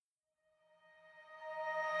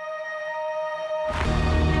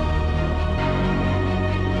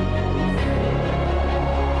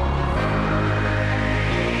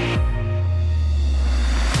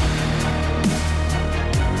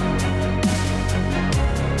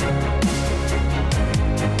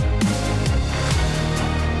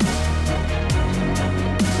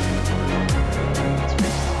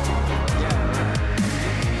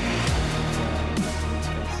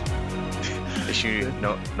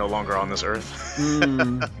no longer on this earth.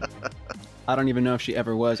 Mm, I don't even know if she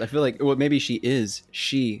ever was. I feel like, well, maybe she is.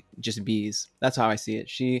 She just bees. That's how I see it.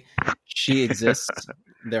 She exists.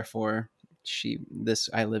 Therefore,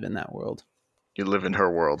 I live in that world. You live in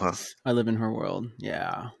her world, huh? I live in her world.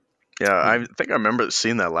 Yeah. Yeah, I think I remember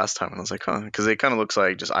seeing that last time, and I was like, huh, because it kind of looks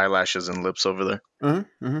like just eyelashes and lips over there.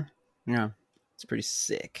 Yeah. It's pretty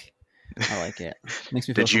sick. I like it. Makes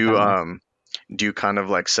me feel Did some you kind of way. do you kind of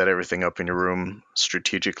like set everything up in your room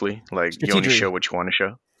strategically? Like you only show Strategy. what you want to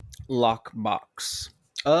show? Lockbox.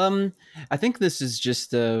 I think this is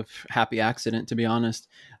just a happy accident, to be honest.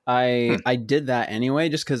 I did that anyway,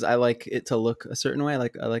 just because I like it to look a certain way. I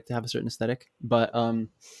like to have a certain aesthetic. But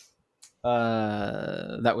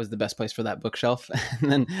that was the best place for that bookshelf.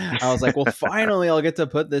 And then I was like, well, finally I'll get to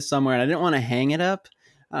put this somewhere. And I didn't want to hang it up.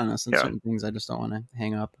 I don't know, some Yeah. certain things I just don't want to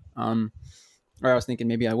hang up. Or I was thinking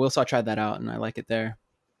maybe I will, so I tried that out and I like it there.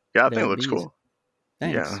 Yeah, I There think it it looks is. cool.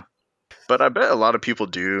 Thanks. Yeah. But I bet a lot of people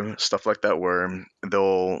do stuff like that where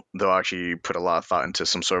they'll actually put a lot of thought into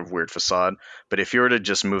some sort of weird facade. But if you were to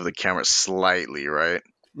just move the camera slightly, right,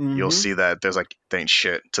 you'll see that there's like there ain't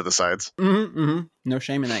shit to the sides. No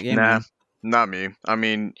shame in that game, Nah, man. not me. I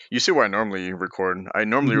mean, you see where I normally record. I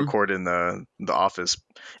normally record in the office,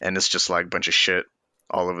 and it's just like a bunch of shit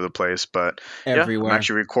all over the place. But yeah, I'm Everywhere.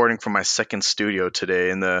 actually recording from my second studio today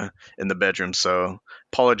in the bedroom. So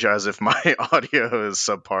apologize if my audio is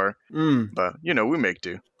subpar, but you know we make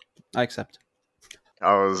do. I accept.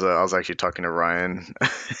 I was actually talking to Ryan,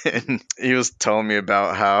 and he was telling me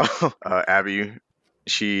about how Abby,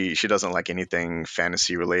 she doesn't like anything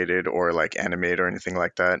fantasy related or like animated or anything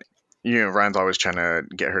like that. You know, Ryan's always trying to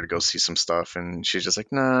get her to go see some stuff, and she's just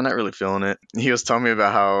like, nah, not really feeling it. He was telling me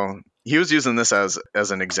about how he was using this as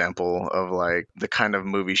an example of like the kind of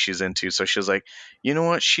movie she's into. So she was like, you know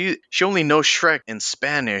what, she only knows Shrek in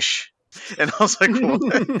Spanish. And I was like, what?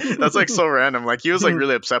 That's like so random. Like he was like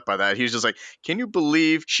really upset by that. He was just like, can you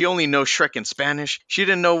believe she only knows Shrek in Spanish? She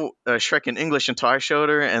didn't know Shrek in English until I showed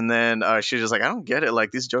her. And then she was just like, I don't get it. Like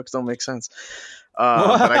these jokes don't make sense.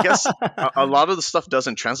 But I guess a lot of the stuff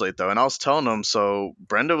doesn't translate though. And I was telling him, so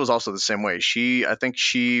Brenda was also the same way. I think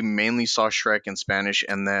she mainly saw Shrek in Spanish.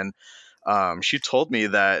 And then she told me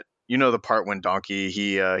that, you know, the part when Donkey,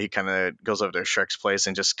 he kind of goes over to Shrek's place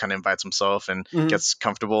and just kind of invites himself and gets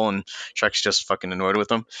comfortable, and Shrek's just fucking annoyed with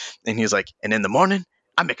him. And he's like, and in the morning,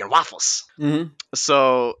 I'm making waffles.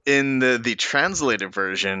 So in the translated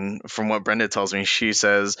version, from what Brenda tells me, she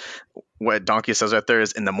says, what Donkey says right there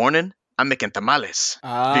is, in the morning, I'm making tamales.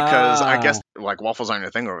 Because I guess like waffles aren't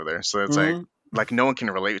a thing over there. So it's like no one can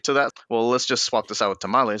relate to that. Well, let's just swap this out with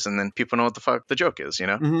tamales, and then people know what the fuck the joke is, you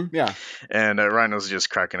know? Yeah. And Ryan was just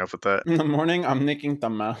cracking up with that. In the morning, I'm making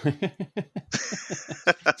tamales.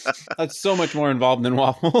 That's so much more involved than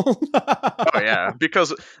waffles. Oh yeah,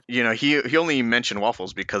 because you know he only mentioned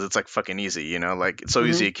waffles because it's like fucking easy, you know, like it's so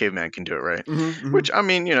easy a caveman can do it, right? Which I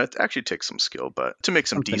mean, you know, it actually takes some skill, but to make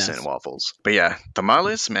some decent finesse. waffles. But yeah,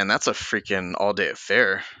 tamales, man, that's a freaking all day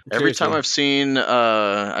affair. Every Seriously. time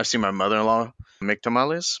I've seen my mother-in-law make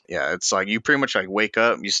tamales, yeah, it's like you pretty much like wake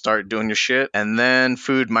up, you start doing your shit, and then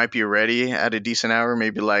food might be ready at a decent hour,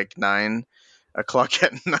 maybe like 9 o'clock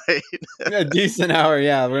at night. A decent hour,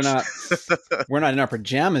 yeah. We're not in our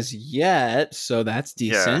pajamas yet, so that's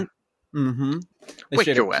decent. Yeah. Wake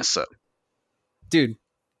your ass up, dude.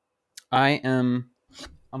 I'm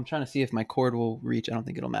trying to see if my cord will reach. I don't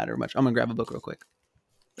think it'll matter much. I'm gonna grab a book real quick.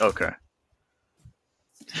 Okay.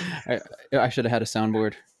 I should have had a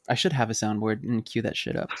soundboard. I should have a soundboard and cue that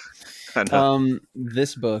shit up. I know.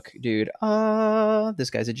 This book, dude. This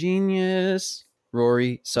guy's a genius.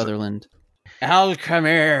 Rory Sutherland.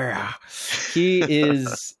 Alchemy. He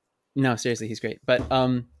is no, seriously, he's great. But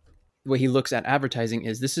what he looks at advertising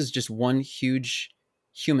is this is just one huge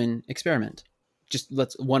human experiment. Just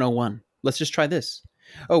let's 101. Let's just try this.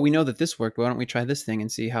 Oh, we know that this worked. Why don't we try this thing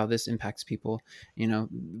and see how this impacts people? You know,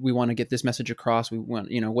 we want to get this message across. We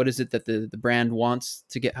want, you know, what is it that the brand wants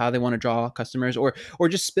to get, how they want to draw customers, or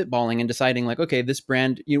just spitballing and deciding like, okay, this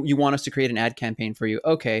brand, you want us to create an ad campaign for you.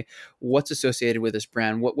 Okay, what's associated with this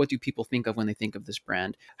brand? What do people think of when they think of this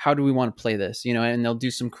brand? How do we want to play this? You know, and they'll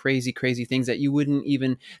do some crazy things that you wouldn't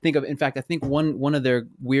even think of. In fact, I think one of their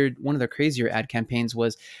crazier ad campaigns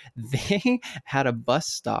was they had a bus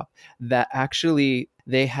stop that actually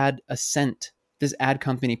they had a scent. This ad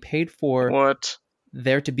company paid for What?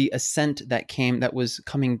 There to be a scent that was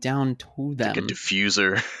coming down to them. Like a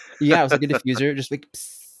diffuser. Yeah, it was like a diffuser, just like.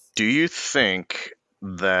 Psst. Do you think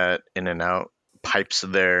that In-N-Out pipes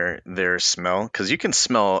their smell? Because you can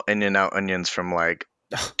smell In-N-Out onions from like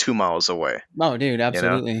 2 miles away. Oh, dude,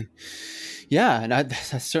 absolutely. You know? Yeah, and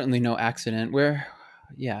that's certainly no accident.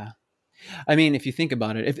 Yeah. I mean, if you think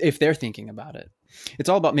about it, if they're thinking about it, it's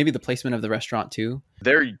all about maybe the placement of the restaurant too.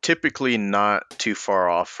 They're typically not too far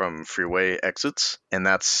off from freeway exits, and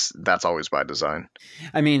that's always by design.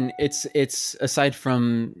 I mean, it's aside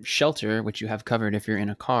from shelter, which you have covered if you're in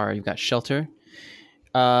a car, you've got shelter,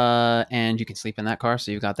 and you can sleep in that car,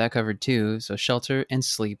 so you've got that covered too. So shelter and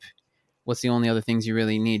sleep. What's the only other things you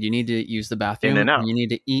really need? You need to use the bathroom, In and out. you need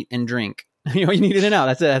to eat and drink. You know, you need in and out.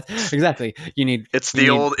 That's it. That's, exactly. You need. It's you the need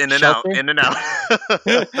old in and out, shelter. in and out.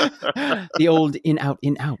 The old in out.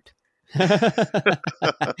 In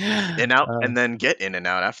out, and then get in and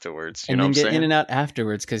out afterwards. You and know then what get I'm saying? in and out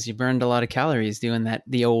afterwards because you burned a lot of calories doing that.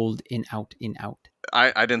 The old in out, in out.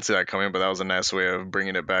 I didn't see that coming, but that was a nice way of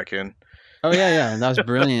bringing it back in. Oh yeah, that was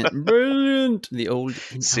brilliant, brilliant. The old.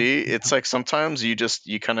 See, it's like sometimes you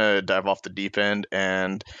kind of dive off the deep end,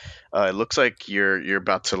 and it looks like you're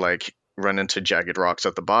about to like run into jagged rocks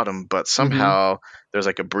at the bottom, but somehow there's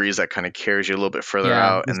like a breeze that kind of carries you a little bit further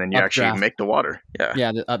out, and then you actually make the water.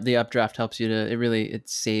 Yeah, the updraft helps you to. It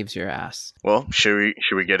saves your ass. Well, should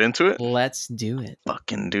we get into it? Let's do it.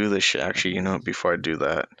 Fucking do this shit. Actually, you know, before I do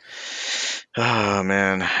that, oh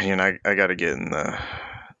man, you know, I got to get in the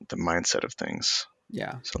mindset of things.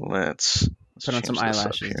 Yeah. So let's put on some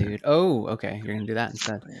eyelashes, dude. Oh, okay. You're gonna do that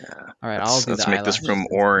instead. Yeah. All right, I'll do let's the make this room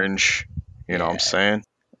orange. You know what I'm saying?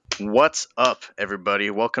 What's up, everybody?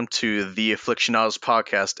 Welcome to the Afflictionados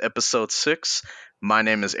Podcast, episode 6. My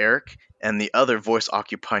name is Eric, and the other voice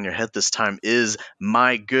occupying your head this time is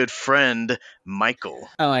my good friend, Michael.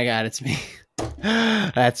 Oh my god, it's me.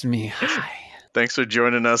 That's me. Hi. Thanks for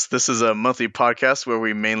joining us. This is a monthly podcast where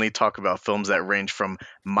we mainly talk about films that range from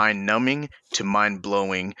mind-numbing to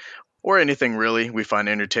mind-blowing, or anything really we find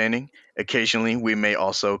entertaining. Occasionally, we may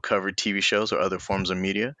also cover TV shows or other forms of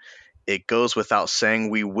media. It goes without saying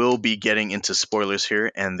we will be getting into spoilers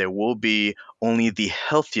here, and there will be only the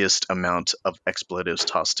healthiest amount of expletives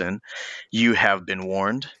tossed in. You have been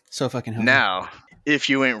warned. So fucking healthy. Now, if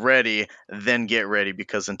you ain't ready, then get ready,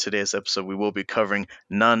 because in today's episode, we will be covering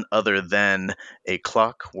none other than A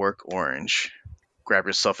Clockwork Orange. Grab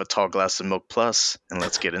yourself a tall glass of Milk Plus, and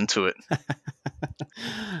let's get into it.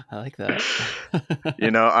 I like that.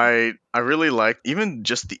 You know, I really like even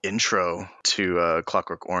just the intro to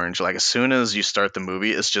Clockwork Orange. Like, as soon as you start the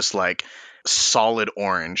movie, it's just like solid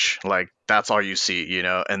orange. Like, that's all you see, you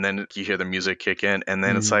know, and then you hear the music kick in, and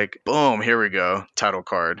then it's like, boom, here we go, title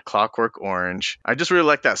card, Clockwork Orange. I just really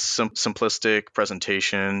like that simplistic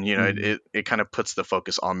presentation. You know, it kind of puts the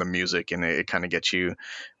focus on the music, and it kind of gets you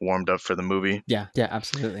warmed up for the movie. Yeah,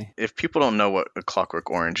 absolutely. If people don't know what a Clockwork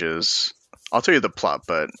Orange is, I'll tell you the plot,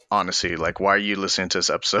 but honestly, like, why are you listening to this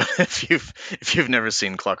episode if you've never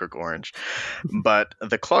seen Clockwork Orange? But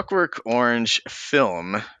the Clockwork Orange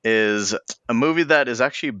film is a movie that is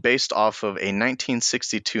actually based off of a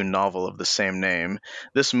 1962 novel of the same name.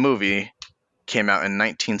 This movie came out in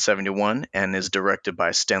 1971 and is directed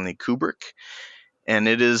by Stanley Kubrick. And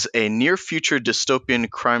it is a near-future dystopian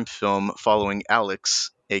crime film following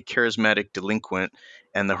Alex, a charismatic delinquent,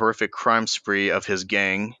 and the horrific crime spree of his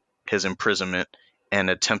gang, his imprisonment, and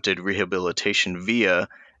attempted rehabilitation via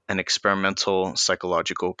an experimental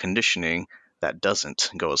psychological conditioning that doesn't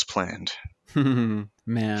go as planned.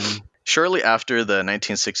 Man. Shortly after the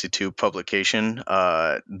 1962 publication,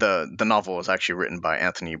 the novel was actually written by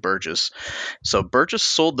Anthony Burgess. So Burgess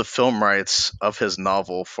sold the film rights of his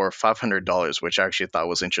novel for $500, which I actually thought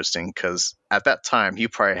was interesting because at that time he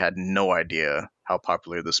probably had no idea how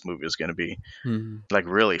popular this movie was going to be. Like,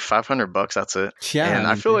 really, $500, that's it? Yeah. And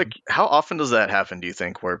I feel like, how often does that happen, do you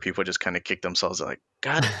think, where people just kind of kick themselves like,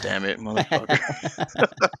 God damn it, motherfucker.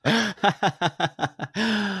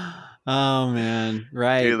 Oh man,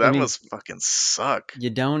 right. Dude, that must fucking suck. You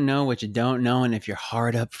don't know what you don't know, and if you're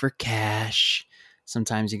hard up for cash,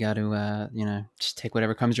 sometimes you got to just take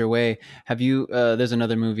whatever comes your way. Have you there's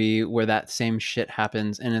another movie where that same shit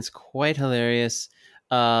happens, and it's quite hilarious.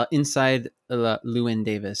 Inside Llewyn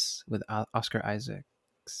Davis with Oscar Isaac.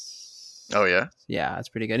 Oh yeah, yeah, it's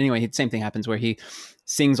pretty good. Anyway, same thing happens where he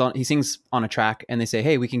sings on a track, and they say,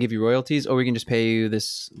 "Hey, we can give you royalties, or we can just pay you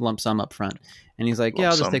this lump sum up front." And he's like, "Yeah,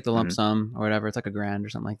 I'll just take the lump sum or whatever. It's like $1,000 or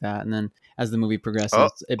something like that." And then as the movie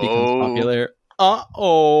progresses, it becomes popular.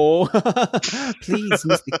 Please,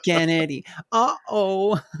 Mr. Kennedy. I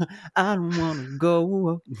don't want to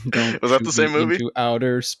go. Don't Was that the same movie? Into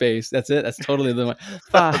outer space. That's it. That's totally the one.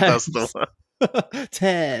 5, that's the one.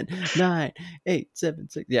 10, 9, 8, 7,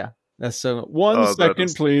 6. Yeah. That's so. 1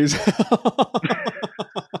 second, please. So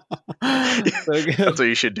that's what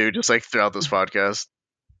you should do, just like throughout this podcast.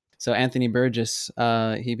 So Anthony Burgess,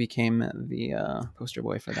 he became the poster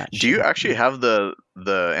boy for that Do shit. you actually have the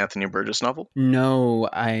Anthony Burgess novel? No,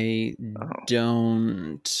 I Oh,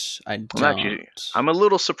 don't. I actually, don't. I'm a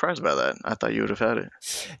little surprised by that. I thought you would have had it.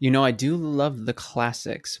 You know, I do love the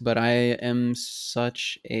classics, but I am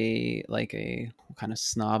such a like a kind of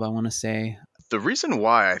snob, I want to say. The reason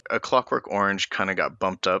why A Clockwork Orange kind of got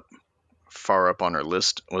bumped up far up on our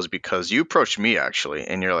list was because you approached me actually,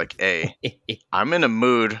 and you're like, "Hey, I'm in a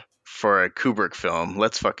mood for a Kubrick film.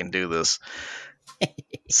 Let's fucking do this."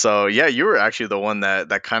 So yeah, you were actually the one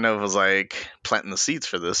that kind of was like planting the seeds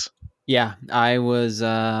for this. Yeah, I was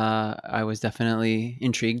definitely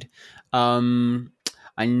intrigued. Um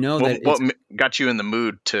I know that What got you in the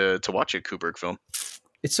mood to watch a Kubrick film?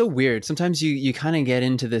 it's so weird. Sometimes you kind of get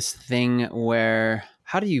into this thing where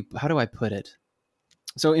how do I put it?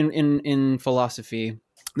 So in philosophy,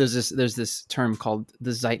 there's this term called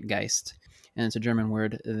the Zeitgeist, and it's a German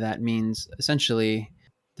word that means essentially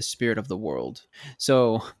the spirit of the world.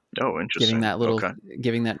 So Oh, giving interesting. that little Okay,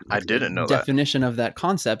 giving that I didn't know that. definition of that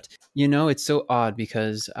concept, it's so odd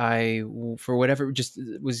because I, for whatever, just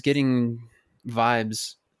was getting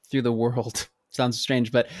vibes through the world. Sounds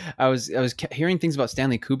strange, but I was hearing things about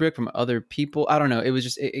Stanley Kubrick from other people. I don't know, it was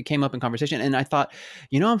just it came up in conversation, and I thought,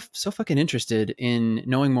 I'm so fucking interested in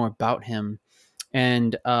knowing more about him.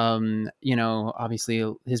 And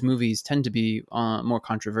obviously his movies tend to be more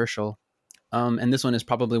controversial, and this one is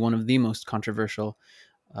probably one of the most controversial,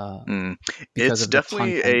 uh, Mm. because It's of the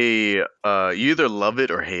definitely content. you either love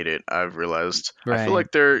it or hate it. I've realized. I feel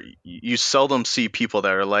Right. like you seldom see people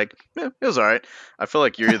that are like, it was all right. I feel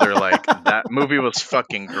like you're either like that movie was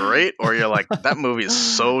fucking great, or you're like that movie is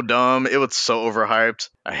so dumb. It was so overhyped.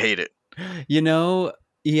 I hate it. You know,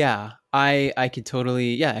 yeah, I could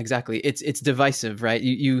totally, yeah, exactly. It's divisive, right?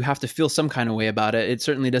 You have to feel some kind of way about it. It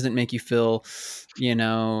certainly doesn't make you feel, you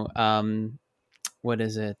know, what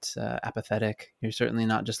is it? Apathetic. You're certainly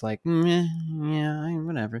not just like, "Meh, yeah,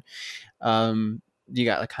 whatever." You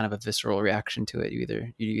got like kind of a visceral reaction to it.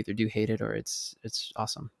 You either do hate it or it's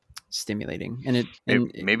awesome, stimulating, and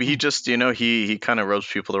Maybe he yeah. just he kind of rubs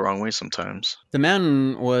people the wrong way sometimes. The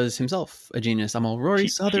man was himself a genius. I'm all Rory He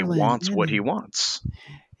Sutherland. wants what he wants.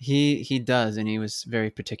 He does, and he was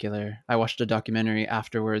very particular. I watched a documentary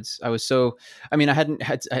afterwards. I was so, I mean, I hadn't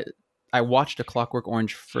had I watched A Clockwork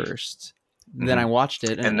Orange first, then Hmm. I watched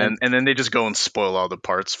it, And then they just go and spoil all the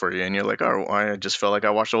parts for you, and you're like, oh, I just felt like I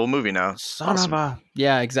watched the whole movie now. son of Awesome. a,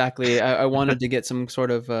 yeah, exactly. I wanted to get some sort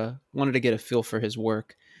of wanted to get a feel for his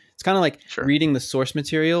work. It's kind of like Sure. reading the source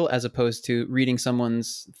material as opposed to reading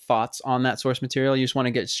someone's thoughts on that source material. You just want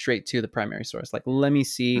to get straight to the primary source. Like, let me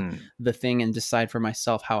see Mm, the thing and decide for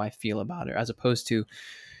myself how I feel about it, as opposed to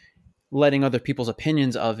letting other people's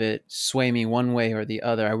opinions of it sway me one way or the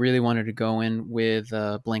other. I really wanted to go in with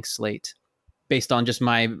a blank slate based on just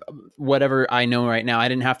my whatever I know right now. I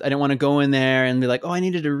didn't want to go in there and be like, oh, I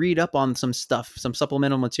needed to read up on some stuff, some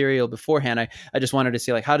supplemental material beforehand. I just wanted to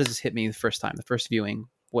see, like, how does this hit me the first time, the first viewing?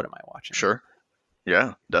 What am I watching? sure.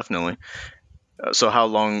 Yeah, definitely. So how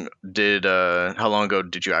long ago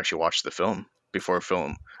did you actually watch the film before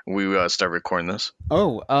film we start recording this?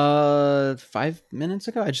 Oh, 5 minutes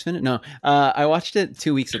ago. I just finished. No, I watched it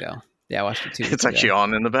 2 weeks ago. Yeah, I watched it two It's weeks ago. actually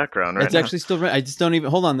on in the background right It's now. actually still. I just don't even.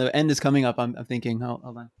 Hold on, the end is coming up. I'm thinking. Hold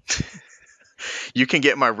on. You can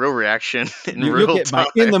get my real reaction in You'll real get my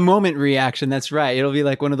time. in the moment reaction. That's right. It'll be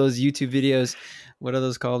like one of those YouTube videos. What are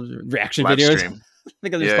those called? Reaction Live videos. stream. I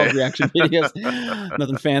think they're just Yeah. called reaction videos.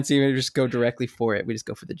 Nothing fancy. We just go directly for it. We just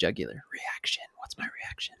go for the jugular reaction. What's my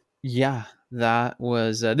reaction? Yeah, that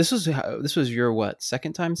was. This was your what?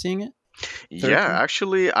 Second time seeing it? Third Yeah, time?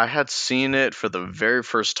 actually, I had seen it for the very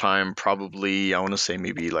first time probably, I want to say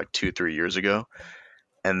maybe like 2, 3 years ago.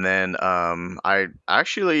 And then I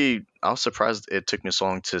was surprised it took me so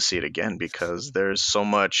long to see it again because there's so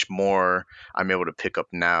much more I'm able to pick up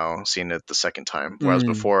now seeing it the second time. Whereas Mm,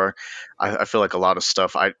 before, I feel like a lot of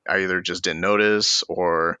stuff I either just didn't notice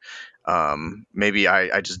or maybe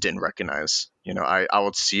I just didn't recognize. I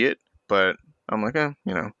would see it, but I'm like,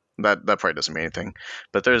 that probably doesn't mean anything.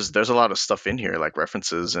 But there's a lot of stuff in here like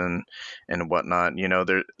references and whatnot.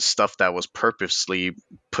 There's stuff that was purposely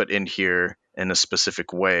put in here in a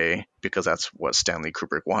specific way because that's what Stanley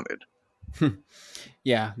Kubrick wanted.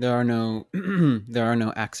 yeah, there are no there are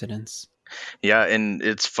no accidents. Yeah, and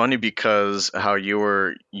it's funny because how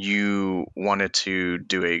you wanted to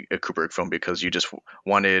do a Kubrick film because you just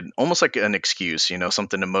wanted almost like an excuse,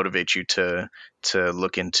 something to motivate you to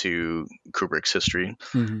look into Kubrick's history.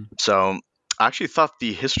 Hmm. So I actually thought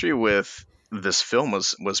the history with this film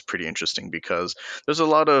was pretty interesting because there's a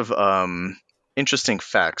lot of interesting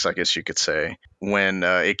facts, I guess you could say, when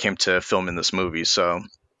it came to filming this movie. So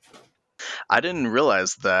I didn't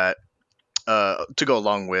realize that, to go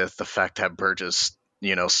along with the fact that Burgess,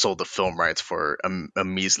 sold the film rights for a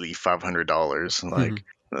measly $500.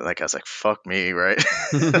 Like I was like, fuck me, right?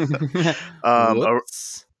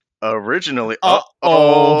 Whoops. Originally,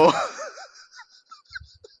 Uh-oh.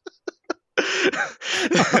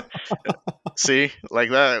 See,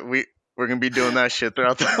 like that, we're gonna be doing that shit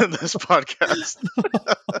throughout this podcast.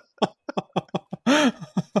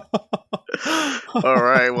 All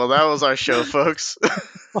right, well, that was our show, folks.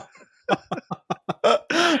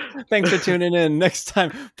 Thanks for tuning in. Next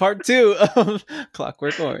time, part 2 of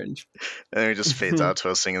Clockwork Orange. And then it just fades out to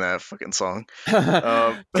us singing that fucking song.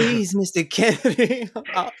 Please, Mr. Kennedy.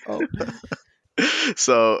 Uh-oh.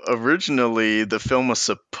 So originally, the film was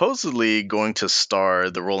supposedly going to star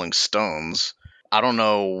the Rolling Stones. I don't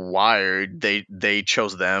know why they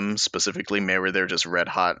chose them specifically. Maybe they're just red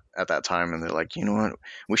hot at that time, and they're like, you know what,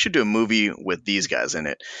 we should do a movie with these guys in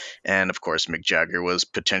it. And of course, Mick Jagger was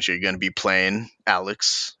potentially going to be playing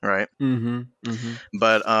Alex, right?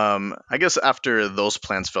 But I guess after those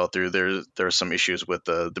plans fell through, there were some issues with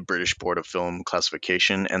the British Board of Film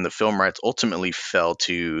Classification, and the film rights ultimately fell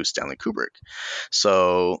to Stanley Kubrick.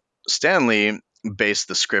 So Stanley based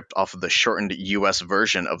the script off of the shortened US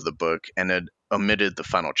version of the book and had omitted the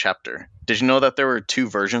final chapter. Did you know that there were 2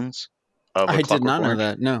 versions of A I did Clockwork not know Orange?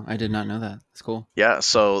 that. No, I did not know that. It's cool. Yeah,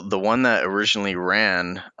 so the one that originally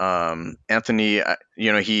ran, Anthony,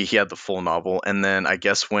 he had the full novel, and then I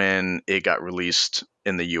guess when it got released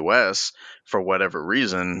in the US, for whatever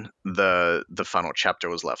reason, the final chapter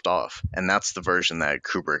was left off, and that's the version that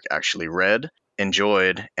Kubrick actually read,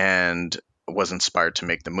 enjoyed, and was inspired to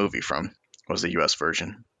make the movie from. Was the US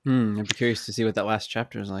version. I'd be curious to see what that last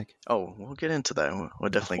chapter is like. Oh, we'll get into that. We'll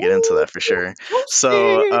definitely get into that for sure.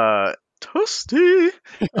 So, Toasty.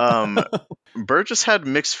 Burgess had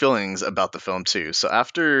mixed feelings about the film too. So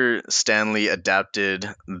after Stanley adapted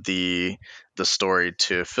the story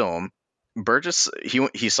to film, Burgess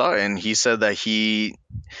he saw it and he said that he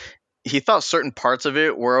thought certain parts of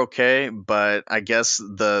it were okay, but I guess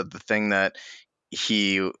the thing that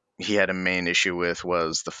he had a main issue with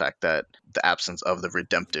was the fact that the absence of the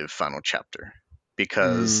redemptive final chapter,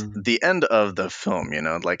 because the end of the film,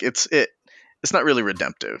 like it's not really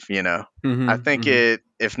redemptive, I think it,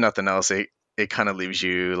 if nothing else, it kind of leaves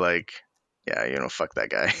you like, yeah, fuck that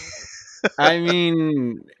guy. I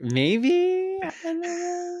mean, maybe. I don't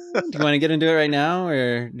know. Do you want to get into it right now,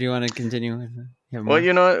 or do you want to continue?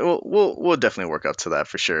 Well, we'll definitely work up to that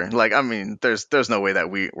for sure. Like, I mean, there's no way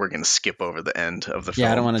that we're gonna skip over the end of the film.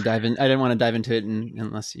 Yeah, I don't want to dive in. I didn't want to dive into it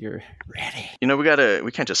unless you're ready.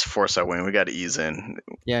 We can't just force our way in. We gotta ease in.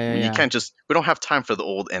 Yeah. You can't just. We don't have time for the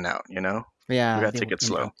old in out. Yeah, we gotta take it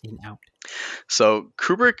slow. In out. So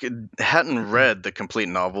Kubrick hadn't read the complete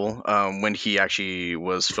novel when he actually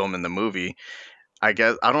was filming the movie. I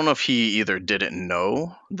guess I don't know if he either didn't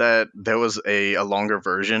know that there was a longer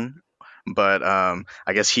version, but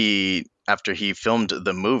I guess after he filmed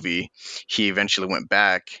the movie, he eventually went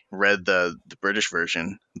back, read the British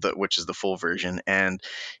version, which is the full version, and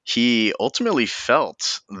he ultimately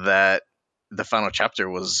felt that the final chapter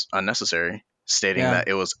was unnecessary, stating that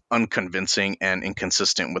it was unconvincing and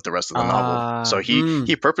inconsistent with the rest of the novel. So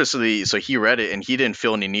he purposely, so he read it and he didn't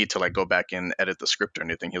feel any need to like go back and edit the script or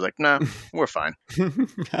anything. He's like, nah, we're fine.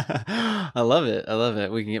 I love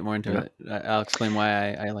it. We can get more into it. I'll explain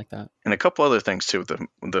why I like that. And a couple other things too with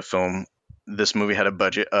the film. This movie had a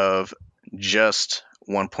budget of just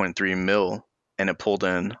 1.3 mil, and it pulled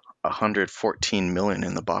in 114 million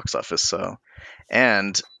in the box office. So,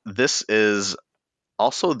 and this is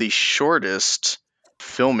also the shortest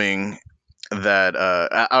filming that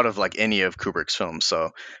out of like any of Kubrick's films. So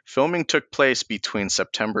filming took place between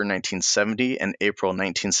September 1970 and April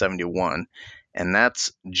 1971, and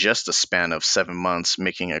that's just a span of 7 months,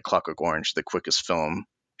 making A Clockwork Orange the quickest film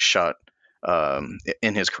shot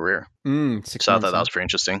in his career. 6 months, I thought that was pretty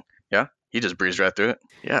interesting. Yeah, he just breezed right through it.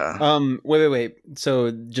 Yeah. Wait. So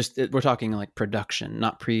just we're talking like production,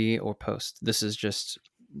 not pre or post. This is just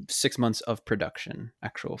 6 months of production,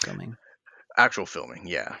 actual filming. Actual filming,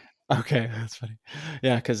 yeah. Okay, that's funny.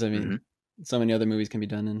 Yeah, because I mean, so many other movies can be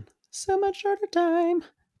done in so much shorter time,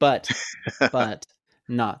 but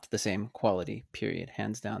not the same quality. Period.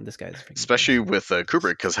 Hands down, this guy's especially with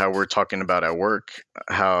Kubrick, because how we're talking about at work,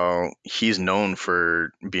 how he's known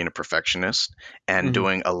for being a perfectionist and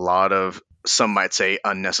doing a lot of, some might say,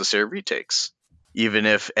 unnecessary retakes. Even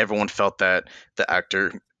if everyone felt that the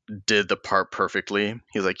actor did the part perfectly,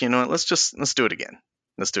 he's like, you know what, let's do it again.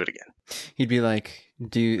 Let's do it again. He'd be like,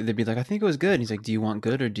 they'd be like, I think it was good. And he's like, do you want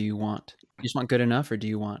good or do you just want good enough or do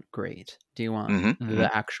you want great? Do you want Hmm.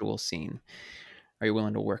 the actual scene? Are you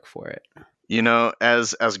willing to work for it? You know,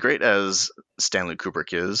 as great as Stanley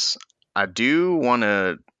Kubrick is, I do want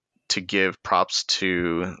to give props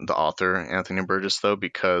to the author Anthony Burgess though,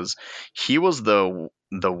 because he was the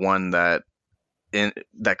one that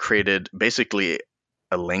created basically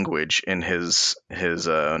a language in his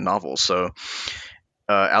novel. So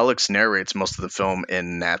Alex narrates most of the film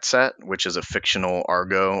in Natsat, which is a fictional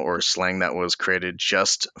argot or slang that was created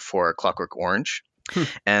just for Clockwork Orange. Hmm.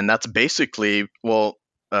 And that's basically, well,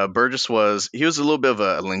 Burgess was a little bit of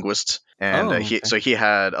a linguist, and Oh, okay. he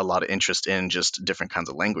had a lot of interest in just different kinds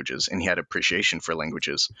of languages, and he had appreciation for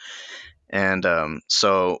languages. And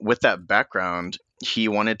so with that background, he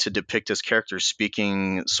wanted to depict his character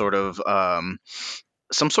speaking sort of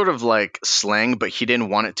some sort of like slang, but he didn't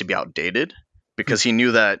want it to be outdated Hmm. because he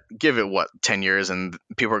knew that give it 10 years and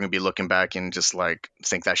people are gonna be looking back and just like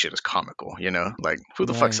think that shit is comical, like who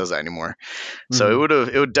the fuck Right. says that anymore? So Hmm.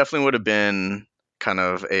 it would definitely would have been kind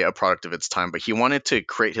of a product of its time, but he wanted to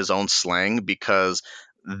create his own slang because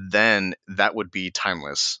then that would be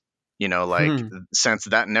timeless. Like Hmm. since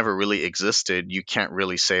that never really existed, you can't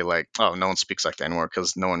really say like, oh, no one speaks like that anymore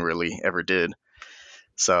because no one really ever did.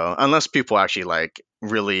 So unless people actually like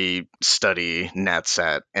really study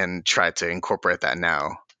NatSat and try to incorporate that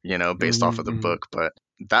now, based off of the Hmm. book, but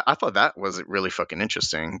that I thought that was really fucking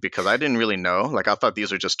interesting because I didn't really know. Like I thought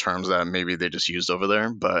these are just terms that maybe they just used over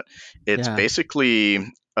there, but it's Yeah. basically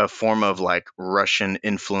a form of like Russian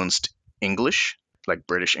influenced English, like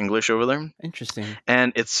British English over there, Interesting.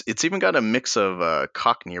 and it's even got a mix of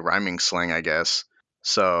Cockney rhyming slang, I guess.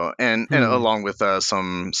 So and Hmm. along with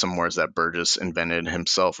some words that Burgess invented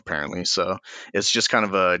himself apparently. So it's just kind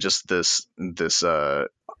of just this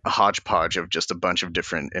hodgepodge of just a bunch of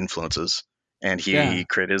different influences, and he Yeah.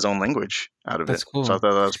 created his own language out of it. That's So I cool. thought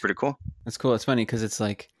that was pretty cool. That's cool. It's funny because it's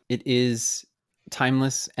like it is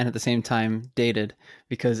timeless and at the same time dated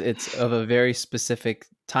because it's of a very specific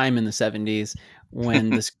time in the 70s when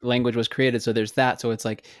this language was created. So there's that. So it's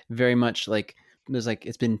like very much like there's like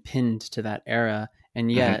it's been pinned to that era. And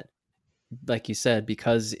Hmm. yet, like you said,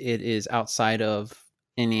 because it is outside of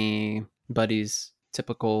anybody's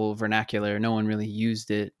typical vernacular, no one really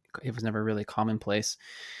used it. It was never really commonplace.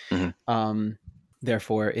 Hmm. Um,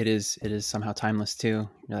 Therefore it is somehow timeless too.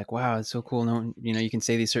 You're like, wow, it's so cool. No, you can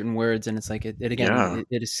say these certain words and it's like it again, Yeah.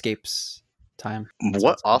 it escapes time. So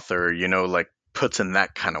What it's cool. author, like puts in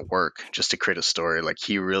that kind of work just to create a story? Like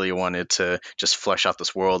he really wanted to just flesh out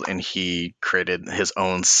this world and he created his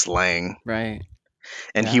own slang. Right.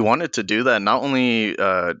 And he Yeah. wanted to do that not only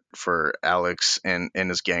for Alex and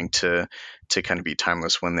his gang to kind of be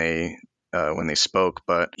timeless when they spoke,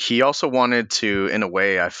 but he also wanted to, in a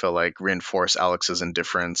way, I feel like reinforce Alex's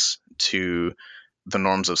indifference to the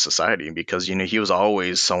norms of society because he was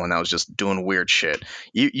always someone that was just doing weird shit.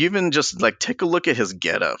 You even just like take a look at his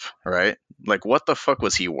getup, right? Like what the fuck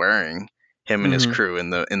was he wearing? Him and his Hmm. crew in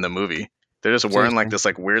the movie. They're just wearing like Seriously. this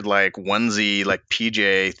like weird like onesie like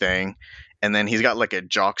PJ thing, and then he's got like a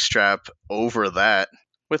jock strap over that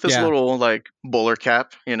with his Yeah. little like bowler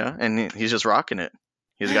cap, and he's just rocking it.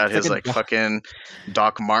 He's got It's like his like fucking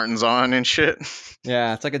Doc Martens on and shit.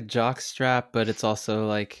 yeah, it's like a jock strap, but it's also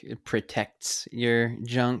like it protects your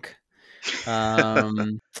junk.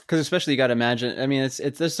 Because especially you got to imagine. I mean, it's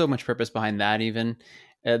there's so much purpose behind that. Even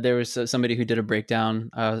there was somebody who did a breakdown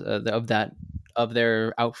of that of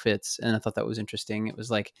their outfits, and I thought that was interesting. It was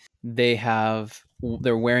like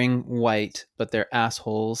they're wearing white, but their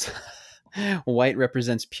assholes. White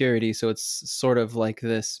represents purity, so it's sort of like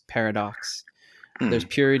this paradox. There's Hmm.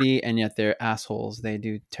 purity, and yet they're assholes. They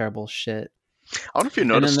do terrible shit, I don't know if you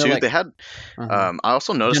and then noticed they're too. like They had uh I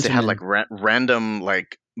also noticed they had like gentlemen. random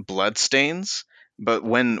like blood stains, but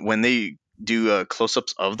when they do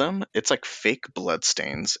close-ups of them, it's like fake blood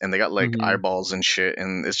stains, and they got like Hmm. eyeballs and shit,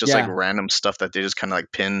 and it's just like Yeah, random stuff that they just kind of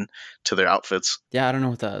like pin to their outfits. yeah. I don't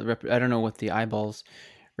know what the eyeballs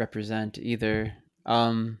represent either.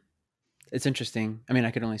 Um, it's interesting. I mean,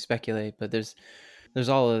 I could only speculate, but there's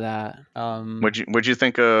all of that. What'd you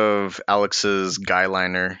think of Alex's guy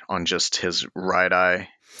liner on just his right eye?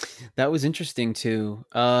 That was interesting too.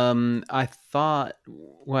 I thought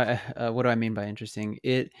what do I mean by interesting?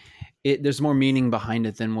 It there's more meaning behind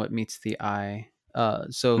it than what meets the eye.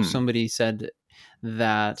 So Hmm. somebody said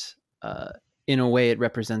that uh, in a way it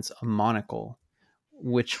represents a monocle,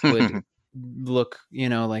 which would look,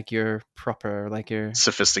 like you're proper, like you're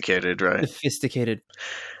Sophisticated, right? sophisticated.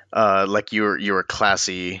 Like you were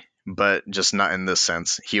classy but just not in this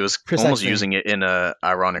sense. He was almost Precisely. using it in a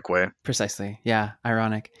ironic way. Precisely. Yeah.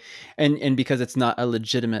 Ironic. And because it's not a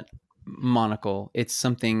legitimate monocle, it's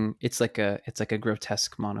something, it's like a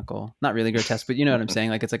grotesque monocle. Not really grotesque, but you know what I'm saying?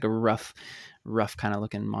 Like it's like a rough kind of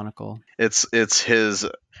looking monocle. It's his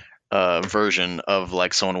version of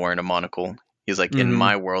like someone wearing a monocle. He's like, in Mm-hmm.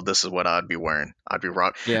 my world, this is what I'd be wearing. I'd be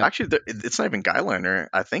rock. Yeah. Actually, it's not even guyliner.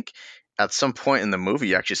 I think at some point in the movie,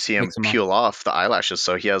 you actually see him Takes them off. peel off the eyelashes,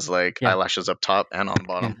 so he has like Yeah. eyelashes up top and on the Yeah.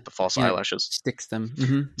 bottom, the false And it eyelashes. sticks them.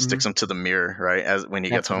 Mm-hmm. Mm-hmm. Sticks them to the mirror, right? As when he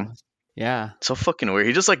gets That's what it home. was. Yeah. So fucking weird.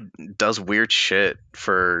 He just like does weird shit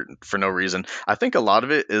for no reason. I think a lot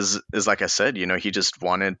of it is like I said, he just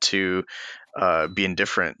wanted to be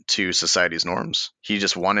indifferent to society's norms. He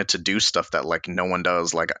just wanted to do stuff that like no one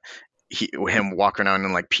does. Like him walking around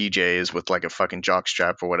in like PJs with like a fucking jock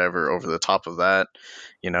strap or whatever over the top of that.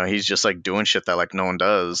 He's just like doing shit that like no one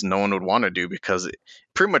does. No one would want to do because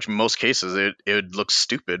pretty much most cases it would look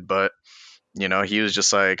stupid, but he was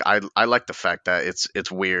just like, I like the fact that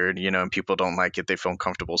it's weird, and people don't like it. They feel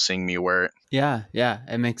uncomfortable seeing me wear it. Yeah, yeah.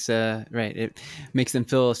 It makes right. It makes them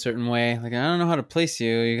feel a certain way. Like I don't know how to place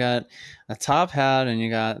you. You got a top hat and you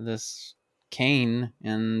got this cane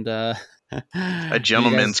and A you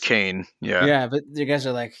gentleman's guys cane, yeah. yeah, but you guys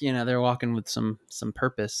are like, they're walking with some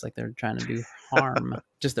purpose, like they're trying to do harm.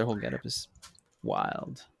 Just their whole getup is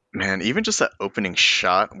wild. Man, even just that opening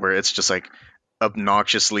shot where it's just like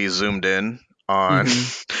obnoxiously zoomed in on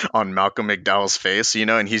Mm-hmm. on Malcolm McDowell's face,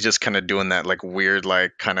 and he's just kind of doing that like weird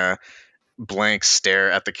like kind of blank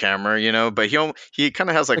stare at the camera, but he kind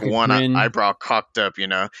of has like Like a one grin. eyebrow cocked up,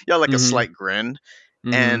 yeah, like a Mm-hmm. slight grin.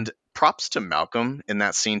 Mm-hmm. And props to Malcolm in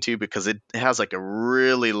that scene too, because it has like a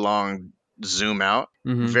really long zoom out,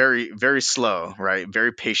 Mm-hmm. very very slow, right?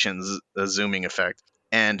 Very patient zooming effect.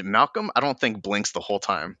 And Malcolm, I don't think blinks the whole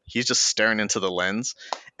time. He's just staring into the lens,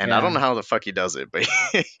 and I don't Yeah. know how the fuck he does it, but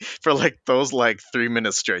for like those like 3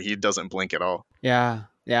 minutes straight, he doesn't blink at all. Yeah.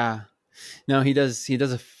 Yeah. No, he does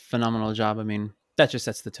a phenomenal job. I mean, that just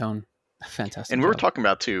sets the tone. And Fantastic we were job. talking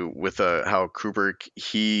about too with how Kubrick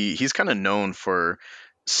he's kind of known for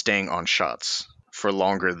staying on shots for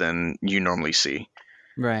longer than you normally see.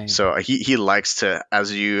 Right. So he likes to,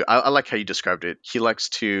 I like how you described it. He likes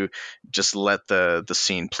to just let the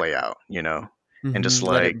scene play out, and Mm-hmm. just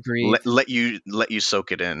Let like it breathe. let you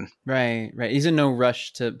soak it in. Right, right. He's in no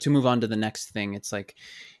rush to move on to the next thing. It's like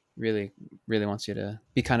really, really wants you to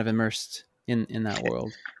be kind of immersed in that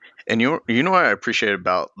world. And you know what I appreciate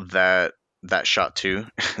about that shot too,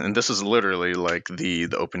 and this is literally like the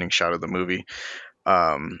opening shot of the movie.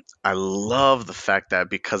 I love the fact that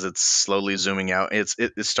because it's slowly zooming out, it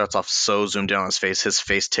starts off so zoomed in on his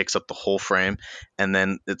face takes up the whole frame, and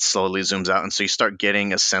then it slowly zooms out, and so you start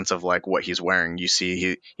getting a sense of like what he's wearing. You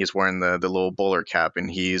see he's wearing the little bowler cap, and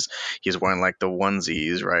he's wearing like the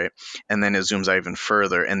onesies, right? And then it zooms out even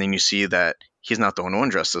further, and then you see that he's not the only one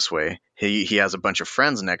dressed this way. He has a bunch of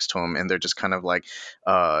friends next to him, and they're just kind of like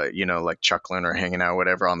like chuckling or hanging out,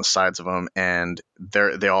 whatever, on the sides of him, and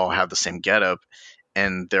they all have the same getup,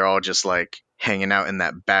 and they're all just like hanging out in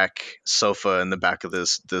that back sofa in the back of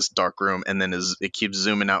this dark room, and then it keeps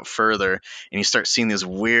zooming out further, and you start seeing these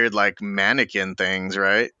weird like mannequin things,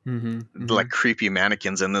 right? Mm-hmm. Mm-hmm. Like creepy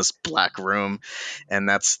mannequins in this black room, and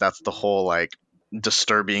that's the whole like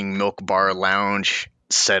disturbing milk bar lounge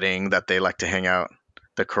setting that they like to hang out.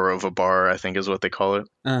 The Korova bar, I think, is what they call it.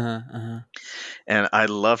 Uh-huh. Uh-huh. And I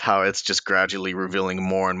love how it's just gradually revealing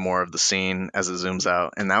more and more of the scene as it zooms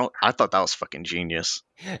out. And that, I thought that was fucking genius.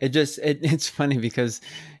 It's funny because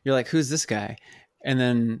you're like, who's this guy?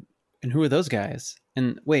 And who are those guys?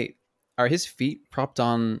 And wait, are his feet propped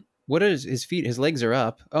on what is his feet? His legs are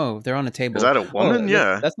up. Oh, they're on a Is table. that a Oh, woman?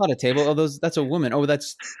 Yeah. that's not a table. Oh, that's a woman. Oh,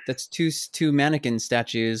 that's two mannequin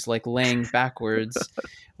statues like laying backwards.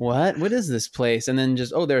 What is this place? And then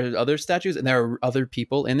just, oh, there are other statues and there are other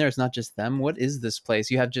people in there. It's not just them. What is this place?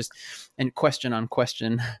 You have just, and question on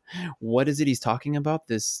question. What is it he's talking about?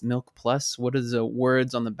 This Milk Plus? What is the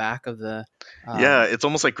words on the back of the Yeah, it's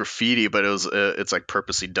almost like graffiti, but it's like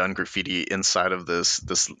purposely done graffiti inside of this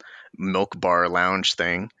milk bar lounge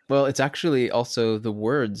thing. well, it's actually also the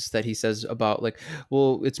words that he says about like,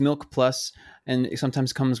 well, it's Milk Plus, and it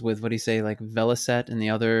sometimes comes with what do you say, like Velicet, and the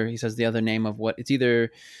other he says the other name of what it's either,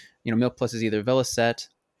 Milk Plus is either Velicet,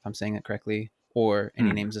 if I'm saying that correctly, or and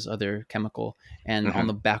he Hmm. names this other chemical, and on Hmm.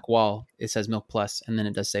 the back wall it says Milk Plus, and then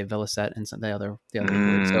it does say Velicet and the other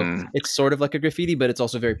word. So Mm, it's sort of like a graffiti, but it's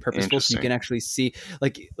also very purposeful, so you interesting. can actually see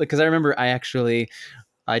like because I remember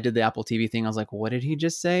I did the Apple TV thing. I was like, what did he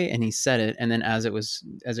just say? And he said it. And then as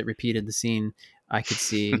it repeated the scene, I could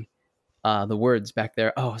see the words back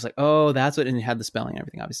there. Oh, I was like, oh, that's what, and it had the spelling and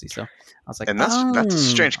everything, obviously. So I was like, And that's a oh,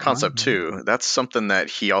 strange all concept right. too. That's something that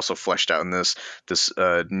he also fleshed out in this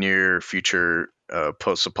near future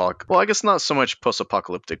post apocalyptic. Well, I guess not so much post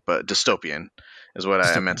apocalyptic, but dystopian is what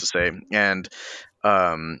I meant Dystopian. to say. And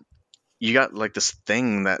um, you got like this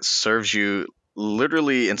thing that serves you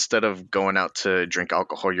literally, instead of going out to drink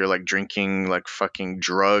alcohol, you're like drinking like fucking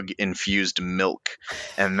drug infused milk.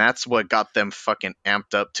 And that's what got them fucking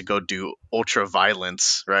amped up to go do ultra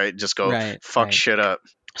violence, right? Just go Right, fuck right. shit up.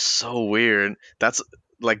 So weird. That's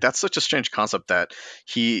such a strange concept that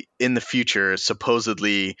he in the future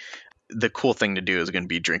supposedly the cool thing to do is going to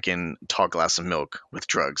be drinking tall glass of milk with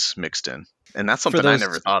drugs mixed in. And that's For something I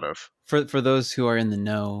never those thought of. for those who are in the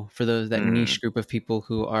know, for those that Mm, niche group of people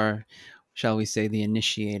who are, shall we say, the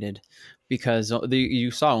initiated, because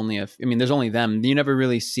you saw only a, I mean, there's only them. You never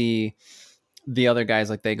really see the other guys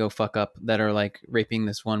like they go fuck up that are like raping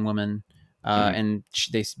this one woman, mm, and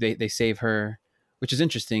they save her, which is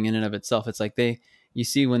interesting in and of itself. It's like they you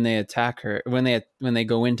see when they attack her when they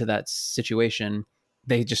go into that situation,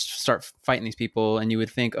 they just start fighting these people, and you would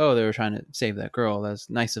think, oh, they were trying to save that girl. That's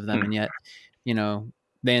nice of them, mm. and yet, you know,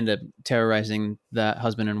 they end up terrorizing that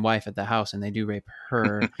husband and wife at the house, and they do rape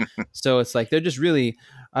her. So it's like they're just really,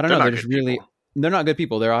 I don't They're know, they're not just good people. really, they're not good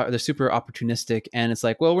people. They're super opportunistic, and it's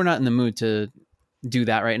like, well, we're not in the mood to do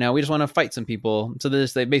that right now. We just want to fight some people. So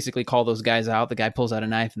they basically call those guys out. The guy pulls out a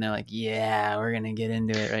knife, and they're like, yeah, we're gonna get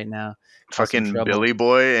into it right now, cause some Fucking trouble. Billy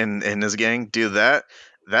Boy and his gang do that.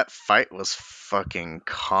 That fight was fucking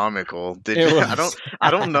comical. Did It I don't was.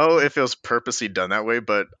 I don't know if it was purposely done that way,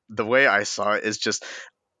 but the way I saw it is just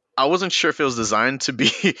I wasn't sure if it was designed to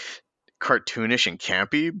be cartoonish and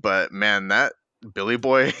campy, but man, that Billy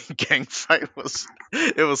Boy gang fight was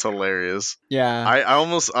it was hilarious. Yeah, I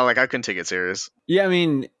almost I couldn't take it serious. yeah. I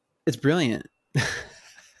mean, it's brilliant.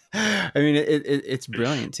 I mean, it's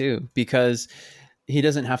brilliant too, because he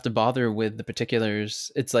doesn't have to bother with the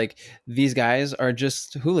particulars. It's like these guys are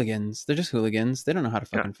just hooligans. They're just hooligans. They don't know how to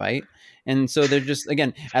Yeah. fucking fight. And so they're just,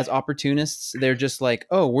 again, as opportunists, they're just like,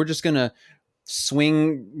 oh, we're just going to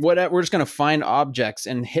swing whatever, we're just going to find objects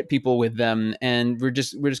and hit people with them, and we're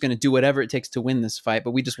just going to do whatever it takes to win this fight,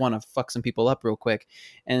 but we just want to fuck some people up real quick.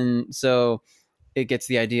 And so it gets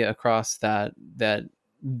the idea across that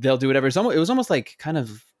they'll do whatever. It was almost like kind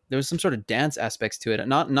of, there was some sort of dance aspects to it,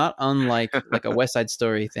 not unlike like a West Side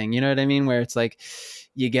Story thing. You know what I mean? Where it's like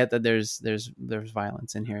you get that there's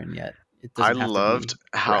violence in here, and yet it I doesn't have to loved be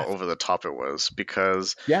how graphic. over the top it was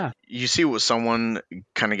because Yeah. you see what someone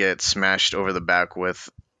kind of get smashed over the back with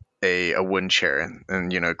a wooden chair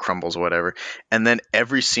and crumbles whatever, and then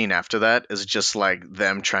every scene after that is just like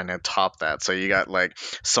them trying to top that. So you got like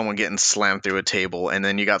someone getting slammed through a table, and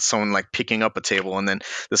then you got someone like picking up a table, and then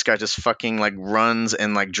this guy just fucking like runs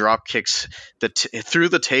and like drop kicks through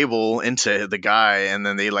the table into the guy, and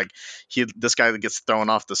then this guy gets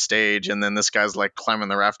thrown off the stage, and then this guy's like climbing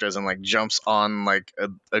the rafters and like jumps on like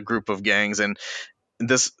a group of gangs, and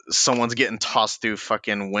this someone's getting tossed through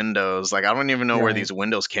fucking windows. Like I don't even know where Right. these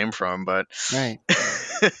windows came from, but Right.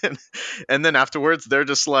 and then afterwards they're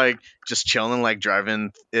just like just chilling, like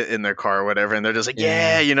driving in their car or whatever, and they're just like,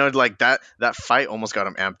 yeah, Yeah. like that fight almost got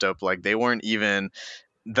them amped up. Like they weren't even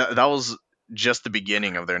that was just the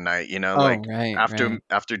beginning of their night, Oh, like right. after Right.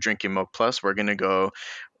 after drinking Milk Plus, we're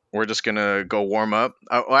just gonna go warm up.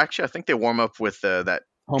 Well, actually, I think they warm up with that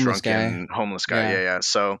Homeless guy. drunken homeless guy. Yeah. Yeah, yeah.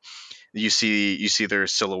 So you see their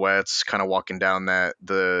silhouettes kind of walking down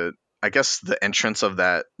the I guess the entrance of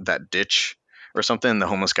that ditch or something. The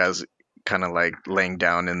homeless guy's kind of like laying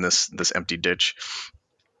down in this empty ditch,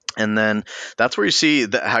 and then that's where you see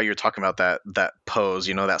how you're talking about that pose,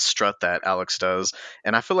 that strut that Alex does.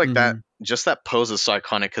 And I feel like that Hmm. just that pose is so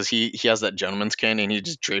iconic because he has that gentleman's cane and he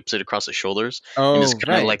just drapes it across his shoulders and just Oh,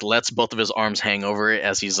 kind of right. like lets both of his arms hang over it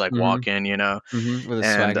as he's like Hmm. walking. With a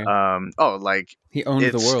And swagger. like He owned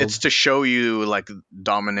the it's world. to show you like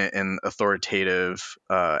dominant and authoritative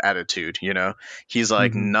attitude. He's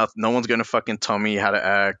like, Hmm. no one's gonna fucking tell me how to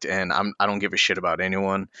act, and I don't give a shit about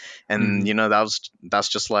anyone. And Hmm. that's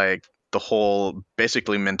just like the whole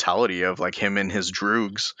basically mentality of like him and his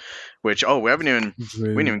droogs, which we didn't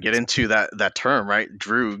even get Druids. into that term, right?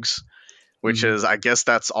 Droogs, which Hmm. is, I guess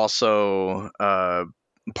that's also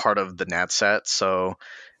part of the NatSat. So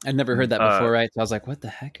I'd never heard that uh before, right? So I was like, what the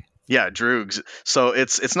heck? yeah, droogs. So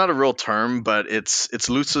it's not a real term, but it's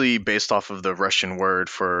loosely based off of the Russian word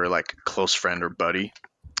for like close friend or buddy.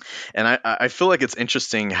 And I feel like it's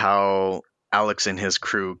interesting how Alex and his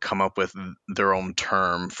crew come up with their own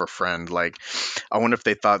term for friend. Like, I wonder if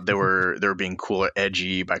they thought they were being cool or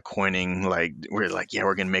edgy by coining, like, we're like, yeah,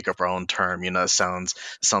 we're gonna make up our own term. It sounds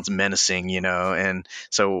menacing, and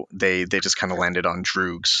so they just kind of landed on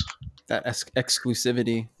Droogs. That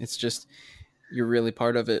exclusivity. It's just you're really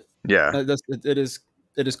part of it. Yeah, It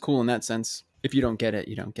is cool in that sense. If you don't get it,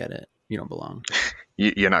 you don't get it. You don't belong.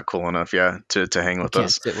 you're not cool enough, yeah, to hang You with can't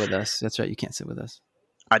us. sit with us. That's right. You can't sit with us.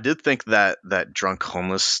 I did think that drunk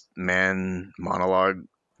homeless man monologue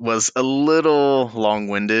was a little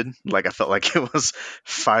long-winded. Like, I felt like it was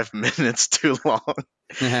 5 minutes too long,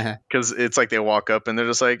 because it's like they walk up and they're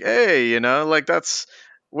just like, "Hey, like, that's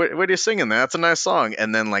what are you singing there? That's a nice song."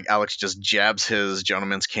 And then, like, Alex just jabs his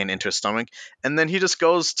gentleman's cane into his stomach, and then he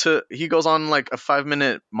goes on like a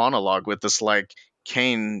 5-minute monologue with this, like,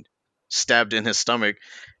 cane stabbed in his stomach,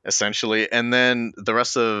 essentially, and then the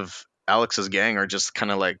rest of Alex's gang are just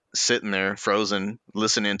kind of like sitting there frozen,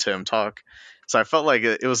 listening to him talk. So I felt like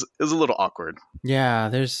it was a little awkward. Yeah,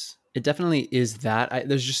 it definitely is that.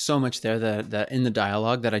 There's just so much there that in the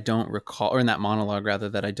dialogue that I don't recall, or in that monologue rather,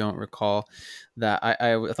 that I don't recall. That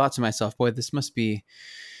I thought to myself, boy, this must be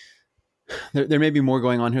there may be more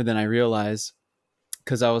going on here than I realize.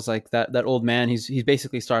 Because I was like, that old man, he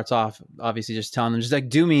basically starts off obviously just telling them, just like,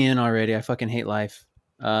 do me in already. I fucking hate life.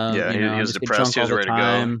 Yeah, he I was just get depressed. drunk He all was the ready to go.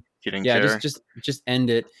 time. He didn't Yeah, care. just end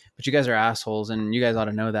it. But you guys are assholes, and you guys ought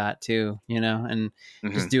to know that too, and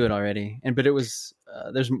Hmm. just do it already. But it was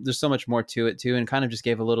there's so much more to it too, and kind of just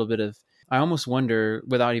gave a little bit of. I almost wonder,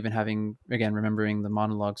 without even having again remembering the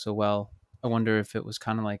monologue so well, I wonder if it was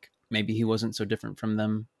kind of like maybe he wasn't so different from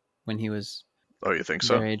them when he was Oh, you think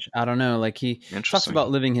their so? age. I don't know. Like he talks Interesting. about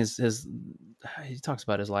living his he talks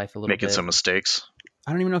about his life a little Making bit. some mistakes.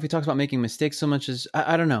 I don't even know if he talks about making mistakes so much as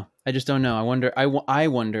I don't know. I just don't know. I wonder. I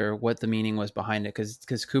wonder what the meaning was behind it because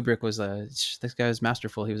Kubrick was this guy was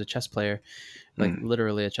masterful. He was a chess player, like Mm.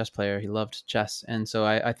 literally a chess player. He loved chess, and so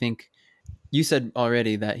I think you said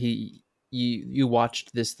already that you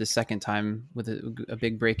watched this the second time with a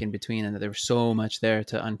big break in between, and that there was so much there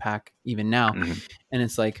to unpack even now, Hmm. and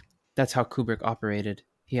it's like that's how Kubrick operated.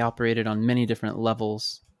 He operated on many different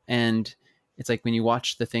levels, and it's like when you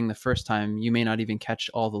watch the thing the first time, you may not even catch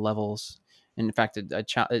all the levels. And in fact,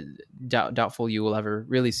 doubtful you will ever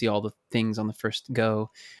really see all the things on the first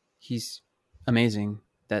go. He's amazing.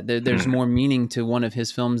 That there's Hmm. more meaning to one of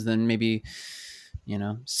his films than maybe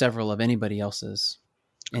several of anybody else's.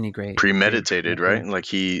 Any great Premeditated, right? filmmaker. Like,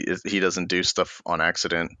 he doesn't do stuff on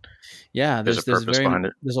accident. Yeah, There's a purpose behind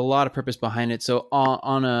it. there's a lot of purpose behind it. So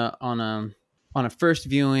on a first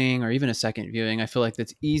viewing or even a second viewing, I feel like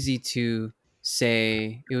that's easy to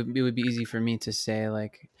say. It would be easy for me to say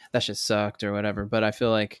like that shit sucked or whatever. But I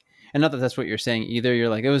feel like, and not that that's what you're saying either. You're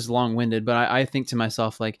like it was long winded, but I think to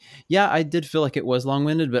myself like, yeah, I did feel like it was long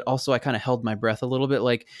winded, but also I kind of held my breath a little bit.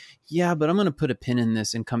 Like, yeah, but I'm gonna put a pin in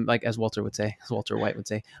this and come like as Walter would say, as Walter White would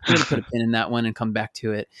say, I'm gonna put a pin in that one and come back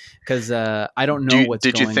to it because I don't know what's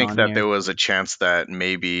Did you going think on that there here. was a chance that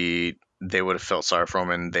maybe they would have felt sorry for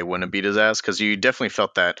him and they wouldn't have beat his ass? Because you definitely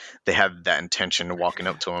felt that they had that intention walking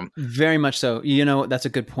up to him. Very much so. That's a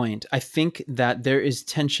good point. I think that there is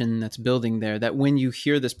tension that's building there. That when you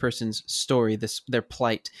hear this person's story, their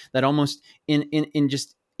plight, that almost in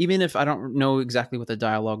just even if I don't know exactly what the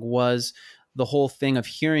dialogue was, the whole thing of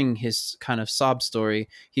hearing his kind of sob story,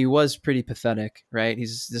 he was pretty pathetic, right?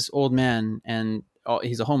 He's this old man and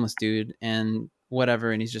he's a homeless dude and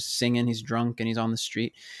whatever, and he's just singing. He's drunk and he's on the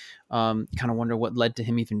street. Kind of wonder what led to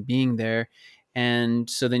him even being there, and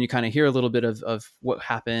so then you kind of hear a little bit of what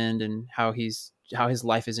happened and how his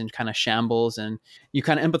life is in kind of shambles, and you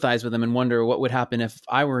kind of empathize with him and wonder what would happen if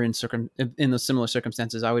I were in those similar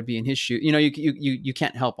circumstances. I would be in his shoe. You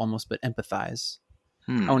can't help almost but empathize.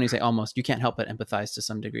 I Hmm. want to say almost. You can't help but empathize to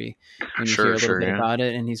some degree when you hear Sure, a little sure, bit yeah. about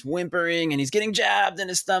it, and he's whimpering and he's getting jabbed in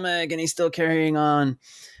his stomach and he's still carrying on.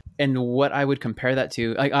 And what I would compare that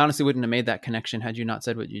to, I honestly wouldn't have made that connection had you not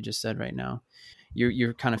said what you just said right now.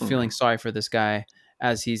 You're kind of Hmm. feeling sorry for this guy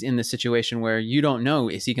as he's in this situation where you don't know,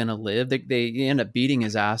 is he going to live? They end up beating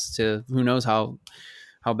his ass to who knows how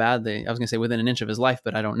bad I was going to say within an inch of his life,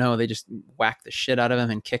 but I don't know. They just whack the shit out of him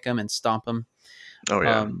and kick him and stomp him. Oh,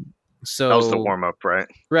 yeah. Um, That was the so warm up, right?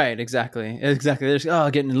 right, exactly. They're just,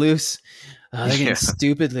 getting loose. They're getting Yeah.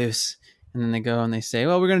 stupid loose. And then they go and they say,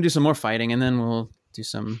 well, we're going to do some more fighting and then we'll do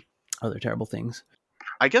some other terrible things.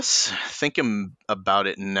 I guess thinking about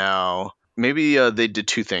it now, maybe they did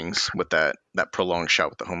two things with that prolonged shot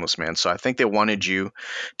with the homeless man. So I think they wanted you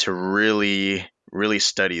to really, really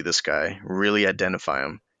study this guy, really identify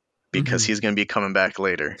him, because Mhm. he's going to be coming back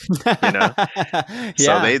later, you know? So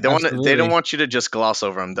Yeah, they don't absolutely. want you to just gloss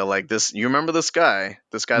over him. They're like, this, you remember this guy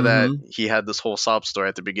that Mhm. he had this whole sob story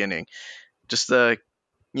at the beginning. Just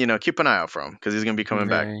keep an eye out for him because he's going to be coming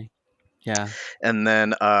back. Very. Yeah. And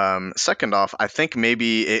then second off, I think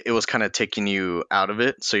maybe it was kind of taking you out of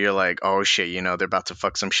it. So you're like, oh shit, they're about to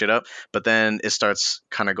fuck some shit up. But then it starts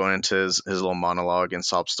kind of going into his little monologue and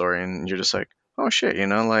sob story, and you're just like, oh shit,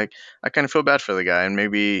 like I kind of feel bad for the guy, and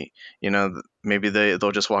maybe maybe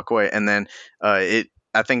they'll just walk away. And then I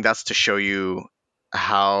think that's to show you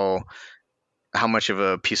how much of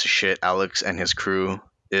a piece of shit Alex and his crew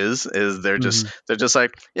is Mhm. they're just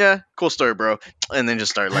like, yeah, cool story, bro, and then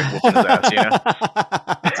just start like whooping his ass.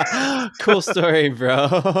 Cool story, bro.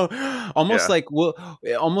 Almost Yeah, like, well,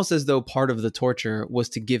 almost as though part of the torture was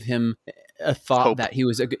to give him a thought hope, that he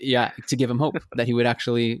was to give him hope that he would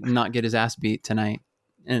actually not get his ass beat tonight.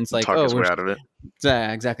 And it's like, talk oh, his way out of it.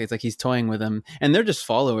 yeah, exactly. It's like he's toying with him, and they're just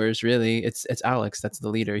followers, really. It's Alex that's the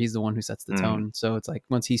leader. He's the one who sets the Mm. tone. So it's like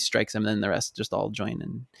once he strikes him, then the rest just all join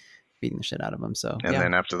in beating the shit out of him. So And yeah,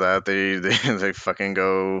 then after that, they fucking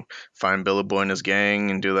go find Billy Boy and his gang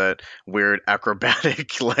and do that weird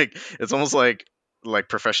acrobatic like it's almost like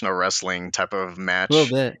professional wrestling type of a little match.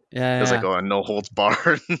 bit. It's like Yeah, a no holds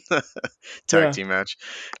barred yeah, tag yeah. team match.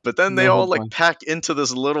 But then they No all hope like boy. pack into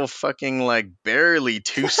this little fucking like barely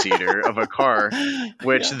two-seater of a car,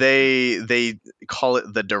 which Yeah. they call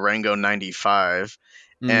it the Durango 95.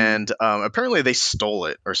 Mm. And apparently they stole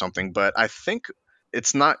it or something, but I think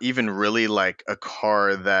it's not even really like a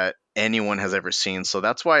car that anyone has ever seen. So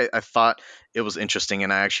that's why I thought it was interesting,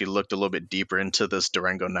 and I actually looked a little bit deeper into this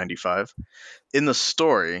Durango 95. In the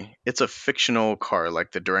story, it's a fictional car.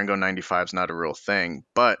 Like the Durango 95 is not a real thing,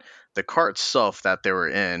 but the car itself that they were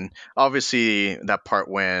in, obviously that part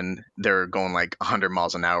when they're going like 100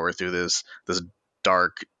 miles an hour through this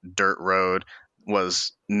dark dirt road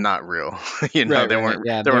was not real. Right, They right, right. weren't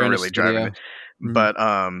Yeah, they they're weren't in a really driving studio. it. Hmm. But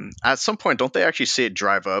at some point, don't they actually see it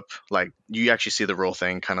drive up? Like you actually see the real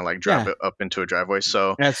thing kind of like drive Yeah, it up into a driveway.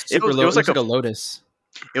 So yeah. It's it super was it low. It was looks like like a Lotus.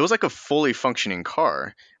 a fully functioning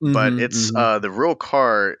car, but Mm-hmm. it's Mm-hmm. the real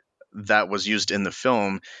car that was used in the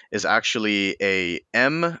film is actually a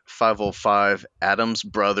M505 Adams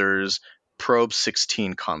Brothers Probe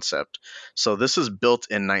 16 concept. So this is built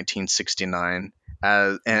in 1969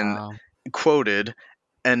 and Wow. quoted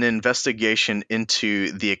an investigation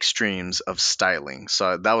into the extremes of styling.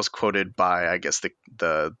 So that was quoted by, I guess,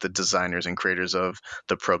 the designers and creators of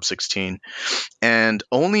the Probe 16. And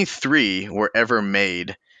only 3 were ever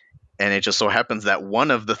made, and it just so happens that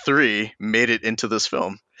one of the 3 made it into this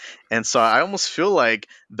film. And so I almost feel like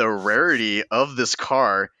the rarity of this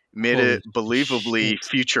car made it Holy believably shit.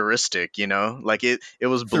 futuristic, like it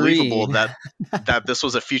was believable 3. that this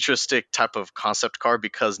was a futuristic type of concept car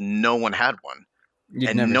because no one had one You'd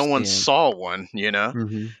and never no one see it. saw one.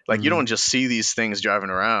 Mm-hmm. Like you Mm-hmm. don't just see these things driving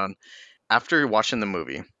around. After watching the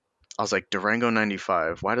movie, I was like, Durango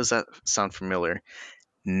 95, why does that sound familiar?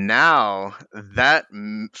 Now that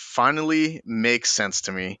finally makes sense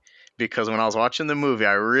to me because when I was watching the movie,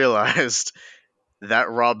 I realized that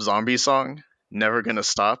Rob Zombie song, Never Gonna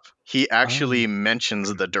Stop, he Oh. actually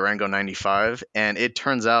mentions the Durango 95, and it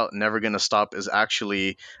turns out Never Gonna Stop is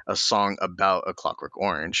actually a song about A Clockwork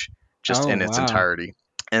Orange, just Oh in its wow. entirety.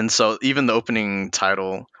 And so even the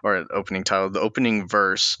the opening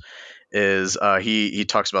verse is he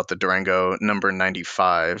talks about the Durango number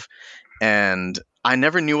 95, and I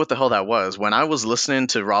never knew what the hell that was. When I was listening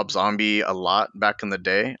to Rob Zombie a lot back in the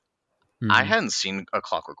day, I Mm-hmm. hadn't seen A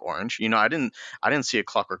Clockwork Orange. I didn't see A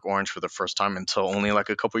Clockwork Orange for the first time until only like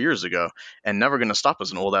a couple years ago. And Never Gonna Stop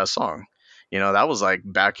is an old ass song. That was like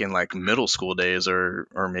back in like middle school days or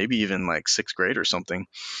maybe even like 6th grade or something.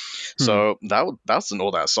 Hmm. So that's an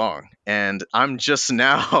old ass song. And I'm just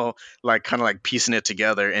now like kind of like piecing it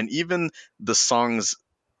together, and even the song's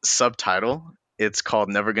subtitle, it's called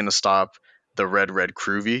Never Gonna Stop, the Red Red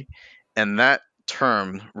Groovy. And that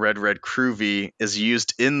term, Red Red Groovy, is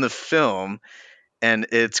used in the film, and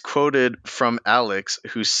it's quoted from Alex,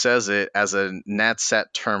 who says it as a NatSat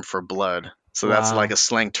term for blood. So that's like Wow. a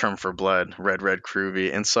slang term for blood, Red Red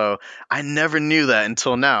Groovy. And so I never knew that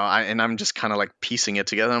until now. I'm just kind of like piecing it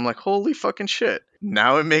together. I'm like, holy fucking shit!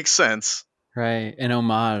 Now it makes sense. Right. An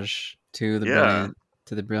homage to Yeah.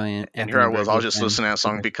 the brilliant And here Anthony I was, I was Burgess just and listening to that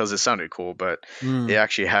song Kubrick. because it sounded cool, but it Mm.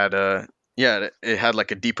 actually had it had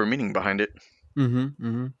like a deeper meaning behind it. Mm-hmm.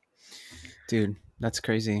 Mm-hmm. Dude, that's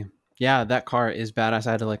crazy. Yeah, that car is badass.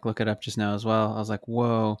 I had to like look it up just now as well. I was like,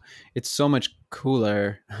 whoa, it's so much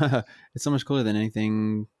cooler. It's so much cooler than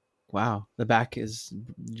anything. Wow, the back is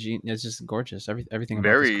it's just gorgeous. Everything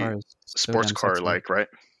about this Very car is so sports damn car sexy. like, right?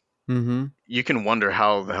 Mm-hmm. You can wonder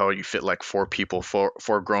how the hell you fit like four people,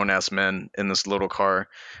 four grown ass men in this little car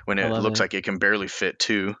when I it love looks it. like it can barely fit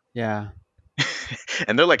two. Yeah.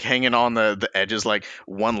 And they're like hanging on the edges, like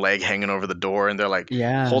one leg hanging over the door, and they're like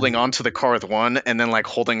Yeah. holding on to the car with one, and then like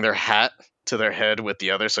holding their hat to their head with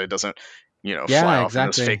the other, so it doesn't, fly Yeah, off in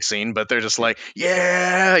this exactly. fake scene. But they're just like,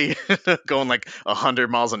 yeah, going like 100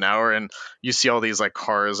 miles an hour, and you see all these like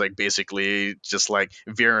cars like basically just like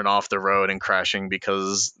veering off the road and crashing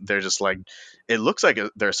because they're just like, it looks like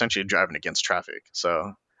they're essentially driving against traffic.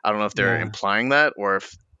 So I don't know if they're Yeah. implying that or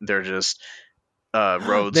if they're just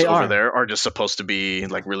roads They over are. there are just supposed to be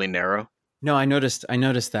like really narrow. No, I noticed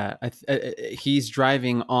that. He's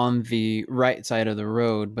driving on the right side of the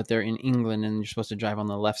road, but they're in England and you're supposed to drive on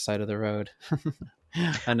the left side of the road.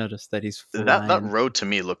 I noticed that he's That flying. road to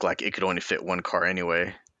me looked like it could only fit one car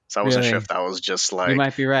anyway. So I wasn't sure if Really? that was just You like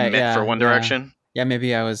might be right. meant for Yeah, one yeah. direction. Yeah,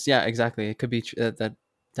 maybe I was. Yeah, exactly. It could be that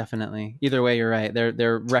definitely. Either way, you're right.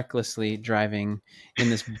 They're recklessly driving in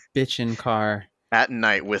this bitchin' car. At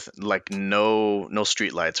night with like no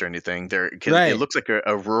street lights or anything there, because it Right. looks like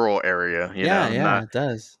a rural area, Yeah, yeah, not it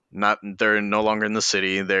does. they're no longer in the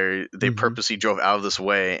city. They Hmm. purposely drove out of this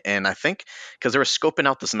way, and I think because they were scoping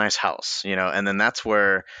out this nice house, and then that's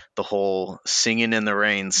where the whole singing in the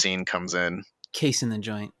rain scene comes in. Case in the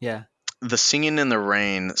joint. Yeah. The singing in the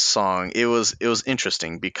rain song, it was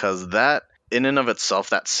interesting because that in and of itself,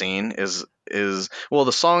 that scene is well,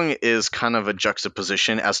 the song is kind of a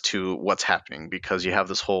juxtaposition as to what's happening because you have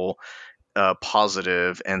this whole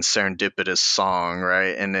positive and serendipitous song,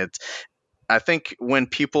 right? And it's, I think when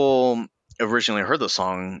people originally heard the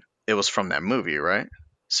song, it was from that movie, right?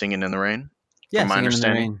 Singing in the Rain, Yeah, from my singing in the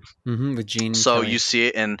understanding. rain. With Gene So you Kelly. see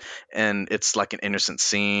it, and it's like an innocent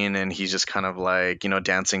scene, and he's just kind of like,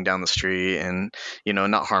 dancing down the street and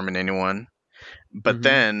not harming anyone. But Hmm.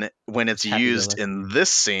 then when it's Happy go used lucky. in this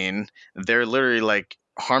scene, they're literally like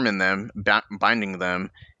harming them, binding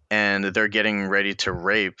them, and they're getting ready to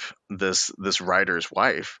rape this writer's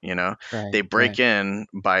wife. They Right, break right. in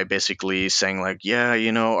by basically saying like, yeah,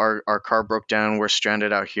 our car broke down, we're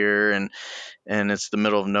stranded out here, and it's the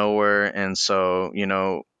middle of nowhere, and so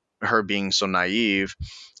her being so naive,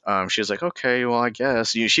 she was like, okay, well, I guess.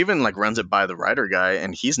 She even like runs it by the writer guy,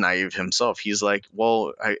 and he's naive himself. He's like,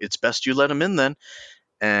 well, it's best you let him in then.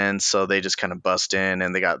 And so they just kind of bust in,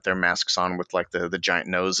 and they got their masks on with like the giant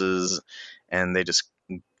noses, and they just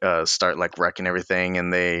start like wrecking everything,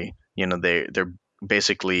 and they're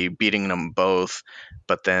basically beating them both,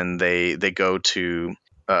 but then they go to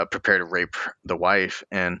prepare to rape the wife,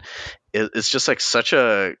 and it's just like such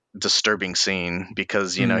a disturbing scene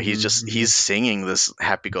because Hmm. he's singing this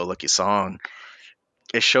happy-go-lucky song.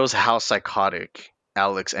 It shows how psychotic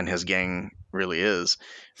Alex and his gang really is,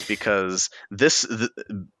 because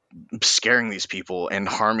scaring these people and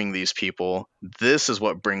harming these people, this is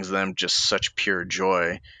what brings them just such pure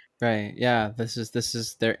joy. Right. Yeah. This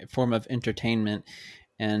is their form of entertainment,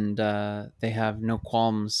 and they have no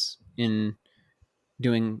qualms in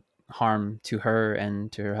doing harm to her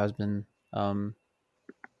and to her husband. Um,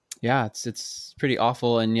 yeah, it's pretty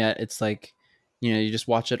awful, and yet it's like, you just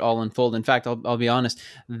watch it all unfold. In fact, I'll be honest,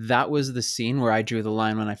 that was the scene where I drew the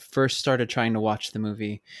line when I first started trying to watch the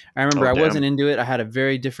movie. I remember Oh I damn. wasn't into it. I had a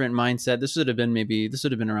very different mindset. This would have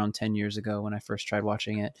been around 10 years ago when I first tried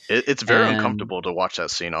watching it. It's very And uncomfortable to watch that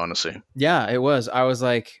scene, honestly. yeah, it was. I was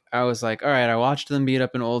like, all right, I watched them beat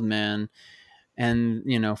up an old man and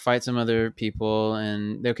fight some other people,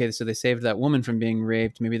 and okay, so they saved that woman from being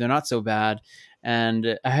raped, maybe they're not so bad.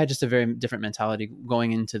 And I had just a very different mentality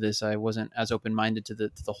going into this. I wasn't as open-minded to the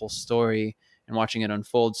whole story and watching it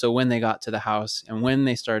unfold. So when they got to the house and when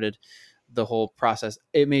they started the whole process,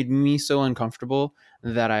 it made me so uncomfortable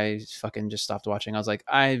that I fucking just stopped watching. I was like,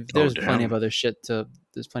 I Oh there's plenty of damn. other shit to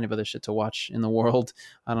there's plenty of other shit to watch in the world.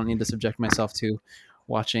 I don't need to subject myself to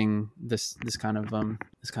watching this kind of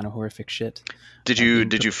horrific shit Did you being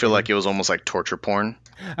did you feel like perpetrated. it was almost like torture porn?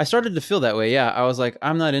 I started to feel that way. Yeah, I was like,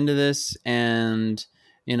 I'm not into this, and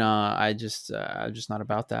I'm just not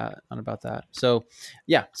about that. Not about that. So,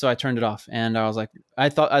 yeah. So I turned it off, and I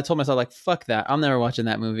told myself like, fuck that. I'm never watching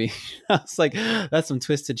that movie. I was like, that's some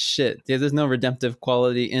twisted shit. There's no redemptive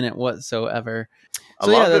quality in it whatsoever. A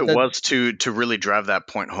So lot yeah, of it that was to really drive that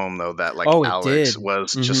point home, though, that like oh, it Alex did.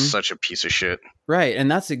 was just Hmm. such a piece of shit. Right. And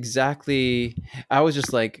that's exactly, I was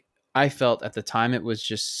just like, I felt at the time it was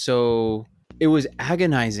just so, it was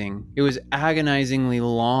agonizing. It was agonizingly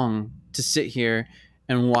long to sit here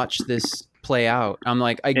and watch this play out. I'm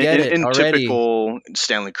like, I In, get in, it in already. typical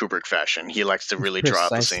Stanley Kubrick fashion, he likes to really draw out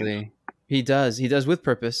the scene. Precisely. He does. He does with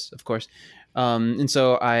purpose, of course. And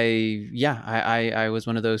so I was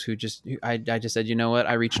one of those who I just said, you know what,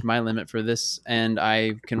 I reached my limit for this, and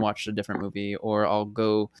I can watch a different movie, or I'll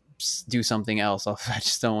go do something else. I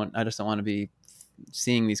just don't want to be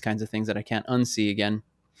seeing these kinds of things that I can't unsee again.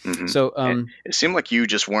 Hmm. So It seemed like you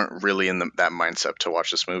just weren't really in that mindset to watch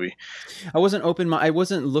this movie. I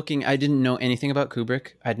wasn't looking. I didn't know anything about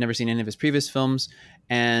Kubrick. I'd never seen any of his previous films,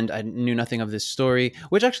 and I knew nothing of this story,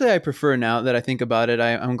 which actually I prefer now that I think about it.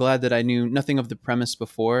 I'm glad that I knew nothing of the premise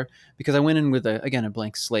before, because I went in with a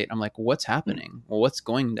blank slate. I'm like, what's happening? Well, what's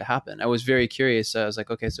going to happen? I was very curious. I was like,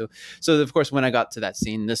 okay, so of course when I got to that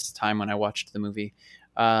scene this time when I watched the movie,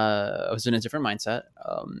 I was in a different mindset,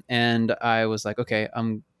 and I was like, okay,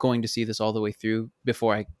 I'm going to see this all the way through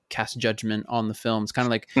before I cast judgment on the film. It's kind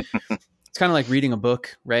of like reading a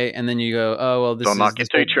book, right? And then you go, oh well, Don't knock it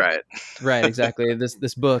till you try it. right, exactly.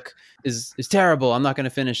 This book is terrible. I'm not going to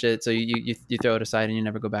finish it. So you throw it aside and you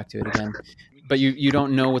never go back to it again. But you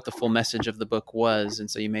don't know what the full message of the book was,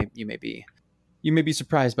 and so you may be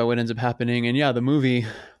surprised by what ends up happening. And yeah, the movie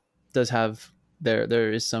does have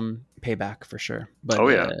there is some payback for sure. But Oh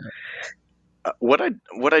yeah. What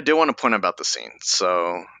I do want to point out about the scene.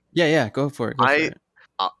 So yeah, go for it. Go for I it.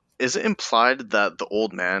 is it implied that the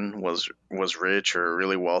old man was rich or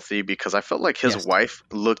really wealthy? Because I felt like his Yes. wife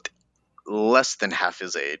looked less than half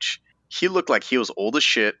his age. He looked like he was old as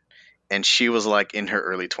shit, and she was like in her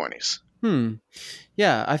early 20s.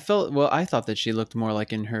 Yeah, I thought that she looked more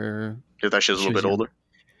like in her. I thought she was a She little was bit young. older.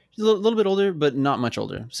 She's a little bit older, but not much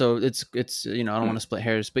older. So it's I don't Hmm. want to split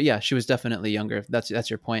hairs, but yeah, she was definitely younger. That's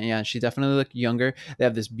your point. Yeah, she definitely looked younger. They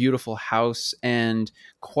have this beautiful house and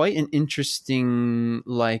quite an interesting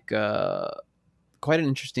quite an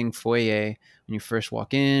interesting foyer when you first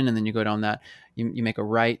walk in, and then you go down that you make a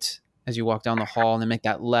right as you walk down the hall, and then make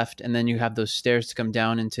that left, and then you have those stairs to come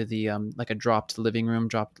down into the like a dropped living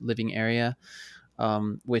area,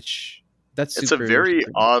 which that's It's a super very super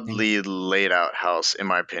interesting. oddly laid out house, in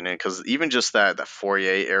my opinion, because even just that foyer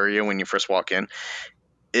area when you first walk in,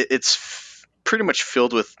 pretty much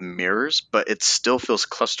filled with mirrors, but it still feels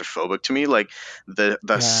claustrophobic to me. Like the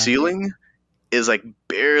Yeah. ceiling is like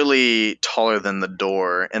barely taller than the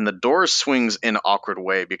door, and the door swings in an awkward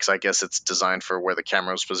way because I guess it's designed for where the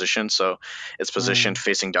camera is positioned. So it's positioned Oh.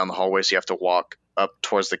 facing down the hallway, so you have to walk up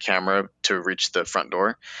towards the camera to reach the front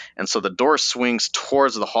door. And so the door swings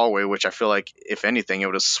towards the hallway, which I feel like if anything, it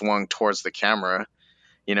would have swung towards the camera,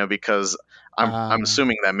 because I'm Uh,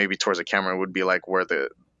 assuming that maybe towards the camera would be like where the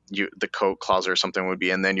coat closet or something would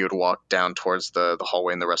be, and then you would walk down towards the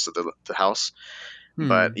hallway and the rest of the house.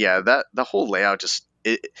 But hmm. yeah, that the whole layout just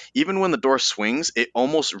even when the door swings, it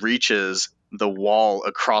almost reaches the wall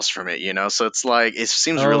across from it, So it's like it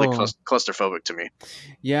seems really Oh, claustrophobic to me.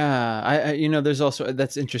 yeah. There's also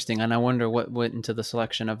that's interesting, and I wonder what went into the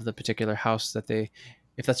selection of the particular house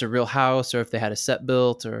if that's a real house or if they had a set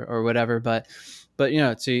built or whatever. But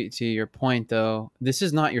to your point though, this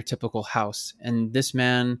is not your typical house, and this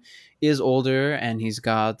man is older, and he's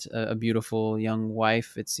got a beautiful young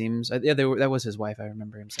wife. It seems, yeah, that was his wife. I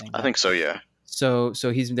remember him saying I that. think so, yeah. So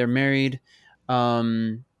they're married.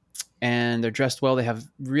 Um, and they're dressed well. They have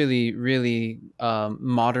really, really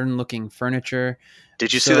modern looking furniture.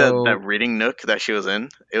 Did you see that So, reading nook that she was in?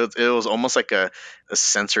 It was almost like a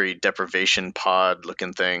sensory deprivation pod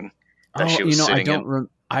looking thing that oh, she was sitting in.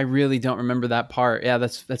 I really don't remember that part. Yeah,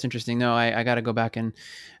 that's interesting. No, I got to go back and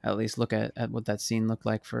at least look at what that scene looked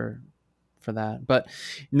like for that. But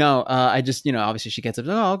no, I just obviously she gets up.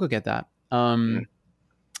 Oh, I'll go get that. Mm.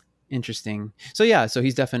 Interesting. So yeah, so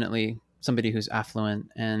he's definitely somebody who's affluent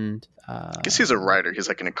and I guess he's a writer. He's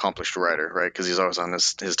like an accomplished writer, right? Because he's always on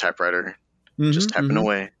his typewriter, just mhm, tapping mhm,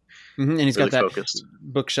 away, mhm. And he's really got that focused.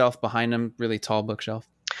 bookshelf behind him, really tall bookshelf.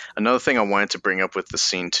 Another thing I wanted to bring up with the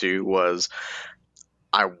scene too was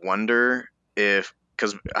I wonder if,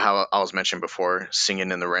 because how I was mentioning before,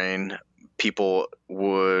 Singing in the Rain, people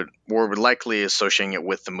were likely associating it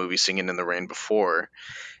with the movie Singing in the Rain before,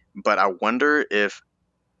 but I wonder if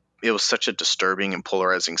it was such a disturbing and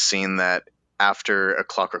polarizing scene that after A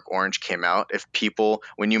Clockwork Orange came out, if people,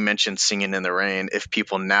 when you mentioned Singing in the Rain, if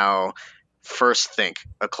people now first think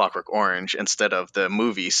A Clockwork Orange instead of the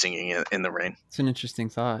movie Singing in the Rain. It's an interesting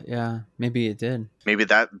thought. Yeah, maybe it did. Maybe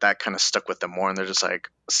that kind of stuck with them more, and they're just like,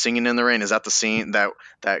 Singing in the Rain, is that the scene,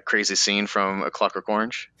 that crazy scene from A Clockwork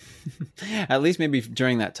Orange? At least maybe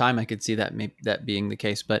during that time, I could see that maybe that being the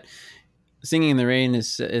case. But Singing in the Rain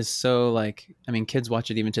is so like, I mean, kids watch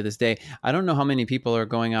it even to this day. I don't know how many people are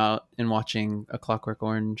going out and watching A Clockwork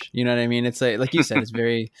Orange. You know what I mean? It's like you said, it's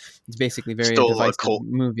basically very a Still a divisive cult.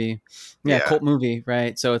 movie. Yeah, Yeah. cult movie,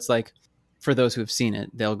 right? So it's like for those who have seen it,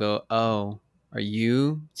 they'll go, oh. Are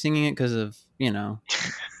you singing it because of,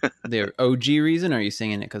 the OG reason? Or are you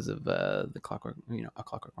singing it because of the Clockwork, A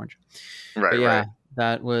Clockwork Orange? But Right, yeah, right.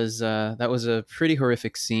 that was a pretty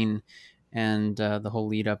horrific scene, and the whole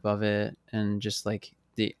lead up of it, and just like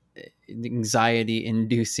the anxiety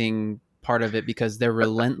inducing part of it, because they're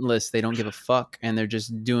relentless, they don't give a fuck, and they're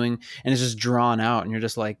just doing, and it's just drawn out, and you're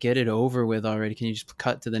just like, get it over with already, can you just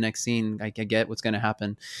cut to the next scene? I get what's going to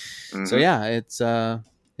happen. So Hmm. yeah,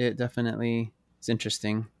 it definitely is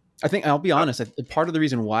interesting. I think, I'll be honest, part of the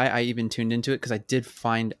reason why I even tuned into it, because I did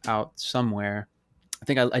find out somewhere, I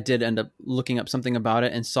think I did end up looking up something about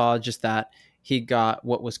it, and saw just that he got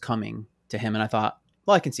what was coming to him, and I thought,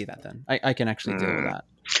 well, I can see that then. I can actually deal with Mm. that.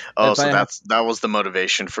 Oh, But so I have that was the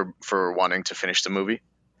motivation for wanting to finish the movie.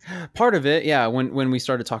 part of it, yeah. When we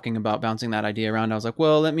started talking about bouncing that idea around, I was like,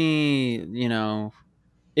 well, let me,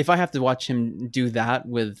 if I have to watch him do that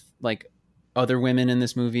with like other women in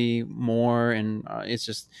this movie more, and it's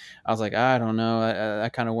just, I was like, I don't know, I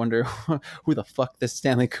kind of wonder who the fuck this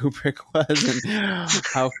Stanley Kubrick was, and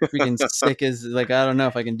how freaking sick is, like, I don't know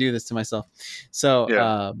if I can do this to myself. So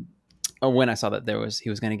Yeah. when I saw that he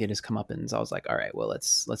was going to get his comeuppance, I was like, all right, well,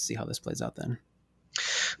 let's see how this plays out then.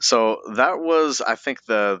 So that was, I think,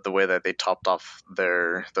 the way that they topped off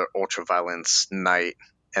their ultra violence night,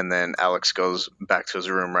 and then Alex goes back to his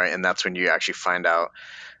room, right, and that's when you actually find out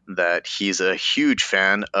that he's a huge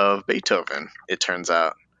fan of Beethoven. It turns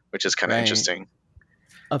out, which is kind of Right. interesting.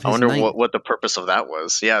 Of I his wonder ninth. what the purpose of that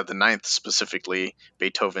was. Yeah, the ninth, specifically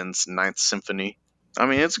Beethoven's Ninth Symphony. I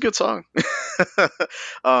mean, it's a good song.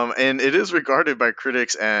 And it is regarded by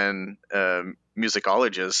critics and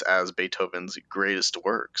musicologists as Beethoven's greatest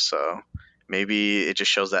work. So maybe it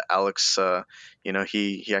just shows that Alex,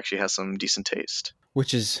 he actually has some decent taste.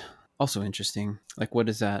 Which is also interesting. Like, what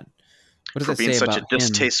does For that being say such a about him?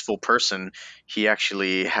 distasteful person, he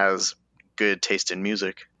actually has good taste in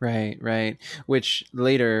music. Right, right. Which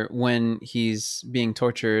later, when he's being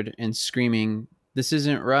tortured and screaming, "This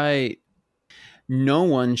isn't right," no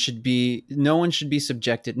one should be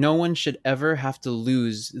subjected, no one should ever have to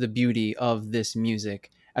lose the beauty of this music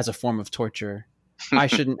as a form of torture. I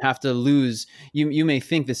shouldn't have to lose, you may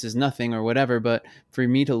think this is nothing or whatever, but for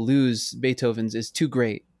me to lose Beethoven's is too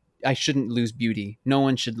great. I shouldn't lose beauty. No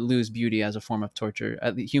one should lose beauty as a form of torture.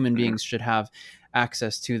 Human Mhm. beings should have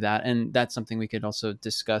access to that, and that's something we could also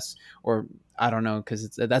discuss, or I don't know, because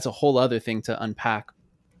that's a whole other thing to unpack.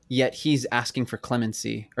 Yet he's asking for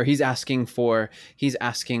clemency, or he's asking for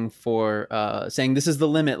saying, this is the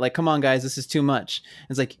limit, like, come on guys, this is too much.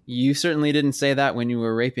 It's like, you certainly didn't say that when you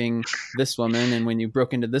were raping this woman, and when you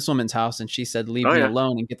broke into this woman's house and she said, leave Oh me yeah,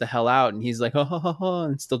 alone and get the hell out, and he's like, ho ho ho ho,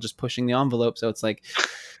 and still just pushing the envelope. So it's like,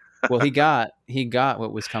 well, he got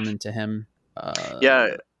what was coming to him.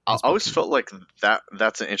 yeah. I His always booking. felt like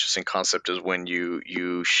that's an interesting concept, is when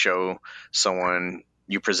you show someone,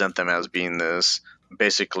 you present them as being this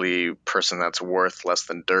basically person that's worth less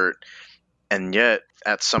than dirt, and yet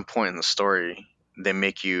at some point in the story they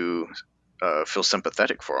make you feel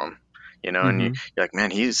sympathetic for him, and Mm-hmm. you're like, man,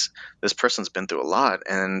 he's this person's been through a lot,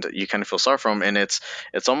 and you kind of feel sorry for him, and it's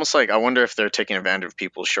almost like, I wonder if they're taking advantage of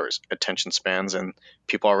people's short attention spans, and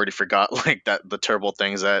people already forgot like that, the terrible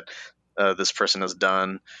things that this person has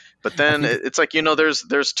done. But I then think it's like,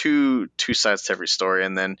 there's two sides to every story,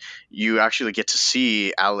 and then you actually get to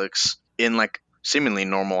see Alex in like seemingly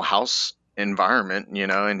normal house environment,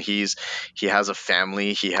 and he has a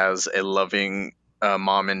family, he has a loving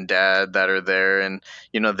mom and dad that are there, and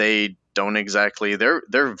they don't exactly,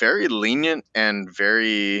 they're very lenient and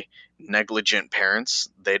very negligent parents.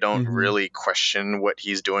 They don't mm-hmm. really question what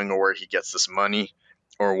he's doing or where he gets this money,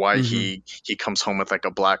 or why Mm-hmm. he comes home with like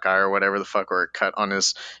a black eye or whatever the fuck, or a cut on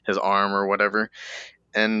his arm or whatever.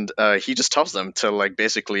 And he just tells them to, like,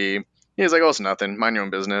 basically, he's like, oh, it's nothing, mind your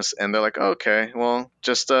own business. And they're like, oh, okay, well,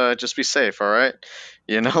 just be safe, all right.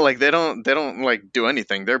 Like, they don't like do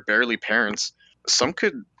anything. They're barely parents. Some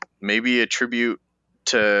could maybe attribute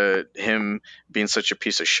to him being such a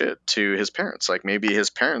piece of shit to his parents. Like, maybe his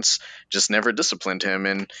parents just never disciplined him,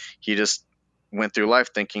 and he just went through life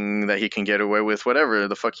thinking that he can get away with whatever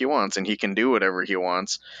the fuck he wants, and he can do whatever he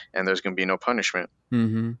wants, and there's gonna be no punishment.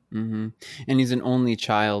 Mm-hmm. Mm-hmm. And he's an only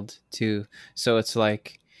child too, so it's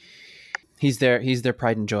like, he's their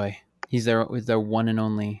pride and joy. He's their one and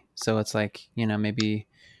only. So it's like, maybe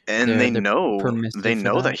And they're they permissive for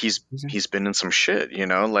know that that he's reason. he's been in some shit,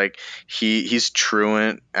 like, he's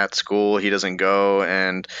truant at school, he doesn't go.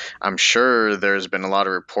 And I'm sure there's been a lot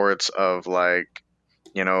of reports of, like,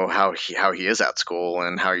 how he is at school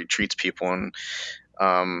and how he treats people. And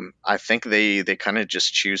I think they kind of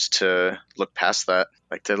just choose to look past that.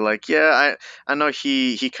 Like, they're like, yeah, I know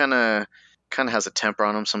he kind of kind of has a temper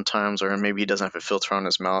on him sometimes, or maybe he doesn't have a filter on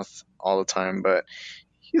his mouth all the time, but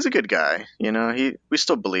he's a good guy. We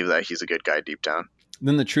still believe that he's a good guy deep down.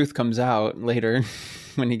 Then the truth comes out later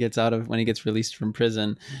when he gets released from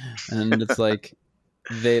prison, and it's like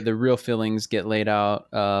the real feelings get laid out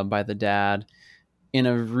by the dad in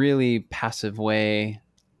a really passive way,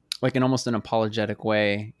 like in almost an apologetic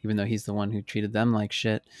way, even though he's the one who treated them like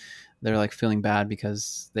shit. They're like feeling bad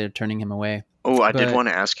because they're turning him away. Oh, I did But want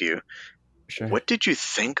to ask you, sure. what did you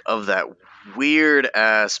think of that weird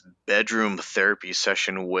ass bedroom therapy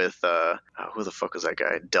session with who the fuck was that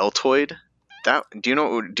guy? Deltoid? That do you know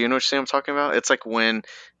what scene I'm talking about? It's like when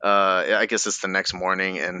I guess it's the next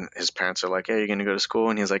morning and his parents are like, "Hey, you gonna go to school?"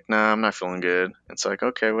 And he's like, "Nah, I'm not feeling good." It's like,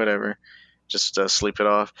 okay, whatever, just sleep it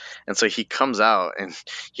off. And so he comes out and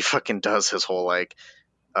he fucking does his whole like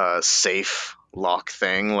safe lock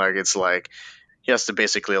thing. Like it's like he has to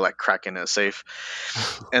basically like crack into a safe.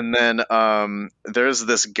 And then there's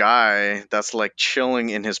this guy that's like chilling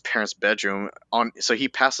in his parents' bedroom so he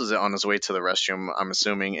passes it on his way to the restroom, I'm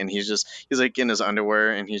assuming, and he's like in his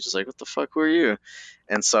underwear and he's just like, "What the fuck were you?"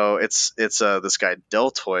 And so it's this guy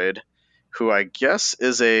Deltoid, who I guess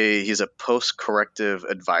he's a post-corrective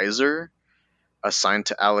advisor assigned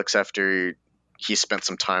to Alex after he spent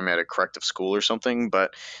some time at a corrective school or something.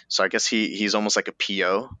 But so I guess he's almost like a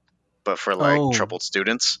PO, but for like Oh, troubled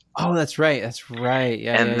students. oh, that's right. That's right.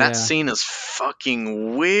 Yeah, yeah, And that yeah. scene is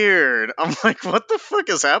fucking weird. I'm like, what the fuck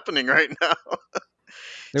is happening right now?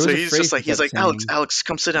 There So was a he's just phrase he like, kept Alex, saying. Alex,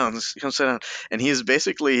 come sit down, come sit down. And he's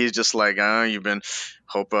just like,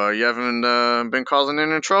 hope you haven't been causing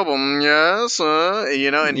any trouble. Yes,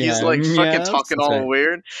 and he's Yeah, like fucking yes, talking that's all right.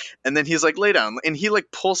 weird. And then he's like, lay down. And he like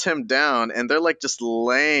pulls him down, and they're like just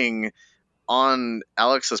laying on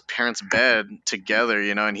Alex's parents' bed together,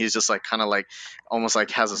 and he's just like kind of like almost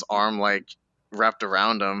like has his arm like wrapped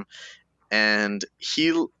around him, and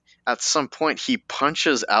he at some point he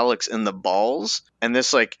punches Alex in the balls, and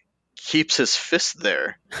this like keeps his fist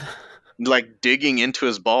there, like digging into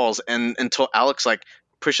his balls, and until Alex like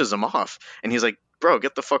pushes him off, and he's like, "Bro,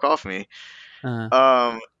 get the fuck off me." Uh,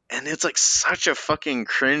 Um, and it's like such a fucking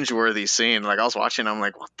cringe-worthy scene. Like I was watching, I'm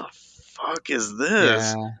like, "What the fuck is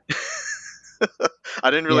this?" yeah,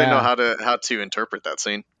 I didn't really know yeah, how to interpret that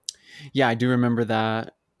scene. yeah. I do remember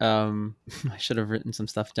that. I should have written some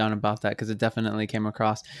stuff down about that because it definitely came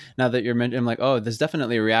across. Now that you're mentioning, I'm like, oh, there's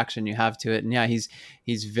definitely a reaction you have to it, and yeah,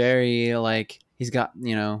 he's very like he's got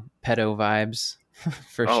pedo vibes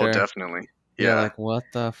for Oh, sure. definitely. You're Yeah. like, what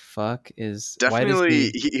the fuck is? Why does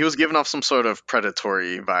Definitely, he he was giving off some sort of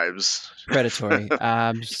predatory vibes. predatory?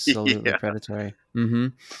 Absolutely Yeah. predatory. Mm-hmm.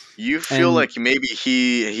 You feel And like maybe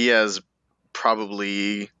he has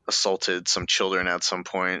probably assaulted some children at some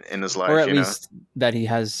point in his or life, at least that he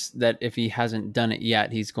has that if he hasn't done it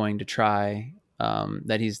yet, he's going to try.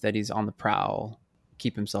 That he's on the prowl,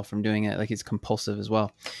 keep himself from doing it. Like he's compulsive as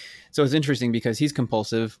well. So it's interesting because he's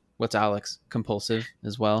compulsive. What's Alex? Compulsive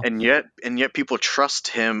as well. And yet people trust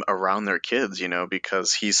him around their kids,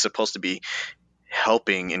 because he's supposed to be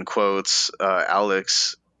helping, in quotes,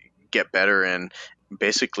 Alex get better and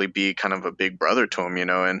basically be kind of a big brother to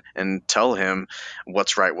him, and tell him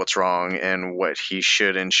what's right, what's wrong, and what he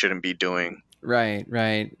should and shouldn't be doing. Right,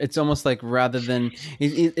 right. It's almost like rather than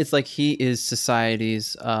it's like he is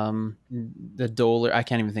society's the doler. I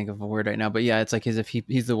can't even think of a word right now, but yeah, it's like as if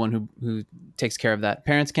he's the one who takes care of that.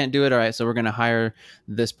 Parents can't do it. All right, so we're going to hire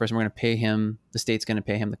this person. We're going to pay him. The state's going to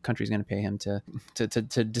pay him. The country's going to pay him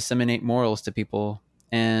to disseminate morals to people.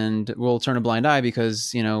 And we'll turn a blind eye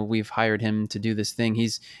because we've hired him to do this thing.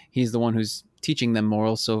 He's the one who's teaching them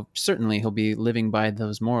morals, so certainly he'll be living by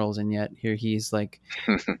those morals. And yet here he's like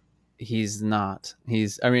he's not.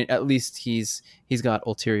 At least he's got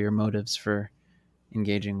ulterior motives for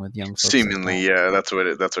engaging with young folks like Seemingly, that. yeah, that's what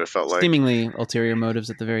it felt like. Seemingly ulterior motives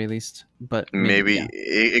at the very least, but maybe Maybe yeah.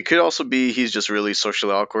 it could also be he's just really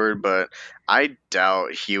socially awkward, but I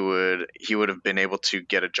doubt he would have been able to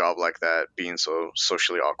get a job like that, being so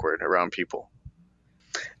socially awkward around people.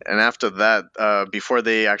 And after that, before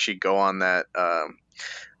they actually go on that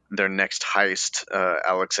their next heist,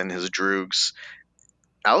 Alex and his droogs,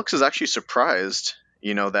 Alex is actually surprised,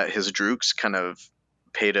 that his droogs kind of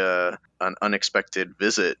paid an unexpected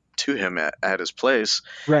visit to him at his place.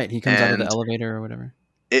 Right, he comes out of the And elevator or whatever,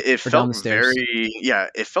 it or down felt the stairs.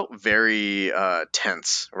 very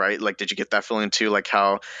tense, right? Like, did you get that feeling too? Like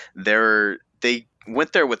how they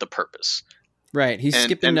went there with a purpose. Right. He's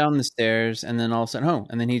skipping And down the stairs, and then all of a sudden, oh,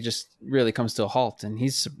 and then he just really comes to a halt, and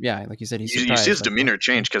he's, yeah, like you said, he's you see surprised. his Like, what? demeanor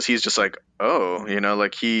change because he's just like, oh,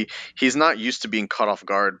 like he's not used to being caught off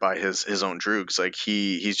guard by his own droogs. Like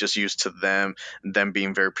he's just used to them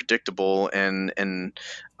being very predictable, and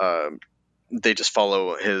uh, they just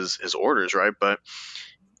follow his orders, right? But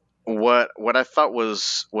what I thought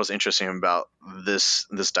was interesting about this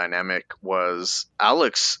dynamic was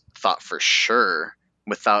Alex thought for sure,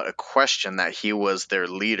 without a question, that he was their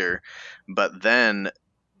leader, but then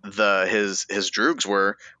his droogs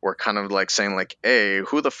were kind of like saying like, hey,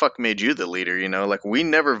 who the fuck made you the leader? Like, we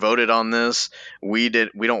never voted on this. We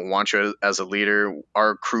don't want you as a leader.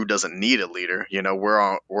 Our crew doesn't need a leader. We're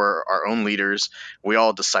our own leaders. We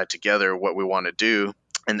all decide together what we want to do.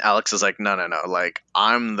 And Alex is like, no, no, no, like,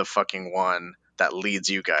 I'm the fucking one that leads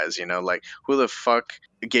you guys. Like, who the fuck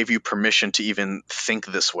gave you permission to even think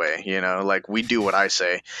this way? Like, we do what I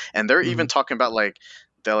say. And they're even Mhm. talking about like,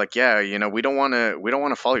 they're like, yeah, we don't want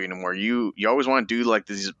to follow you anymore. You always want to do like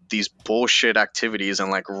these bullshit activities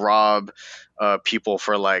and like rob people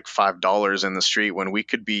for like $5 in the street when we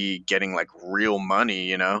could be getting like real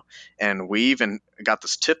money. And we even got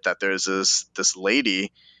this tip that there's this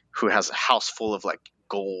lady who has a house full of like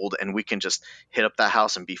gold, and we can just hit up that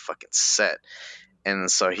house and be fucking set.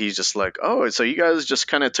 And so he's just like, oh, so you guys just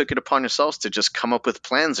kind of took it upon yourselves to just come up with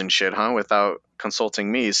plans and shit, huh, without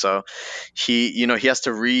consulting me. So he has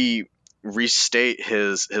to restate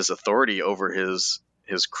his authority over his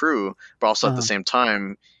crew, but also at the Uh-huh. same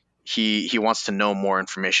time, he wants to know more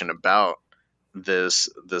information about this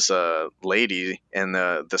lady and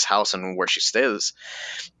this house and where she stays.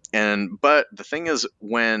 But the thing is,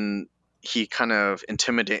 when he kind of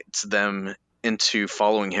intimidates them into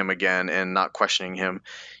following him again and not questioning him,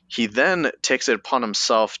 he then takes it upon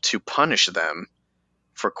himself to punish them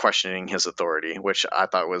for questioning his authority, which I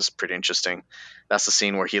thought was pretty interesting. That's the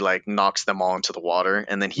scene where he like knocks them all into the water,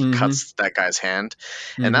 and then he Mm-hmm. cuts that guy's hand.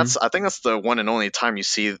 And Mm-hmm. I think that's the one and only time you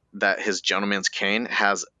see that his gentleman's cane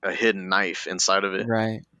has a hidden knife inside of it.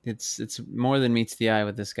 Right. It's more than meets the eye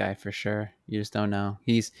with this guy for sure. You just don't know.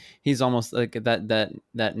 He's almost like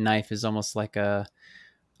that knife is almost like a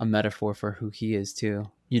metaphor for who he is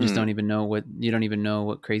too. You just Hmm. don't even know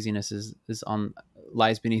what craziness is on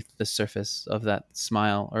lies beneath the surface of that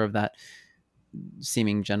smile or of that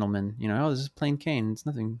seeming gentleman. Oh, this is plain Kane. It's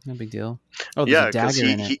nothing, no big deal. Oh, there's a Yeah, because dagger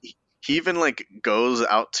in it. he even like goes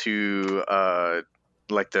out to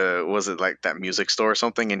like the was it like that music store or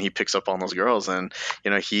something, and he picks up on those girls, and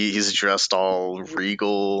he's dressed all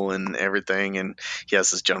regal and everything, and he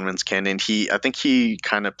has this gentleman's cane, and I think he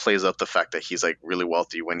kind of plays up the fact that he's like really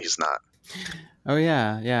wealthy when he's not. Oh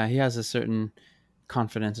yeah, yeah. He has a certain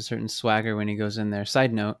confidence, a certain swagger when he goes in there.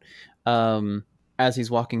 Side note, as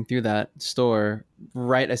he's walking through that store,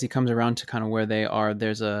 right as he comes around to kind of where they are,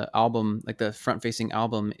 there's a album, like the front facing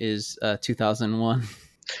album is 2001.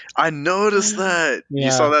 I noticed that.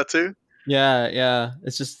 You saw Yeah, that too? yeah, yeah.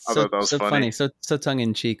 It's just I so thought that was so funny. funny, so tongue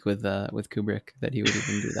in cheek with Kubrick that he would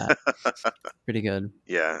even do that. Pretty good.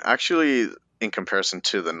 Yeah, actually, in comparison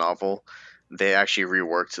to the novel, they actually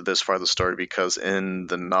reworked this part of the story, because in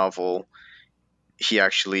the novel he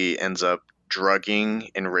actually ends up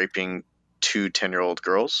drugging and raping two 10-year-old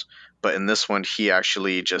girls. But in this one, he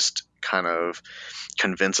actually just kind of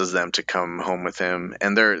convinces them to come home with him,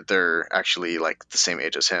 and they're actually like the same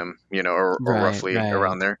age as him, or Right, roughly right.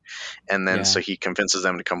 around there. And then Yeah. so he convinces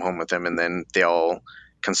them to come home with him, and then they all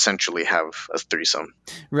consensually have a threesome.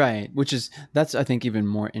 Right, which is that's I think even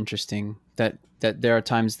more interesting that there are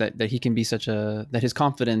times that he can be such a that his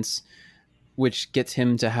confidence, which gets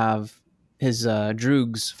him to have his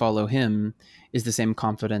droogs follow him, is the same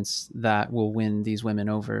confidence that will win these women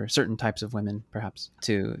over, certain types of women perhaps,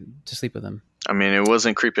 to sleep with him. I mean, it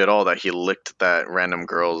wasn't creepy at all that he licked that random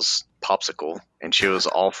girl's popsicle, and she was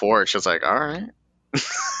all for it. She was like, all right.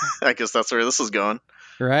 I guess that's where this is going.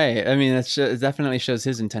 Right. I mean, it definitely shows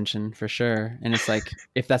his intention for sure. And it's like,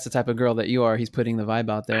 if that's the type of girl that you are, he's putting the vibe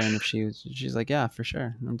out there. And if she's like, yeah, for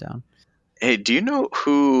sure, I'm down. Hey, do you know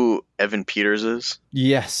who Evan Peters is?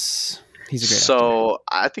 Yes, he's a great actor. So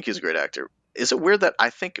I think he's a great actor. Is it weird that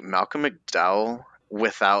I think Malcolm McDowell,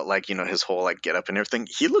 without like his whole like get up and everything,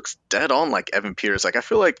 he looks dead on like Evan Peters. Like, I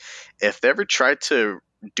feel like if they ever tried to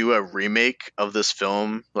do a remake of this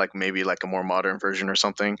film, like maybe like a more modern version or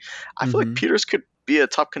something, I feel like Hmm. Peters could be a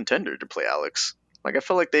top contender to play Alex. Like, I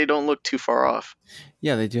feel like they don't look too far off.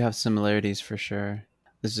 Yeah, they do have similarities for sure.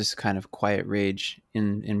 There's this kind of quiet rage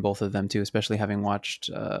in both of them too, especially having watched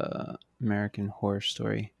American Horror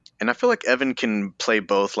Story. And I feel like Evan can play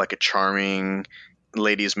both like a charming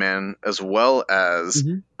ladies' man as well as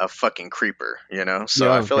Hmm. a fucking creeper, you know? So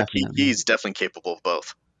Yeah, I oh, feel like definitely. he's definitely capable of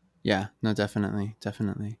both. Yeah, no, definitely,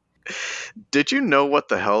 definitely. Did you know what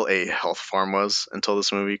the hell a health farm was until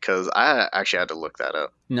this movie? Because I actually had to look that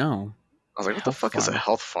up. No, I was like, what the health fuck is a farm.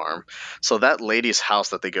 health farm? So that lady's house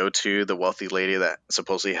that they go to, the wealthy lady that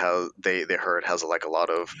supposedly has they heard has like a lot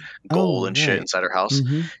of gold Oh, and shit right. inside her house.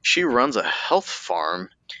 Mm-hmm. She runs a health farm,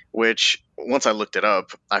 which once I looked it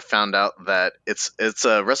up, I found out that it's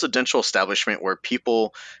a residential establishment where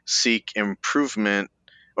people seek improvement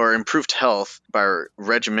or improved health by a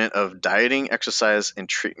regimen of dieting, exercise, and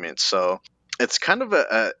treatment. So it's kind of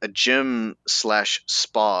a gym slash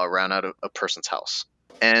spa around out of a person's house.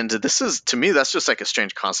 And this is to me that's just like a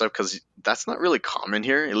strange concept because that's not really common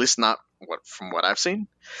here, at least not what from what I've seen.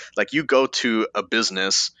 Like you go to a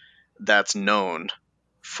business that's known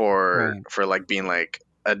Right. for like being like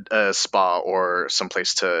a spa or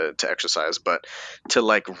someplace to exercise, but to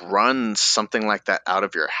like run something like that out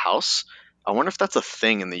of your house, I wonder if that's a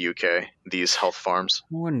thing in the UK, these health farms.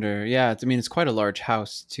 I wonder. Yeah, I mean, it's quite a large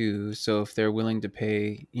house too. So if they're willing to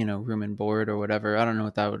pay, room and board or whatever, I don't know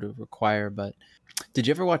what that would require. But did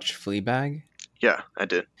you ever watch Fleabag? Yeah, I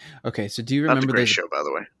did. Okay, so do you That's a remember great there's? show, by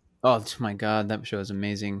the way. Oh my God, that show is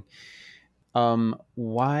amazing.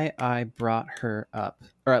 Why I brought her up,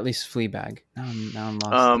 or at least Fleabag. Now I'm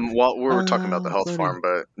lost. Well, we were talking about the health Loading. farm,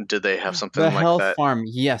 but did they have The something like health that? farm.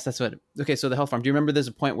 Yes, that's what. Okay, so the health farm. Do you remember there's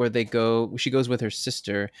a point where they go? She goes with her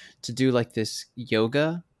sister to do like this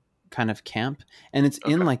yoga kind of camp, and it's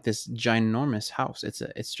in Okay. like this ginormous house. It's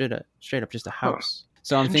straight up just a Huh. house.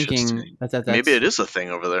 So I'm thinking Interesting. Maybe that's it is a thing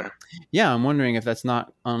over there. yeah. I'm wondering if that's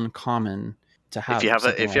not uncommon to If you have have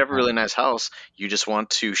something if you like have a that. really nice house, you just want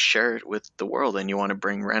to share it with the world, and you want to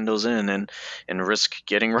bring randos in and risk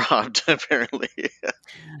getting robbed. Apparently,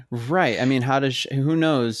 Right. I mean, how does who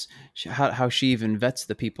knows how she even vets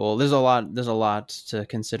the people? There's a lot to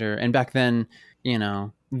consider. And back then,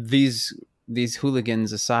 these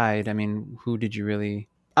hooligans aside, I mean, who did you really?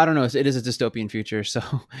 I don't know. It is a dystopian future, so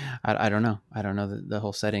I don't know. I don't know the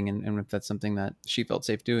whole setting and if that's something that she felt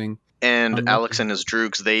safe doing. and Alex Unlucky. and his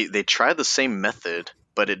droogs, they try the same method,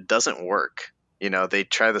 but it doesn't work. You know, they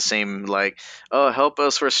try the same like, oh, help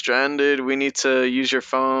us, we're stranded, we need to use your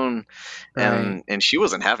phone, Right. and she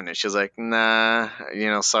wasn't having it. She was like, nah,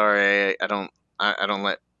 sorry, I don't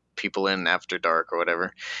let people in after dark or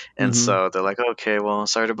whatever. And Mm-hmm. so they're like, okay, well,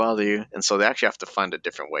 sorry to bother you. And so they actually have to find a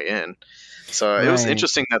different way in. So it was Right.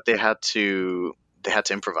 interesting that they had to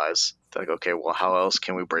improvise. They're like, okay, well, how else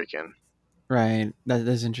can we break in? Right.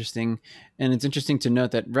 That's interesting. And it's interesting to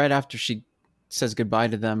note that right after she says goodbye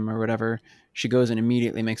to them or whatever, she goes and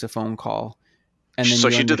immediately makes a phone call. And then So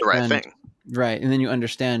you she did the right understand, thing. right. And then you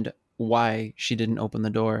understand why she didn't open the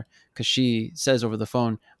door. Because she says over the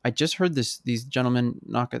phone, I just heard these gentlemen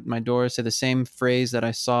knock at my door, say the same phrase that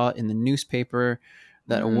I saw in the newspaper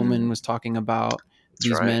that a woman Mm, was talking about. that's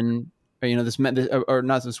These right. men, or, this men, or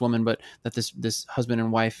not this woman, but that this husband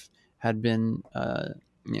and wife had been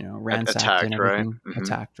ransacked and Attacked, right? everything, Hmm.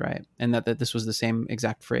 attacked, right? And that this was the same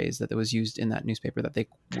exact phrase that was used in that newspaper that they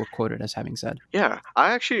were quoted as having said. Yeah,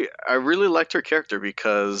 I really liked her character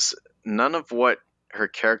because none of what her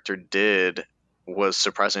character did was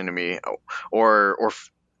surprising to me or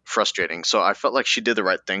frustrating. So I felt like she did the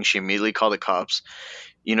right thing. She immediately called the cops.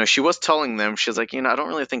 She was telling them, she's like, I don't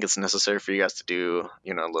really think it's necessary for you guys to do,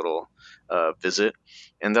 a little visit.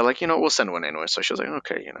 And they're like, we'll send one anyway. So she was like,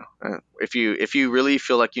 okay, if you really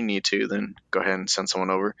feel like you need to, then go ahead and send someone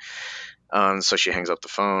over. So she hangs up the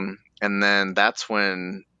phone, and then that's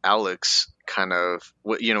when Alex kind of,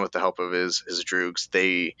 with the help of his droogs,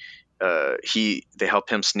 they help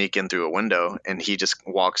him sneak in through a window, and he just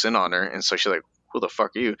walks in on her, and so she's like, "Who the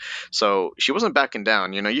fuck are you?" So she wasn't backing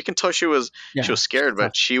down. You can tell she Yeah, was she's scared, but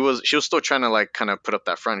tough. she was still trying to like kind of put up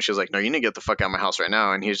that front. She was like, "No, you need to get the fuck out of my house right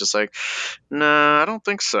now," and he's just like, "Nah, I don't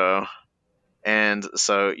think so." And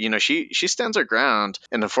so she stands her ground,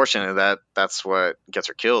 and unfortunately that's what gets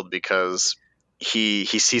her killed because he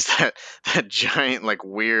sees that giant like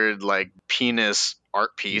weird like penis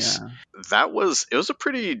art piece. Yeah. It was a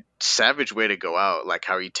pretty savage way to go out, like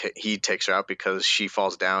how he takes her out because she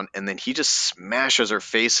falls down, and then he just smashes her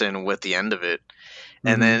face in with the end of it.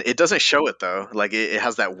 And Mm-hmm. then it doesn't show it though, like it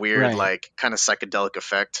has that weird Right. like kind of psychedelic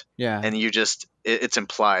effect, Yeah. and it's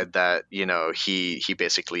implied that he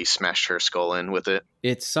basically smashed her skull in with it.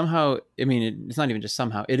 It's somehow, I mean, it's not even just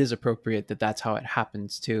somehow, it is appropriate that that's how it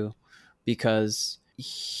happens too, because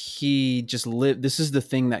he just lived. This is the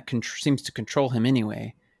thing that seems to control him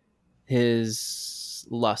anyway. His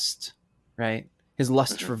lust, right? His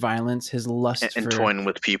lust Hmm. for violence, his lust And for toying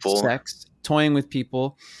with people. sex. toying with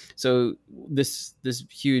people. So this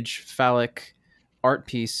huge phallic art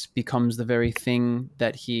piece becomes the very thing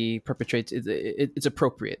that he perpetrates. It's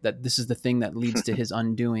appropriate that this is the thing that leads to his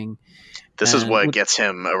undoing. This is And what gets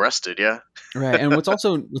him arrested. Yeah. right. And what's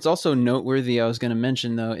also noteworthy, I was going to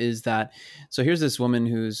mention though, is that so here's this woman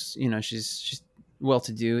who's, she's well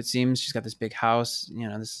to do. It seems she's got this big house,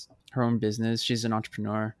 this her own business. She's an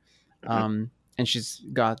entrepreneur, Mhm. and she's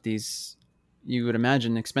got these, you would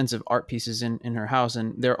imagine, expensive art pieces in her house,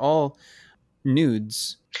 and they're all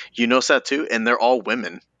nudes, You notice that too, and they're all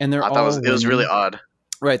women. and they're I thought all it was really women. odd.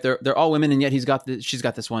 Right, they're all women, and yet she's got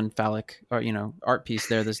this one phallic, or art piece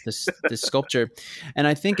there, this sculpture, and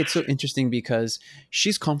I think it's so interesting because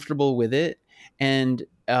she's comfortable with it, and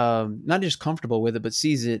not just comfortable with it, but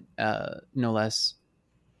sees it no less,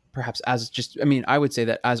 perhaps as just, I mean, I would say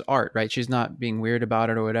that as art, right? She's not being weird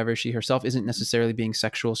about it or whatever. She herself isn't necessarily being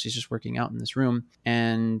sexual. She's just working out in this room,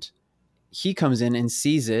 and he comes in and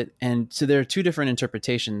sees it, and so there are two different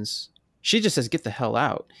interpretations. She just says, "Get the hell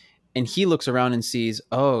out." And he looks around and sees,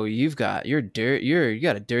 "Oh, you got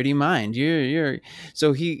a dirty mind. You're."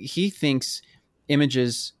 So he thinks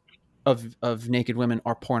images of naked women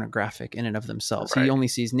are pornographic in and of themselves. He Right. only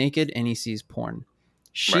sees naked and he sees porn. Right.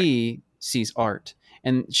 She sees art,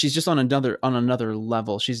 and she's just on another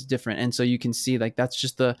level. She's different, and so you can see, like, that's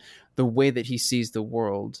just the way that he sees the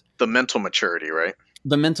world. The mental maturity, right?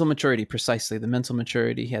 The mental maturity, precisely. The mental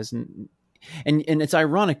maturity he has, and it's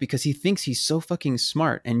ironic because he thinks he's so fucking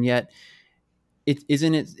smart, and yet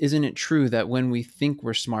isn't it true that when we think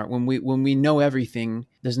we're smart, when we know everything,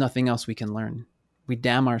 there's nothing else we can learn. We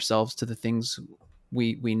damn ourselves to the things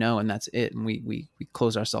we know, and that's it, and we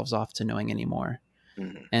close ourselves off to knowing anymore.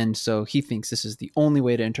 Mhm. And so he thinks this is the only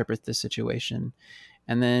way to interpret this situation,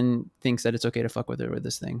 and then thinks that it's okay to fuck with her with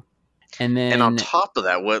this thing. And And on then top of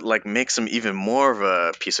that, what like makes him even more of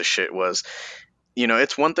a piece of shit was,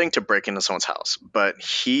 it's one thing to break into someone's house, but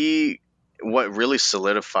what really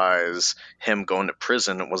solidifies him going to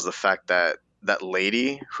prison was the fact that that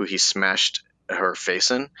lady who he smashed her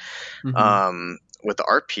face in, mhm, with the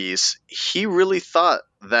art piece, he really thought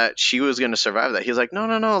that she was going to survive that. He's like, no,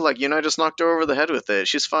 no, no, like, I just knocked her over the head with it.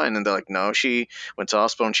 She's fine. And they're like, no, she went to the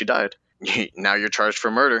hospital and she died. Now you're charged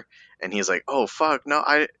for murder. And he's like, oh fuck, no,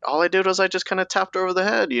 all I did was I just kind of tapped her over the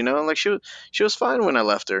head, like she was fine when I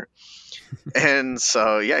left her. And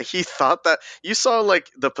so yeah, he thought that, you saw like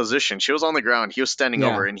the position. She was on the ground, he was standing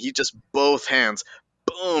yeah, over, and he just both hands,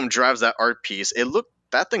 boom, drives that art piece.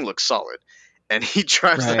 That thing looks solid, and he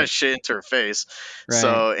drives that right, shit into her face. right.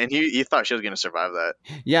 So, and he thought she was gonna survive that.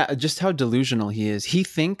 Yeah, just how delusional he is. He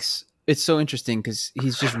thinks it's so interesting because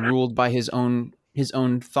he's just ruled by his own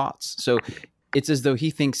thoughts. So it's as though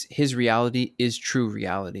he thinks his reality is true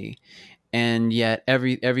reality, and yet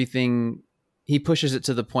everything, he pushes it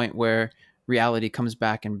to the point where reality comes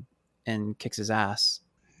back and kicks his ass.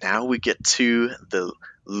 Now we get to the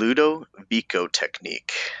Ludovico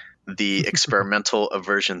technique, the experimental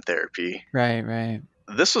aversion therapy. Right, right.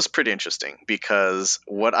 This was pretty interesting because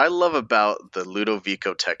what I love about the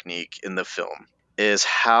Ludovico technique in the film is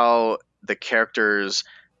how the characters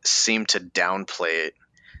seem to downplay it.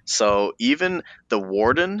 So even the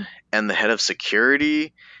warden and the head of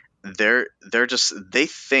security, they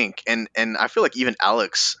think, and I feel like even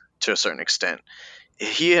Alex, to a certain extent,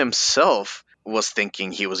 he himself was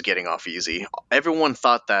thinking he was getting off easy. Everyone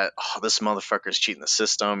thought that, oh, this motherfucker's cheating the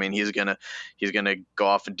system, and he's gonna go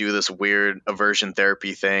off and do this weird aversion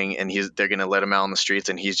therapy thing, and they're gonna let him out on the streets,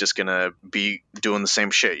 and he's just gonna be doing the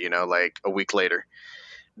same shit, like a week later.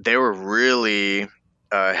 They were really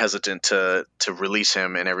hesitant to release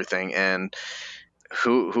him and everything, and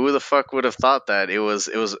who the fuck would have thought that it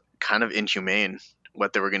was kind of inhumane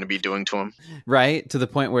what they were going to be doing to him. Right, to the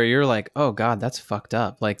point where you're like, oh god, that's fucked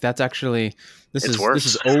up. Like, that's actually, this It's is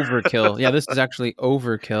worse. overkill. Yeah, this is actually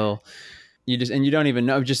overkill. You don't even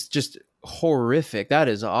know, just horrific. That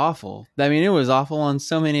is awful. I mean, it was awful on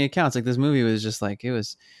so many accounts. Like, this movie was just like,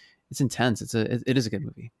 it's intense. It is a good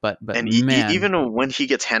movie, but And man. even when he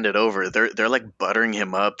gets handed over, they're like buttering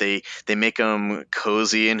him up. They make him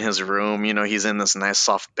cozy in his room. He's in this nice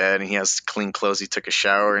soft bed and he has clean clothes. He took a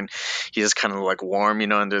shower and he's just kind of like warm,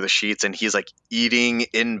 under the sheets. And he's like eating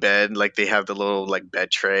in bed. Like they have the little like bed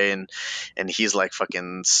tray, and he's like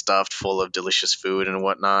fucking stuffed full of delicious food and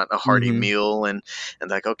whatnot, a hearty Mhm. meal. And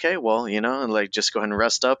like, okay, well, and like just go ahead and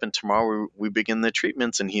rest up. And tomorrow we begin the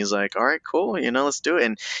treatments. And he's like, all right, cool, let's do it.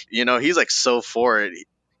 And he's like so for it.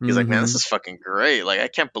 He's like, man, this Mhm. is fucking great. Like, I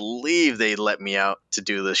can't believe they let me out to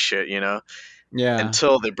do this shit, Yeah.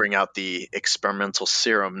 until they bring out the experimental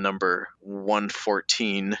serum number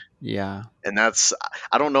 114. Yeah. And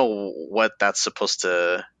I don't know what that's supposed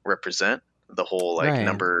to represent. the whole like Right.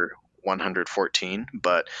 number 114,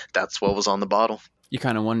 but that's what was on the bottle You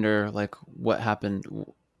kind of wonder like what happened.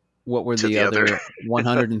 What were to the the other. other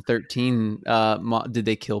 113? Did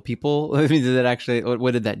they kill people? I mean, did that actually?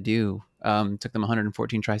 What did that do? Took them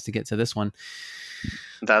 114 tries to get to this one.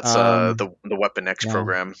 That's Um, the Weapon X yeah,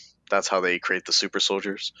 program. That's how they create the super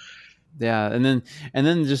soldiers. yeah, and then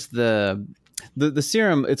just the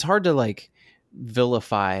serum. It's hard to like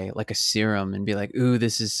vilify like a serum and be like, ooh,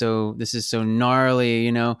 this is so gnarly,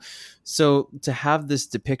 you know. So to have this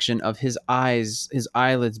depiction of his eyes, his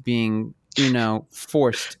eyelids being,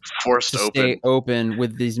 forced Forced to stay open. open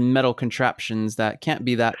with these metal contraptions that can't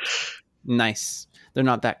be that nice. They're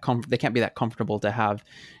not that they can't be that comfortable to have,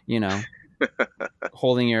 you know,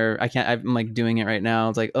 holding your. I'm like doing it right now.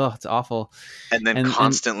 It's like, oh, it's awful. And then And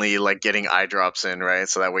constantly like getting eye drops in, right?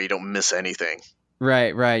 So that way you don't miss anything.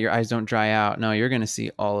 right, your eyes don't dry out. No, you're gonna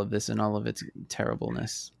see all of this and all of its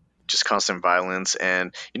terribleness. Just constant violence.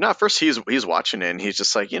 And at first he's watching it and he's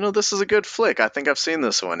just like, this is a good flick. I think I've seen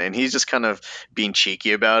this one. And he's just kind of being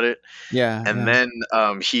cheeky about it. Yeah, And yeah.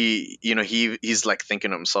 then he's like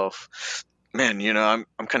thinking to himself, man, I'm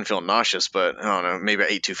kind of feeling nauseous, but I don't know, maybe I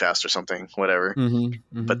ate too fast or something, whatever. Mm-hmm.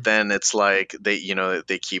 Mm-hmm. But then it's like they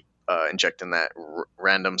keep injecting that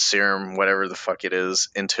random serum, whatever the fuck it is,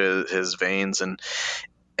 into his veins, and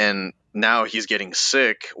now he's getting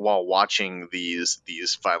sick while watching these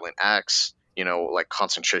violent acts. Like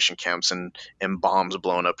concentration camps and bombs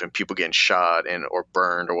blown up and people getting shot and or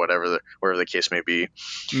burned or whatever the case may be.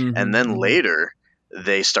 And Mm-hmm. then Mm-hmm. later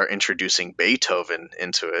they start introducing Beethoven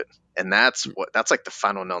into it. And that's like the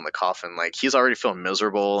final nail in the coffin. Like he's already feeling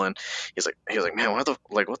miserable, and he's like, man, what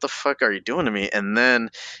the fuck are you doing to me? And then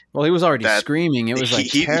Well, he was already that screaming. It was he like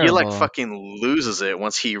he like terrible. fucking loses it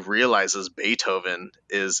once he realizes Beethoven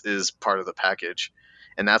is part of the package.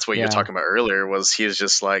 And that's what you're Yeah. talking about earlier. Was he was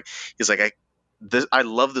just like he's like I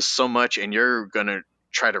love this so much, and you're gonna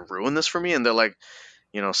try to ruin this for me? And they're like,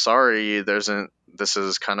 sorry, this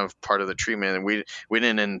is kind of part of the treatment, and we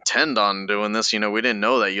didn't intend on doing this. We didn't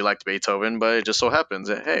know that you liked Beethoven, but it just so happens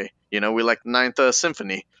that, hey, we like Ninth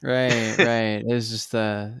Symphony. Right, right. It was just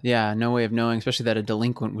no way of knowing, especially that a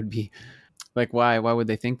delinquent would be like, why would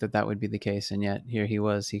they think that that would be the case? And yet here he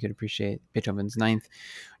was, he could appreciate Beethoven's Ninth.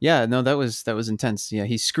 Yeah, no, that was intense. Yeah,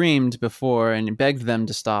 he screamed before and begged them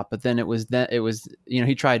to stop, but then it was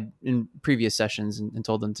he tried in previous sessions and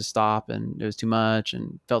told them to stop, and it was too much,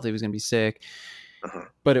 and felt he was going to be sick. Uh-huh.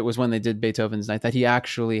 But it was when they did Beethoven's Ninth that he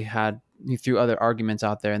threw other arguments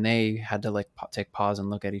out there, and they had to like take pause and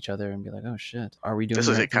look at each other and be like, oh shit, are we doing This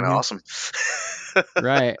the is right thing kind of here? awesome.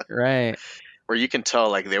 Right, right. Where you can tell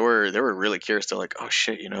like they were really curious. They're like, oh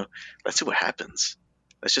shit, let's see what happens.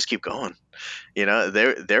 Let's just keep going. They're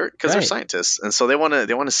because they're Right. scientists, and so they want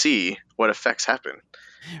to see what effects happen.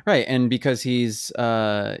 Right, and because he's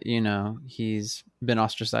he's been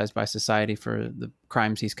ostracized by society for the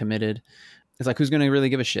crimes he's committed. It's like, who's going to really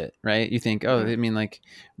give a shit, right? You think, oh, Mhm. I mean, like,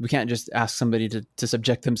 we can't just ask somebody to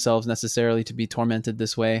subject themselves necessarily to be tormented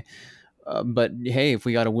this way. But hey, if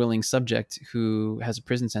we got a willing subject who has a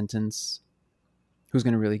prison sentence, who's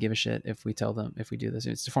going to really give a shit if we do this?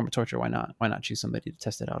 It's a form of torture. Why not? Why not choose somebody to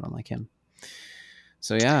test it out on like him?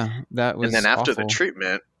 So yeah, that And then was after the awful.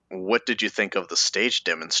 treatment, what did you think of the stage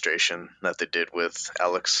demonstration that they did with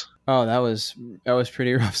Alex? Oh, that was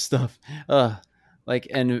pretty rough stuff. Like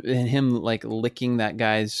and him like licking that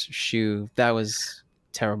guy's shoe. That was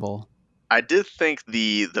terrible. I did think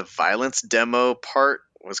the violence demo part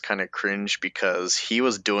was kind of cringe because he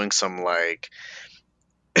was doing some like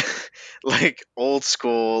old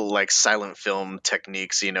school like silent film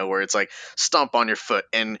techniques, where it's like stomp on your foot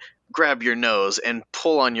and grab your nose and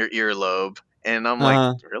pull on your earlobe. And I'm like,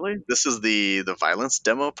 Uh, really? This is the violence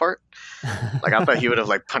demo part? Like I thought he would have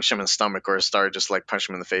like punched him in the stomach or started just like punch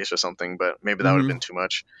him in the face or something, but maybe that would have been hmm. too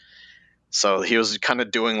much. So he was kind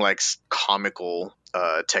of doing like comical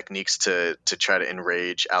techniques to try to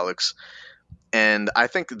enrage Alex. And I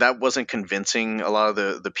think that wasn't convincing a lot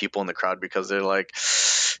of the people in the crowd because they're like,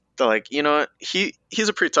 what, he's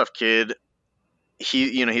a pretty tough kid.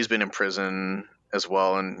 He's been in prison as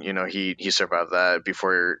well, and he survived that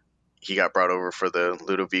before he got brought over for the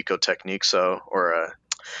Ludovico technique. So, or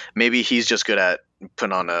maybe he's just good at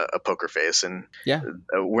putting on a poker face, and Yeah.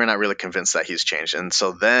 we're not really convinced that he's changed. And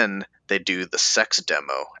so then they do the sex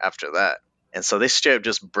demo after that. And so they straight up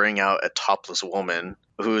just bring out a topless woman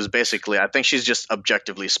who is basically, I think she's just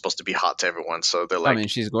objectively supposed to be hot to everyone. So they're I like, mean,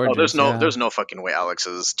 she's oh, there's gorgeous. no Yeah. there's no fucking way Alex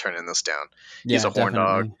is turning this down. He's Yeah, a horn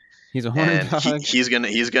dog, definitely. He's a horn and he, dog. he's gonna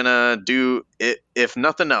he's gonna do it. If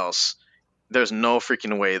nothing else, there's no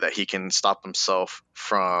freaking way that he can stop himself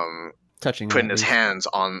from Touching her putting at his least. hands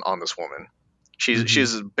on this woman. Mm-hmm.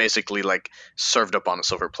 She's basically like served up on a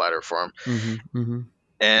silver platter for him, Mm-hmm. Mm-hmm.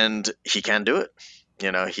 and he can't do it.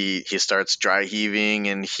 He starts dry heaving,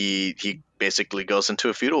 and he basically goes into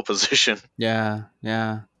a fetal position. Yeah.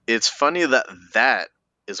 Yeah. It's funny that that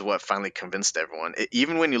is what finally convinced everyone.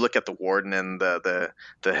 Even when you look at the warden and the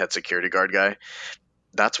head security guard guy,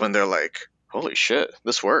 that's when they're like, "Holy shit,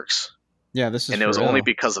 this works!" Yeah. This is And it for was only real.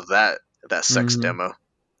 because of that sex Mm-hmm. demo.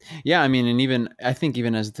 Yeah. I mean, and even I think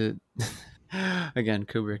even as the again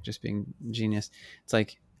Kubrick just being genius, it's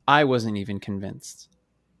like I wasn't even convinced.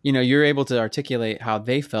 You're able to articulate how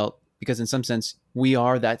they felt because in some sense we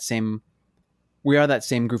are that same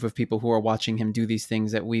group of people who are watching him do these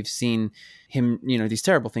things that we've seen him, these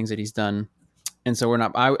terrible things that he's done. And so we're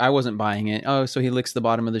not, I wasn't buying it. Oh, so he licks the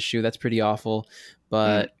bottom of the shoe. That's pretty awful. Mm,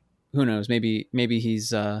 But who knows? Maybe he's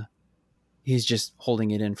just holding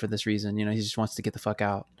it in for this reason. He just wants to get the fuck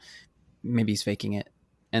out. Maybe he's faking it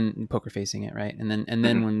and poker facing it. Right. And then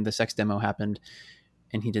mhm. when the sex demo happened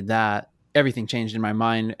and he did that, everything changed in my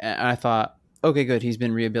mind. And I thought, okay, good. He's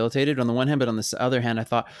been rehabilitated on the one hand, but on the other hand, I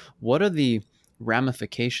thought, what are the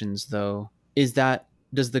ramifications though? Is that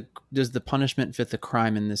does the punishment fit the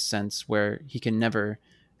crime in this sense where he can never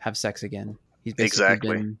have sex again? He's basically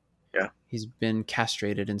Exactly. been Yeah. he's been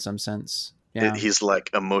castrated in some sense. Yeah. He's like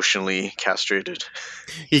emotionally castrated.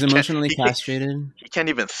 He's He can't. emotionally castrated. He can't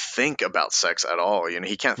even think about sex at all.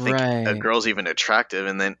 He can't think a Right. girl's even attractive,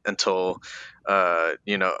 and then until,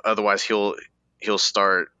 otherwise he'll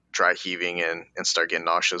start dry heaving and start getting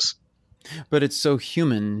nauseous. But it's so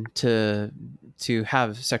human to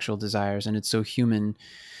have sexual desires, and it's so human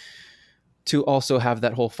to also have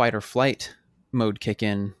that whole fight or flight mode kick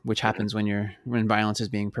in, which Hmm. happens when violence is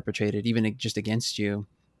being perpetrated, even just against you.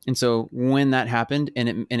 And so when that happened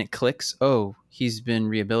and it clicks, oh, he's been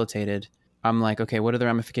rehabilitated. I'm like, okay, what are the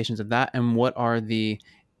ramifications of that, and what are the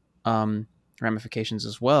ramifications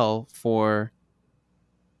as well for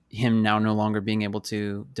him now no longer being able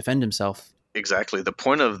to defend himself? Exactly. The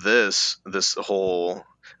point of this whole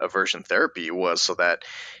aversion therapy was so that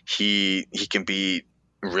he can be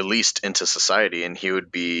released into society, and he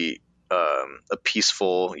would be a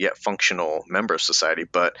peaceful yet functional member of society.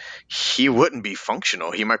 But he wouldn't be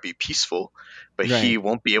functional. He might be peaceful, but he Right,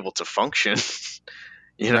 won't be able to function.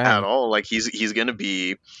 At right, all. Like he's gonna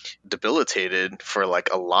be debilitated for like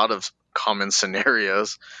a lot of common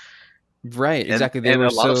scenarios, right. and Exactly. They and were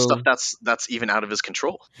a lot of stuff so that's even out of his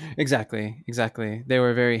control. exactly. They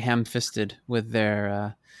were very ham-fisted with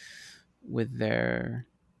their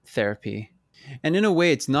therapy, and in a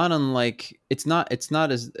way, it's not unlike it's not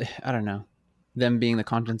as I don't know, them being the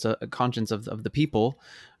conscience of the people.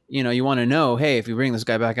 You want to know, hey, if we bring this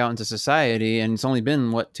guy back out into society, and it's only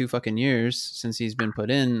been what 2 fucking years since he's been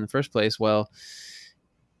put in the first place. Well,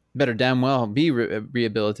 better damn well be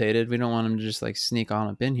rehabilitated. We don't want him to just like sneak on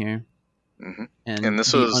up in here Hmm. And and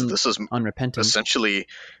this be was this was unrepentant. essentially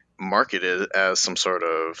marketed as some sort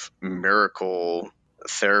of miracle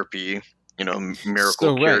therapy, miracle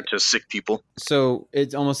So cure right. to sick people. So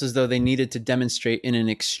it's almost as though they needed to demonstrate in an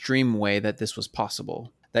extreme way that this was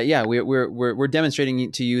possible. That yeah, we're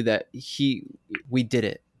demonstrating to you that we did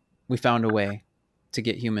it. We found a way to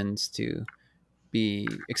get humans to be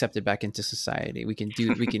accepted back into society. We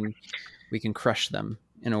can crush them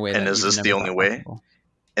in a way And that is you've this the never only thought way? possible.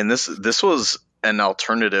 And this was an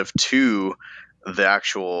alternative to the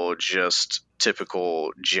actual just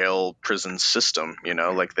typical jail prison system.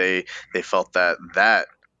 Like they felt that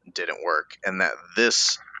didn't work, and that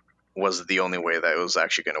this was the only way that it was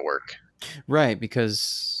actually going to work. Right,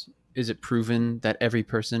 because is it proven that every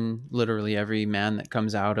person, literally every man that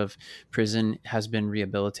comes out of prison has been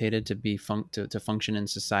rehabilitated to be to function in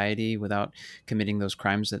society without committing those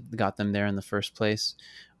crimes that got them there in the first place,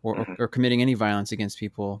 or, or, Hmm. or committing any violence against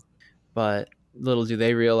people? But little do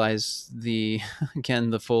they realize the again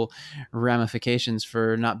the full ramifications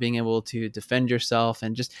for not being able to defend yourself,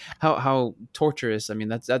 and just how torturous. I mean,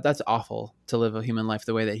 that's awful to live a human life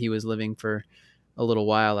the way that he was living for a little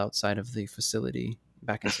while outside of the facility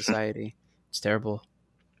back in society. It's terrible.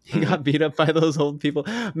 He Hmm. got beat up by those old people.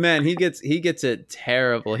 Man, he gets it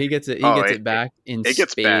terrible. He Oh, gets it back in it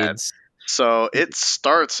gets bad. spades. So it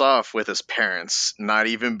starts off with his parents not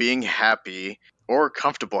even being happy or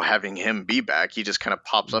comfortable having him be back. He just kind of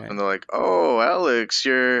pops up, Right. and they're like, "Oh, Alex,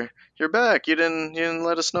 you're back. You didn't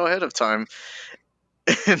let us know ahead of time."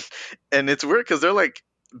 and and it's weird because they're like,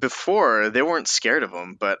 before they weren't scared of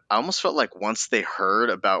him, but I almost felt like once they heard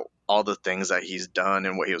about all the things that he's done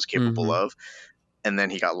and what he was capable Mm-hmm. of, and then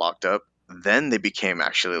he got locked up, then they became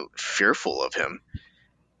actually fearful of him.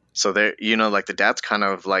 So they, like the dad's kind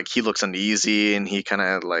of like, he looks uneasy, and he kind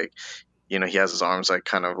of like he has his arms like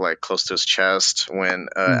kind of like close to his chest when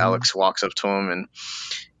Hmm. Alex walks up to him,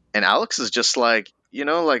 and Alex is just like,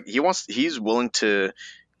 like he's willing to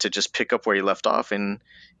just pick up where he left off. And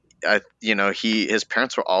his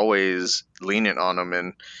parents were always lenient on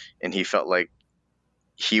him, and he felt like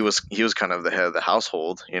he was kind of the head of the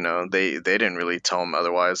household. They didn't really tell him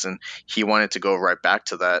otherwise, and he wanted to go right back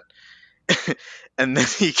to that. And then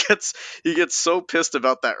he gets so pissed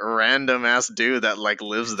about that random ass dude that like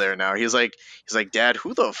lives there now. He's like, Dad,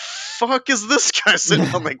 who the fuck is this guy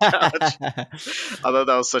sitting on the couch? I thought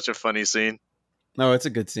that was such a funny scene. No, it's a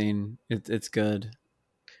good scene. It's good,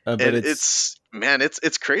 but And it's it's, man,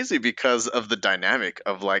 it's crazy because of the dynamic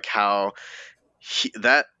of like how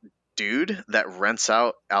that dude that rents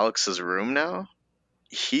out Alex's room now,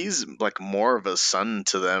 he's like more of a son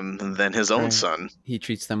to them than his own right. son. He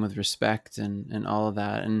treats them with respect and all of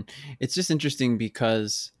that, and it's just interesting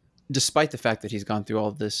because despite the fact that he's gone through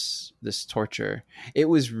all this torture, it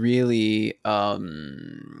was really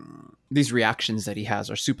these reactions that he has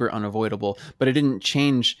are super unavoidable. But it didn't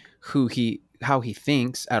change how he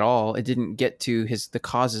thinks at all. It didn't get to the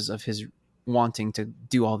causes of his wanting to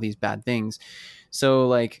do all these bad things. So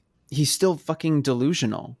like he's still fucking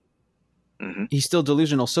delusional. Hmm. He's still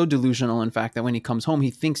delusional, so delusional in fact that when he comes home he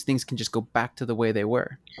thinks things can just go back to the way they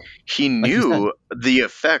were, He like you said. knew the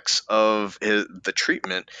effects of the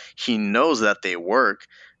treatment. He knows that they work,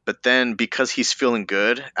 but then because he's feeling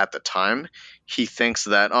good at the time, he thinks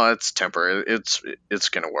that, oh, it's temporary. It's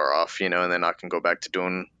gonna wear off, and then I can go back to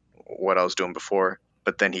doing what I was doing before.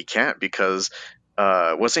 But then he can't because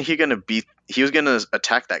wasn't he gonna beat? He was gonna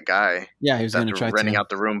attack that guy Yeah, he was that going to try renting to. out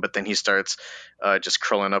the room, but then he starts just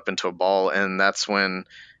curling up into a ball, and that's when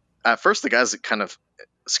at first the guy's kind of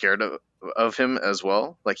scared of him as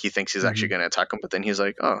well. Like he thinks he's actually Mhm. going to attack him, but then he's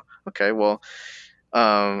like, oh, okay, well,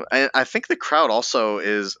 I think the crowd also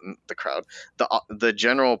is the crowd. The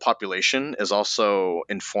general population is also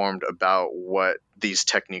informed about what these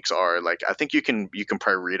techniques are. Like I think you can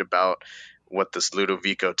probably read about what this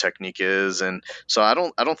Ludovico technique is, and so I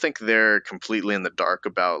don't think they're completely in the dark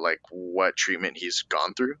about like what treatment he's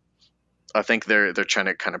gone through. I think they're trying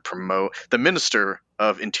to kind of promote. The Minister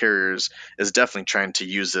of Interiors is definitely trying to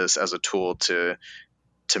use this as a tool to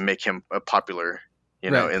make him a popular,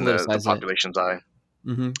 Right, in the politicize it. population's eye.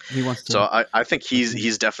 He wants So to. I think he's Mhm.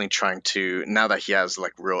 he's definitely trying to, now that he has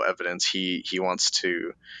like real evidence, he wants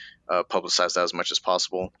to publicize that as much as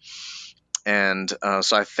possible. And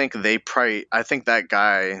so I think that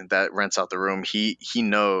guy that rents out the room, he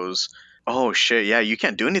knows. Oh shit! Yeah, you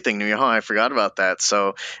can't do anything to me, huh? I forgot about that.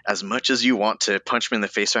 So as much as you want to punch me in the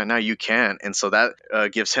face right now, you can't. And so that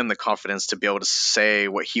gives him the confidence to be able to say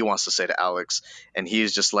what he wants to say to Alex. And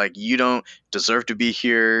he's just like, "You don't deserve to be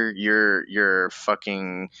here. You're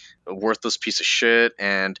fucking worthless piece of shit."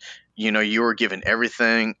 And you were given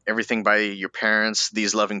everything by your parents,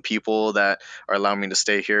 these loving people that are allowing me to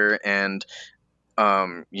stay here, and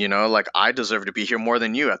like I deserve to be here more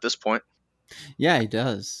than you at this point. Yeah, he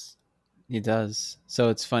does. He does. So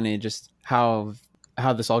it's funny just how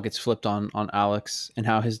this all gets flipped on Alex and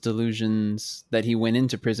how his delusions that he went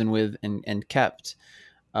into prison with and kept,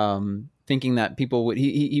 thinking that people would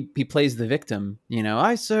he plays the victim.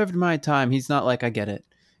 I served my time. He's not like, I get it.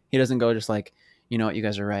 He doesn't go just like, you know what, you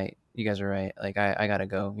guys are right. You guys are right. Like I gotta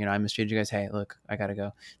go. I mistreated you guys. Hey, look, I gotta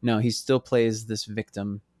go. No, he still plays this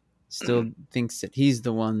victim. Mhm. Still thinks that he's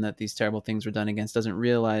the one that these terrible things were done against. Doesn't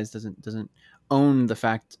realize. Doesn't own the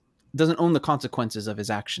fact. Doesn't own the consequences of his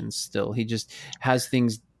actions. Still, he just has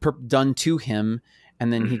things done to him,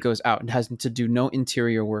 and then he Mhm. goes out and has to do no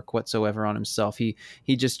interior work whatsoever on himself. He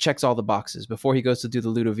just checks all the boxes before he goes to do the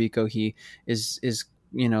Ludovico. He is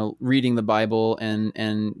reading the Bible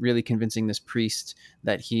and really convincing this priest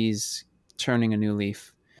that he's turning a new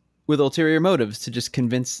leaf with ulterior motives to just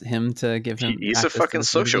convince him to give him He's a access to fucking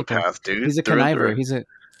this Ludovico. sociopath, dude, He's a through and conniver. through. He's a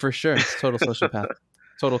for sure. It's total sociopath,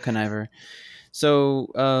 total conniver.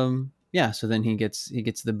 So yeah, so then he gets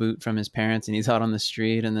the boot from his parents and he's out on the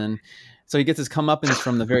street, and then so he gets his comeuppance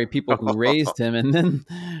from the very people who raised him, and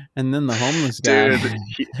then the homeless guy.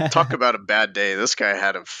 Dude, talk about a bad day. This guy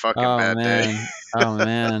had a fucking Oh bad day. man, oh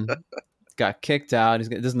man, got kicked out.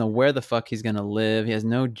 Doesn't know where the fuck he's gonna live. He has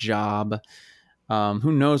no job.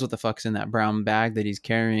 Who knows what the fuck's in that brown bag that he's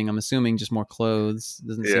carrying? I'm assuming just more clothes.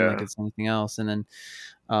 Doesn't seem like Yeah. it's anything else. And then,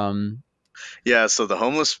 um, Yeah, so the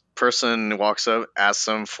homeless person walks up, asks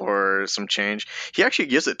him for some change. He actually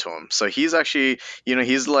gives it to him. So he's actually,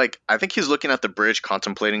 he's like, I think he's looking at the bridge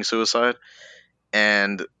contemplating suicide.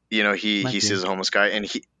 And, he might sees be, a homeless guy. And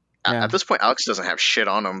at yeah, this point, Alex doesn't have shit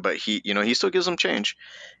on him, but he still gives him change.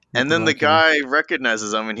 like And what then do the I care? guy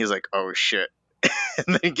recognizes him and he's like, oh shit. and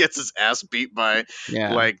then he gets his ass beat by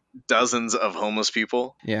Yeah. like dozens of homeless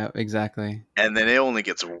people, Yeah, exactly. and then it only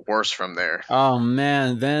gets worse from there. Oh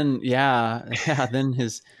man, then yeah, then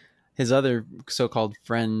his other so-called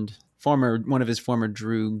friend, former one of his former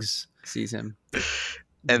droogs sees him.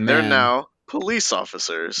 And they're Man, now police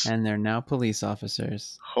officers. and they're now police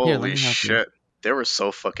officers. Here, let Holy me help you. shit. They were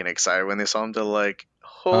so fucking excited when they saw him. They're like,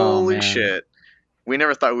 Oh holy man. shit. We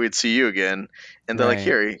never thought we'd see you again. And they're like,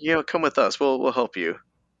 Right. here, come with us. We'll help you.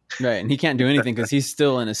 Right, and he can't do anything because he's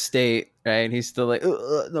still in a state, right? He's still like,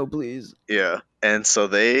 no, please. Yeah. And so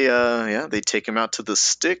they take him out to the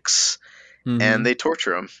sticks and Mm-hmm. they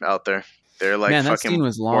torture him out there. They're like Man, that scene fucking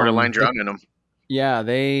was borderline long. drowning him. Yeah,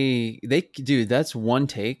 they dude, that's one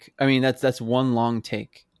take. I mean, that's one long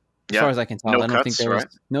take. As far Yeah. as I can tell, No I don't think cuts, there was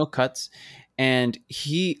right? no cuts. And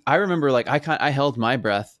I remember like I held my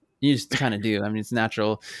breath. You just kind of do. I mean, it's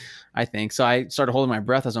natural, I think. So I started holding my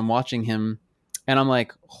breath as I'm watching him, and I'm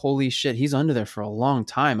like, holy shit, he's under there for a long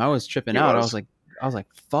time. I was tripping He out. was. I was like,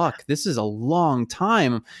 fuck, this is a long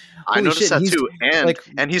time. I Holy noticed shit, and that he's too. And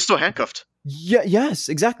like, he's still handcuffed. yeah, yes,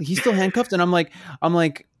 exactly. He's still handcuffed, and I'm like,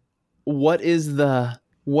 what's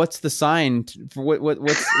the sign for what's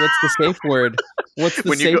the safe word? What's the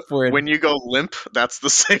When you go safe word? when you go limp, that's the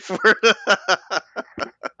safe word.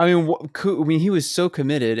 I mean, he was so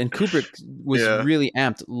committed, and Kubrick was Yeah. really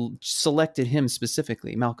amped. Selected him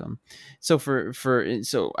specifically, Malcolm. So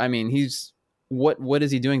I mean, he's what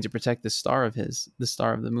is he doing to protect this star of his, the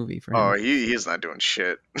star of the movie for Oh, him? he's not doing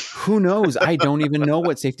shit. Who knows? I don't even know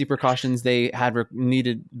what safety precautions they had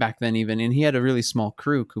needed back then, even, and he had a really small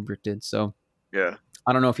crew. Kubrick did, so Yeah.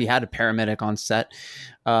 I don't know if he had a paramedic on set.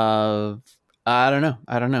 Uh, I don't know.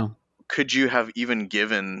 I don't know. Could you have even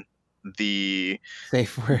given the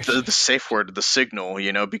Safe word. the safe word, the signal,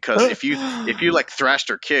 because if you like thrashed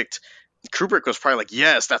or kicked, Kubrick was probably like,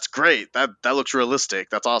 yes, that's great. That looks realistic.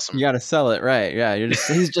 That's awesome. You got to sell it, right? Yeah,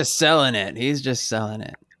 he's just selling it. He's just selling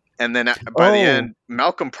it. And then by the end,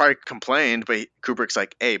 Malcolm probably complained, but Kubrick's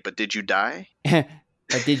like, hey, but did you die?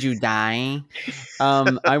 But did you die?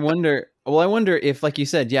 I wonder. Well, I wonder if, like you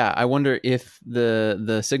said, yeah. I wonder if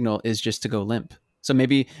the signal is just to go limp. So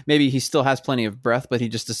maybe he still has plenty of breath, but he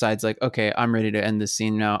just decides like, okay, I'm ready to end this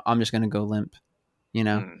scene now. I'm just gonna go limp,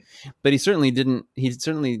 But he certainly didn't. He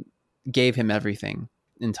certainly gave him everything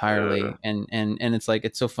entirely, and it's like,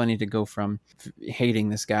 it's so funny to go from hating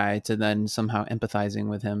this guy to then somehow empathizing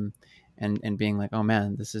with him, and being like, oh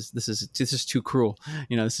man, this is too cruel.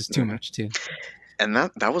 This is too much too. And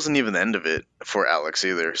that wasn't even the end of it for Alex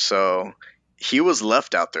either. So he was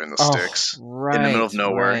left out there in the sticks, in the middle of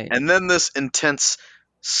nowhere. Right. And then this intense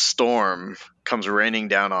storm comes raining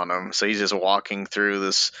down on him. So he's just walking through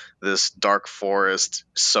this dark forest,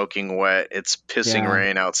 soaking wet. It's pissing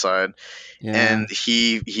rain outside. Yeah. And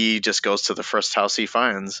he just goes to the first house he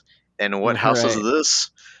finds. And what house is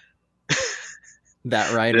this?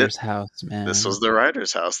 That writer's house, man. This was the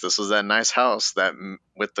writer's house. This was that nice house that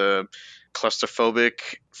with the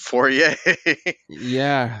claustrophobic foyer.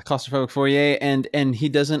 Yeah, claustrophobic foyer, and he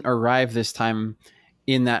doesn't arrive this time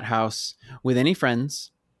in that house with any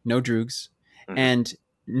friends, no droogs, and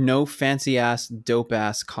no fancy ass, dope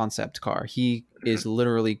ass concept car. He is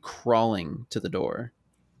literally crawling to the door.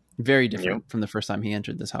 Very different from the first time he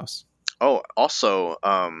entered this house. Oh, also,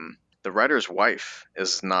 the writer's wife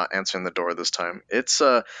is not answering the door this time. It's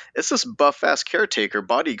this buff ass caretaker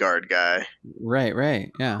bodyguard guy. Right,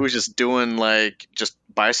 yeah. Who's just doing like just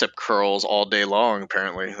bicep curls all day long.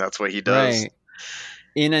 Apparently, that's what he does. Right.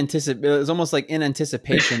 It's almost like in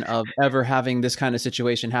anticipation of ever having this kind of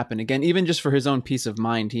situation happen again. Even just for his own peace of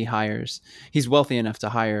mind, he's wealthy enough to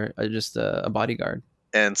hire just a bodyguard.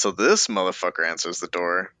 And so this motherfucker answers the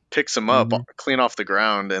door, picks him up, clean off the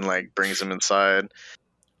ground, and like brings him inside.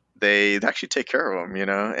 They actually take care of him,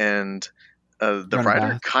 and the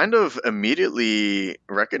writer kind of immediately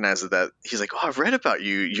recognizes that. He's like, oh, I've read about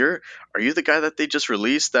you. Are you the guy that they just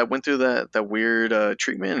released that went through that weird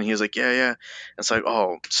treatment? And he's like, yeah. It's like,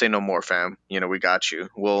 oh, say no more, fam. We got you.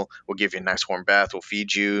 We'll give you a nice warm bath. We'll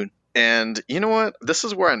feed you. And you know what? This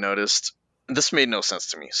is where I noticed this made no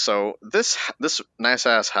sense to me. So this nice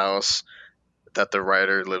ass house that the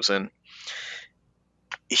writer lives in,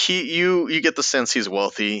 you get the sense he's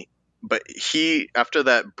wealthy. But after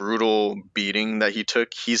that brutal beating that he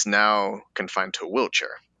took, he's now confined to a wheelchair.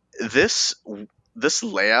 This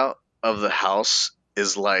layout of the house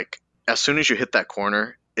is like, as soon as you hit that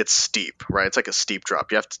corner, it's steep, right? It's like a steep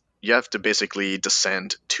drop. You have to basically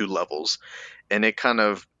descend 2 levels, and it kind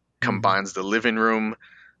of combines the living room,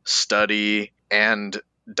 study, and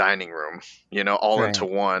dining room, all into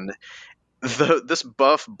one. This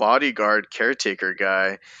buff bodyguard caretaker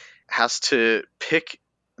guy has to pick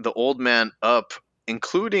the old man up,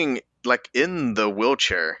 including like in the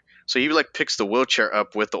wheelchair. So he like picks the wheelchair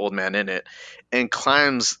up with the old man in it and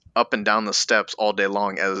climbs up and down the steps all day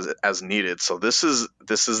long as needed. So this is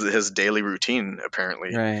his daily routine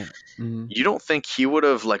apparently. Right. Hmm. You don't think he would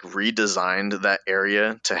have like redesigned that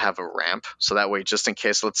area to have a ramp so that way, just in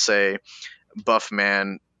case, let's say Buff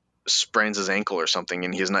Man sprains his ankle or something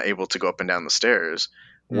and he's not able to go up and down the stairs,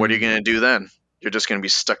 what are you Mm. going to do then? You're just going to be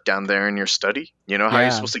stuck down there in your study? You know, how are you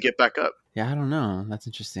Yeah. supposed to get back up? Yeah. I don't know. That's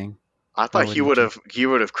interesting. I Why thought would he just? he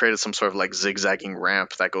would have created some sort of like zigzagging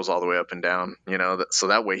ramp that goes all the way up and down, so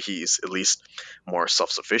that way he's at least more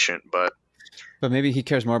self-sufficient. But But maybe he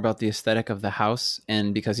cares more about the aesthetic of the house,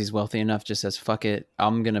 and because he's wealthy enough, just says, "Fuck it,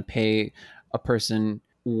 I'm gonna pay a person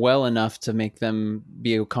well enough to make them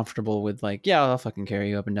be comfortable with, like, yeah, I'll fucking carry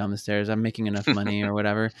you up and down the stairs. I'm making enough money or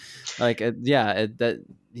whatever." Like, yeah,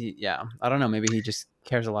 I don't know. Maybe he just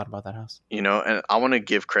cares a lot about that house. and I want to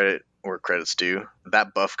give credit where credit's due.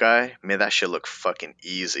 That Buff guy made that shit look fucking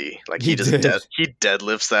easy. Like He did. he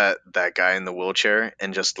deadlifts that guy in the wheelchair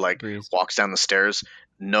and just like Breeze. walks down the stairs,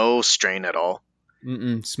 no strain at all.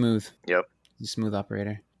 Smooth. Yep. He's a smooth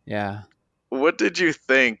operator. Yeah. What did you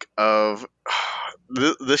think of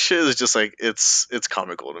this shit? Is just like it's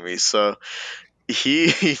comical to me. So he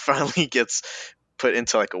finally gets put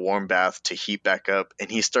into like a warm bath to heat back up, and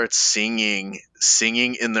he starts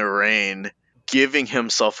singing in the rain, giving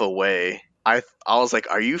himself away. I was like,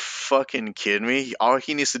 are you fucking kidding me? All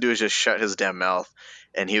he needs to do is just shut his damn mouth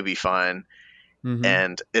and he'll be fine. Mm-hmm.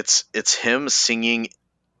 And it's him singing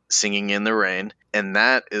in the rain. And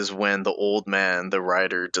that is when the old man, the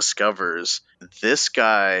writer, discovers this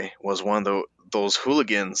guy was one of those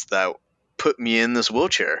hooligans that put me in this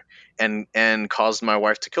wheelchair and caused my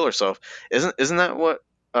wife to kill herself. Isn't that what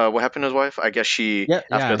happened to his wife? I guess Yeah.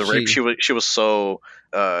 after Yeah. the rape, she was so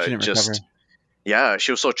She didn't recover. just yeah,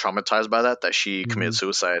 she was so traumatized by that she committed Hmm.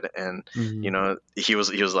 suicide, and Hmm. he was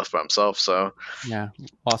left by himself. So Yeah.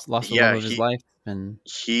 Lost the love yeah, of his life, and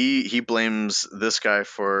he blames this guy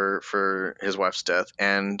for his wife's death,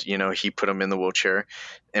 and he put him in the wheelchair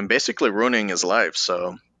and basically ruining his life.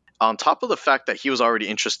 So on top of the fact that he was already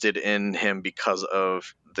interested in him because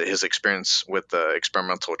of his experience with the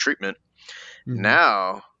experimental treatment, mhm.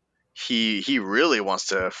 now he really wants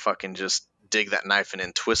to fucking just dig that knife in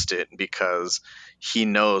and twist it because he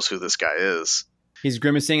knows who this guy is. He's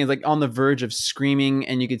grimacing, is like on the verge of screaming,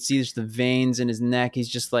 and you could see just the veins in his neck. He's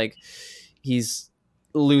just like, he's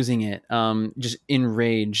losing it, just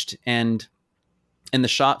enraged. And the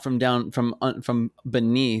shot from down from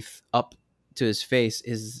beneath up to his face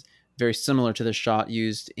is very similar to the shot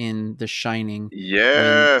used in The Shining, when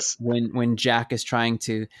Yes. when Jack is trying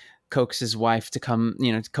to coax his wife to come,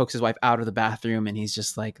 to coax his wife out of the bathroom, and he's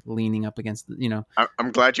just like leaning up against,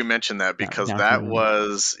 I'm glad you mentioned that because down from the that window.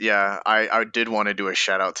 was, yeah, I did want to do a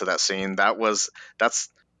shout out to that scene. That's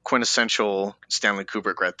quintessential Stanley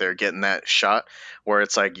Kubrick right there, getting that shot where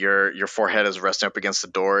it's like your forehead is resting up against the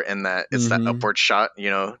door and that it's that Mm-hmm. upward shot,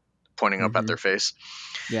 pointing up at Mm-hmm. their face.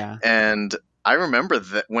 Yeah. And I remember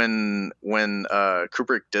that when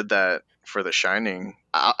Kubrick did that for The Shining,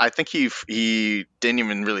 I think he didn't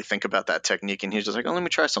even really think about that technique, and he's just like, oh, let me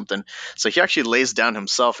try something. So he actually lays down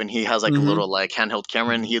himself, and he has like a Mm-hmm. little like handheld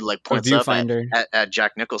camera, and he like A points up viewfinder. at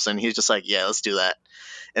Jack Nicholson. He's just like, yeah, let's do that.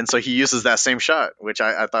 And so he uses that same shot, which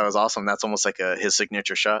I thought was awesome. That's almost like his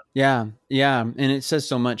signature shot. Yeah, yeah, and it says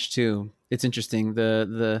so much too. It's interesting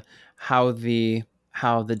the how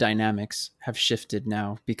the dynamics have shifted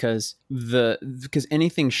now, because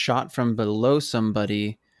anything shot from below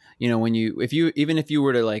somebody, when if you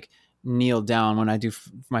were to like kneel down, when I do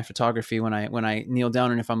my photography, when I kneel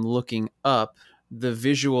down, and if I'm looking up, the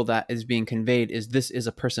visual that is being conveyed is, this is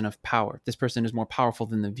a person of power. This person is more powerful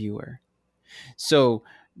than the viewer. So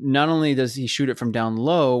not only does he shoot it from down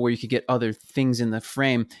low where you could get other things in the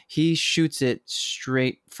frame, he shoots it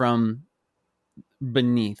straight from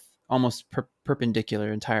beneath, almost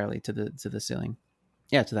perpendicular entirely to the ceiling.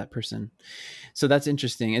 Yeah, to that person. So that's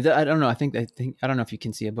interesting. I don't know. I think I don't know if you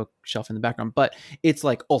can see a bookshelf in the background, but it's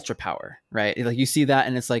like ultra power, right? Like you see that,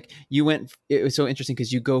 and it's like it was so interesting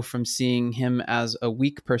because you go from seeing him as a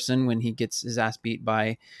weak person when he gets his ass beat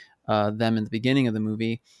by them in the beginning of the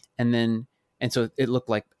movie, and so it looked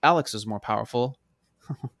like Alex was more powerful.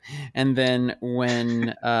 And then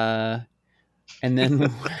when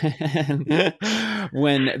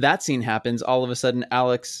when that scene happens, all of a sudden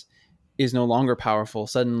Alex is no longer powerful.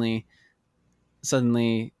 Suddenly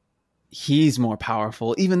he's more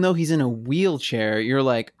powerful, even though he's in a wheelchair. You're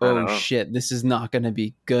like, I oh know, shit, this is not going to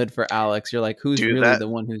be good for Alex. You're like, who's dude. really the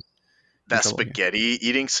one who's that trouble here. spaghetti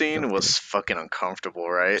eating scene Don't was fucking uncomfortable,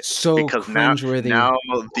 right? So Because now cringeworthy. now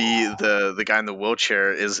the guy in the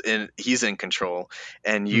wheelchair he's in control,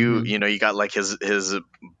 and Mm-hmm. you got like his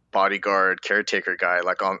bodyguard caretaker guy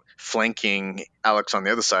like on flanking Alex on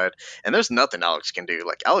the other side, and there's nothing Alex can do.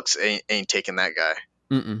 Like Alex ain't taking that guy.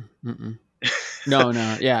 Mm-mm. Mm-mm. No.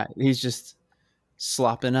 Yeah, he's just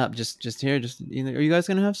slopping up. Just here. Just are you guys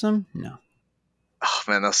gonna have some? No. Oh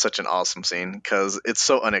man, that's such an awesome scene because it's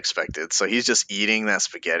so unexpected. So he's just eating that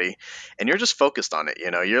spaghetti, and you're just focused on it.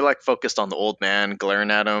 You're like focused on the old man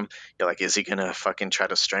glaring at him. You're like, is he gonna fucking try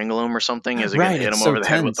to strangle him or something? Is he gonna Right. hit It's him so over the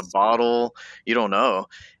head with the tense. bottle? You don't know.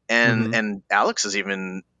 And Mm-hmm. and Alex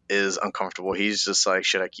is uncomfortable. He's just like,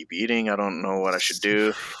 should I keep eating? I don't know what I should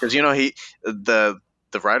do because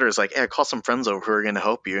the writer is like, hey, call some friends over who are gonna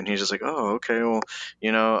help you, and he's just like, oh, okay, well,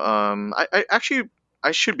 I actually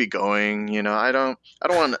I should be going. I don't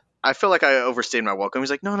want. I feel like I overstayed my welcome. He's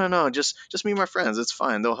like, no, just meet my friends. It's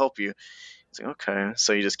fine. They'll help you. He's like, okay.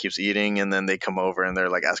 So he just keeps eating, and then they come over and they're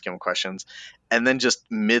like asking him questions, and then just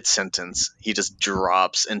mid sentence, he just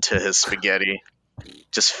drops into his spaghetti,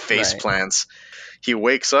 just face Right. plants. He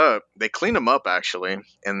wakes up. They clean him up actually,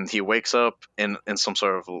 and he wakes up in some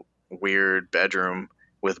sort of weird bedroom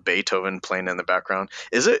with Beethoven playing in the background.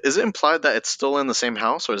 Is it implied that it's still in the same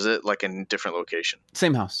house, or is it like in a different location?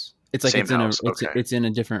 Same house. It's like Same house. Okay, it's in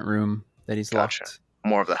a different room that he's gotcha. locked.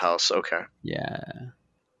 More of the house. Okay. Yeah.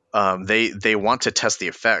 They want to test the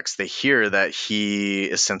effects. They hear that he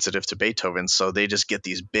is sensitive to Beethoven, so they just get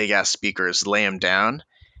these big ass speakers, lay him down,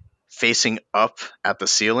 facing up at the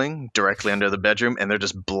ceiling, directly under the bedroom, and they're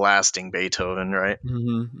just blasting Beethoven, right?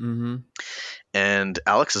 Mm-hmm. Mm-hmm. And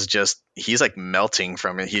Alex he's like melting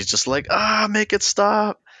from it. He's just like, make it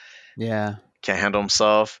stop. Yeah. Can't handle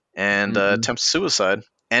himself, and Mm-mm. attempts suicide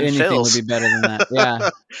and Anything would be fails. better than that. Yeah.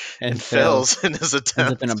 And And fails. fails in his Ends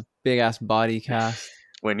up in attempt. a big ass body cast.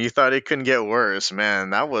 When you thought it couldn't get worse,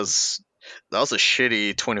 man, that was a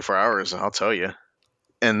shitty 24 hours, I'll tell you.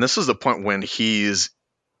 And this is the point when he's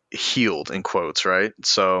healed in quotes, right?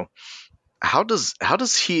 So how does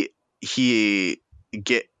he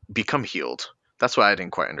get become healed? That's what I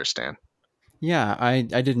didn't quite understand. Yeah, I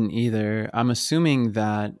didn't either. I'm assuming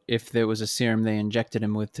that if there was a serum they injected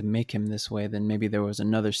him with to make him this way, then maybe there was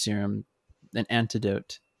another serum, an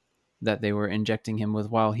antidote that they were injecting him with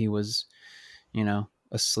while he was,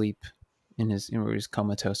 asleep in his, he was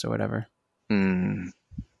comatose or whatever. Hmm.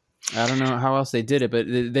 I don't know how else they did it, but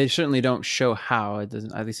they certainly don't show how. It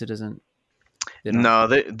doesn't. At least it doesn't. They don't. No,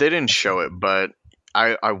 they didn't show it, but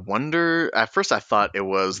I wonder. At first, I thought it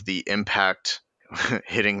was the impact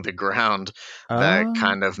hitting the ground that Oh,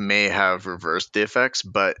 kind of may have reversed the effects.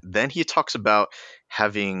 But then he talks about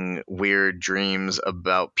having weird dreams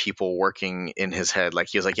about people working in his head. Like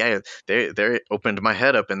he was like, yeah, they opened my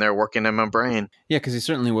head up and they're working in my brain. yeah, because he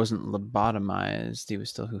certainly wasn't lobotomized. He was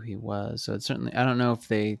still who he was. So it's certainly. I don't know if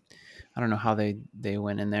they. I don't know how they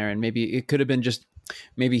went in there, and maybe it could have been just.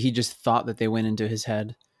 Maybe he just thought that they went into his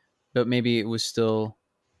head, but maybe it was still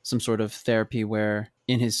some sort of therapy where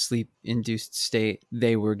in his sleep induced state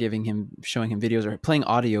they were showing him videos or playing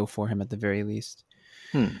audio for him at the very least.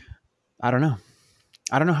 Hmm. I don't know.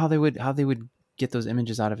 I don't know how they would get those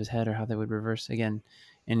images out of his head or how they would reverse again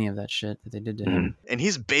any of that shit that they did to him. And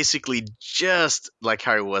he's basically just like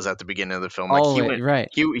how he was at the beginning of the film. Like Always right.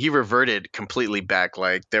 he reverted completely back.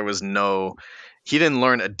 Like there was no, he didn't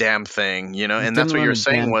learn a damn thing, And that's Didn't what you learn were a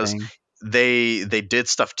saying damn was thing. they did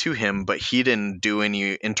stuff to him, but he didn't do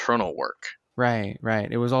any internal work. Right.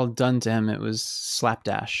 It was all done to him. It was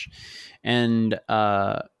slapdash, and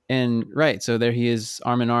right. So there he is,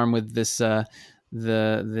 arm in arm with this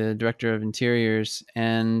the director of interiors,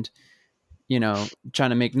 and trying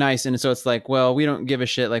to make nice. And so it's like, well, we don't give a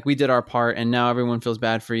shit. Like we did our part, and now everyone feels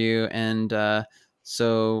bad for you. And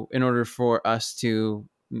so in order for us to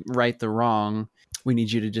right the wrong, we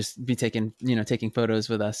need you to just be taking photos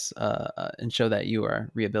with us and show that you are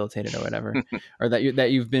rehabilitated or whatever, or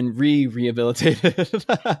that you've been rehabilitated.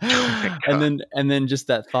 Oh my and god. then just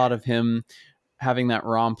that thought of him having that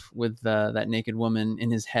romp with that naked woman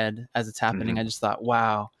in his head as it's happening. Hmm. I just thought,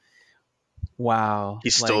 wow,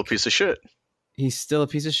 He's still a like piece of shit. he's still a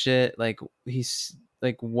piece of shit. Like he's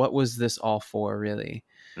like, what was this all for, really?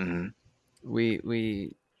 Hmm. We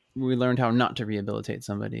learned how not to rehabilitate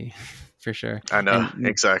somebody for sure. I know and and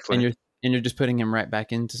exactly. you're just putting him right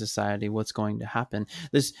back into society. What's going to happen?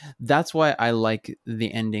 That's why I like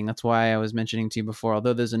the ending. That's why I was mentioning to you before,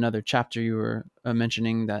 although there's another chapter you were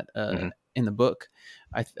mentioning that Hmm. in the book,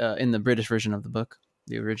 in the British version of the book,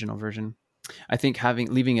 the original version, I think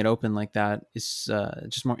leaving it open like that is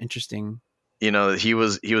just more interesting. he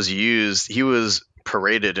was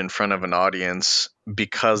paraded in front of an audience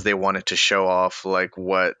because they wanted to show off like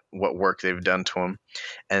what work they've done to him,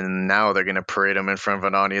 and now they're going to parade him in front of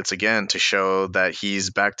an audience again to show that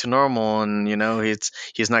he's back to normal, and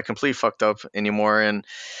he's not completely fucked up anymore, and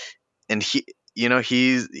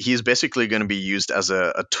he's basically going to be used as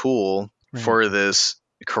a tool Right. for this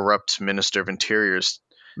corrupt Minister of Interiors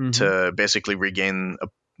Mhm. to basically regain a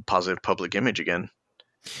positive public image again.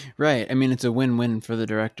 Right. I mean, it's a win-win for the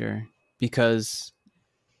director because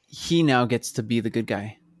he now gets to be the good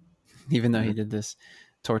guy, even though he did this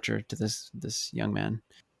torture to this young man.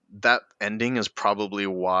 That ending is probably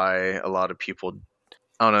why a lot of people,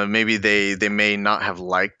 I don't know, maybe they may not have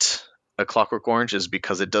liked A Clockwork Orange, is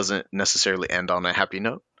because it doesn't necessarily end on a happy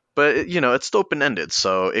note. But it's still open-ended,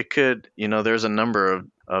 so it could, there's a number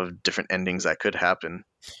of different endings that could happen.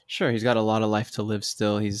 Sure, he's got a lot of life to live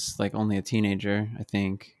still. He's like only a teenager, I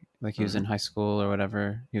think. Like he was in high school or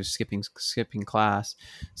whatever. He was skipping class.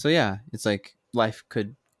 So yeah, it's like life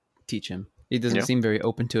could teach him. He doesn't seem very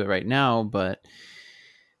open to it right now, but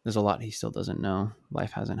there's a lot he still doesn't know.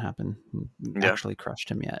 Life hasn't happened. Actually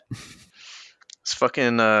crushed him yet. It's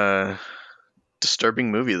fucking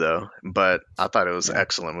disturbing movie though, but I thought it was an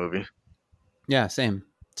excellent movie. Yeah, same.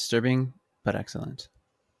 Disturbing, but excellent.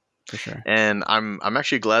 For sure. And I'm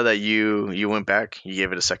actually glad that you went back, you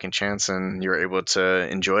gave it a second chance, and you were able to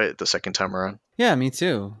enjoy it the second time around. Yeah, me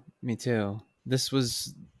too. This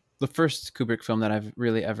was the first Kubrick film that I've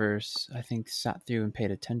really ever, I think, sat through and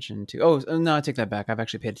paid attention to. Oh, no, I take that back. I've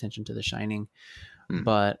actually paid attention to The Shining,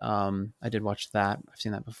 but I did watch that. I've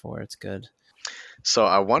seen that before. It's good. So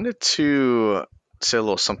I wanted to say a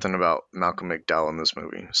little something about Malcolm McDowell in this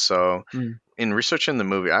movie. So in researching the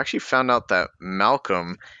movie, I actually found out that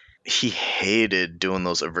Malcolm, he hated doing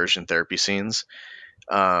those aversion therapy scenes.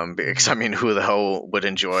 Because I mean, who the hell would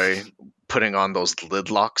enjoy putting on those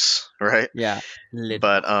lid locks, right? Yeah.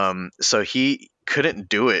 But so he couldn't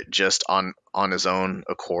do it just on his own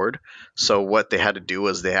accord. So what they had to do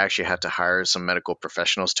was they actually had to hire some medical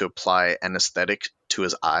professionals to apply anesthetic to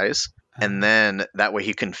his eyes. And then that way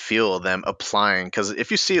he can feel them applying. Because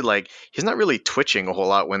if you see, like, he's not really twitching a whole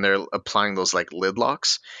lot when they're applying those like lid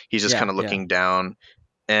locks. He's just kind of looking down.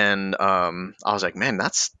 And I was like, man,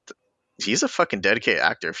 he's a fucking dedicated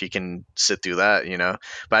actor if he can sit through that,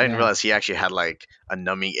 But I didn't realize he actually had like a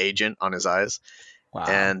numbing agent on his eyes. Wow.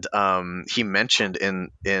 And he mentioned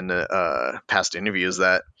in past interviews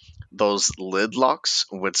that those lid locks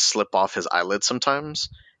would slip off his eyelid sometimes,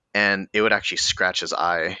 and it would actually scratch his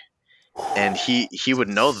eye. And he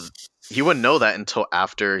wouldn't know that until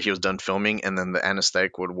after he was done filming, and then the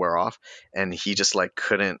anesthetic would wear off, and he just like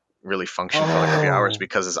couldn't really function for like a few hours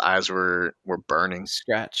because his eyes were burning,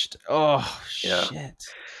 scratched. Oh shit.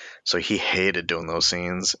 So he hated doing those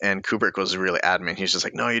scenes, and Kubrick was really adamant. He's just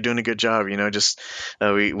like, no, you're doing a good job, just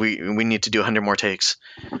we need to do 100 more takes.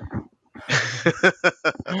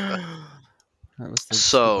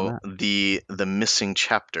 So the missing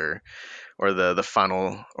chapter, or the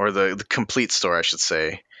final, or the complete story, I should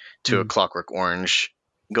say, to A Clockwork Orange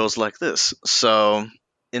goes like this. So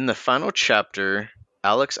in the final chapter,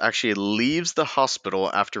 Alex actually leaves the hospital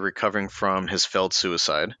after recovering from his failed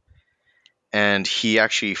suicide, and he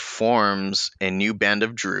actually forms a new band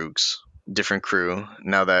of droogs, different crew,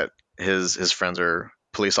 now that his friends are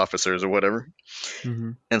police officers or whatever.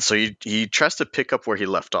 And so he tries to pick up where he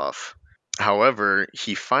left off. However,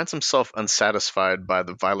 he finds himself unsatisfied by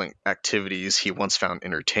the violent activities he once found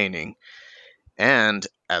entertaining. And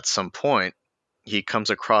at some point, he comes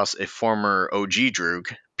across a former OG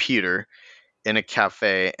droog, Peter, in a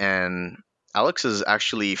cafe, and Alex is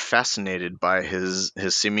actually fascinated by his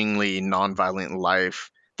seemingly non-violent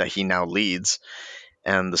life that he now leads.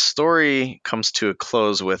 And the story comes to a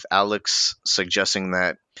close with Alex suggesting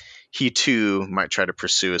that he too might try to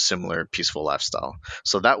pursue a similar peaceful lifestyle.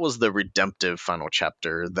 So that was the redemptive final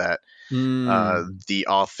chapter that the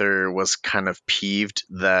author was kind of peeved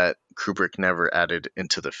that Kubrick never added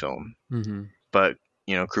into the film. But,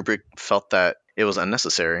 Kubrick felt that it was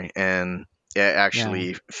unnecessary, and it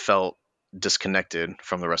actually felt disconnected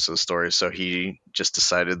from the rest of the story. So he just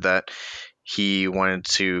decided that he wanted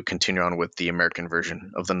to continue on with the American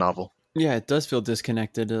version of the novel. Yeah, it does feel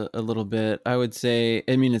disconnected a little bit. I would say,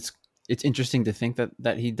 I mean, it's interesting to think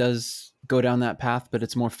that he does go down that path, but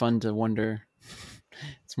it's more fun to wonder.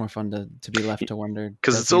 It's more fun to be left to wonder.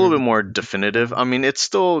 Because it's a little bit more definitive. I mean, it's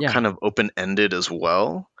still kind of open-ended as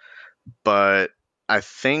well, but I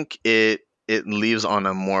think it leaves on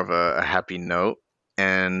a more of a happy note.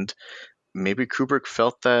 And maybe Kubrick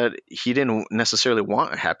felt that he didn't necessarily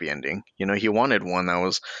want a happy ending. You know, he wanted one that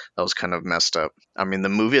was kind of messed up. I mean, the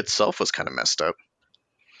movie itself was kind of messed up.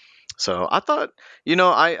 So I thought,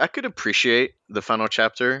 I could appreciate the final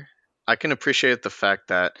chapter. I can appreciate the fact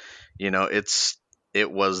that, it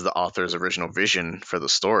was the author's original vision for the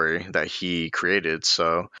story that he created.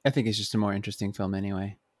 So I think it's just a more interesting film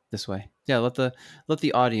anyway. This way, yeah. Let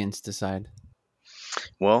the audience decide.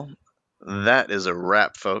 well, that is a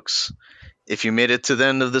wrap, folks. If you made it to the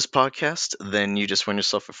end of this podcast, then you just won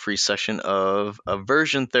yourself a free session of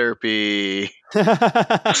aversion therapy.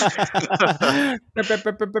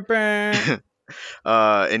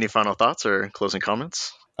 Any final thoughts or closing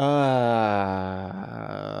comments?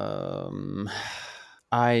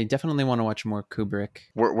 I definitely want to watch more Kubrick.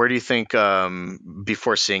 Where do you think,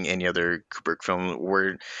 before seeing any other Kubrick film,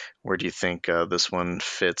 where do you think this one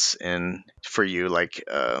fits in for you? Like,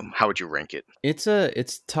 how would you rank it?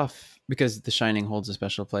 It's tough because The Shining holds a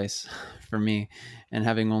special place for me, and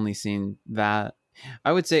having only seen that,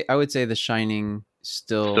 I would say The Shining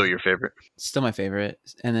Still your favorite? still my favorite,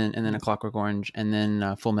 and then A Clockwork Orange, and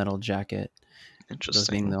then Full Metal Jacket. Those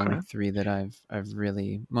being Interesting. the Okay. only three that I've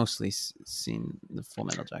really mostly seen the Full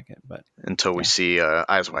Metal Jacket, but Until we Yeah. see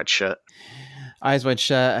Eyes Wide Shut. Eyes Wide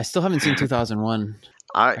Shut. I still haven't seen 2001.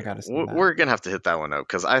 I gotta see that. We're gonna have to hit that one up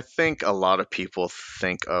because I think a lot of people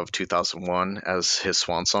think of 2001 as his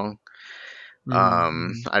swan song.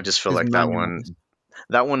 I just feel His like that monument.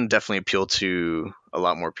 one definitely appealed to a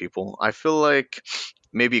lot more people. I feel like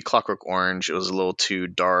maybe Clockwork Orange was a little too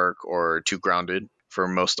dark or too grounded for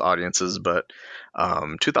most audiences, but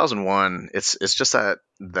 2001, it's just that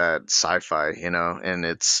sci-fi, and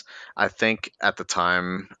I think at the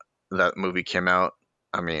time that movie came out,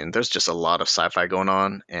 I mean, there's just a lot of sci-fi going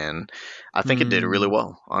on, and I think it did really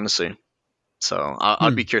well, honestly. So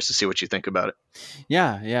I'd be curious to see what you think about it.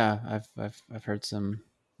 Yeah. I've heard some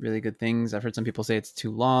really good things. I've heard some people say it's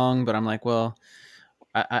too long, but I'm like, well,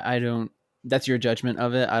 I don't. That's your judgment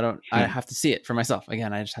of it. I don't. I have to see it for myself.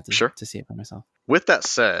 Again, I just have to Sure. to see it for myself. With that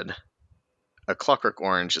said, A Clockwork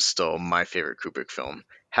Orange is still my favorite Kubrick film,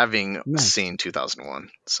 having Nice. seen 2001.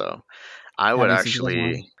 So I would Having seen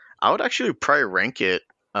 2001? actually probably rank it,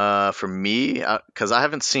 for me, because I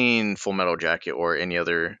haven't seen Full Metal Jacket or any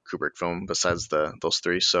other Kubrick film besides those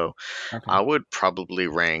three. So Okay. I would probably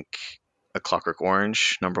rank A Clockwork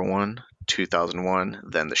Orange number 1, 2001,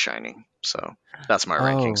 then The Shining. So that's my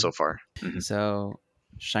ranking so far. Mhm. So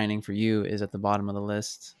Shining for you is at the bottom of the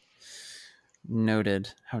list. Noted.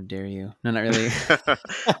 How dare you? No, not really.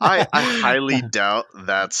 I highly doubt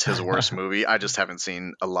that's his worst movie. I just haven't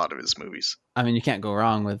seen a lot of his movies. I mean, you can't go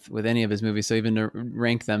wrong with any of his movies. So even to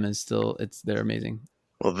rank them is still they're amazing.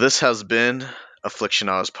 Well, this has been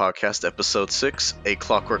Afflictionados Podcast, Episode 6, A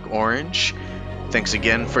Clockwork Orange. Thanks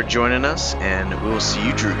again for joining us, and we will see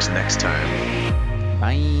you drooks next time.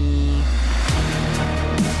 Bye.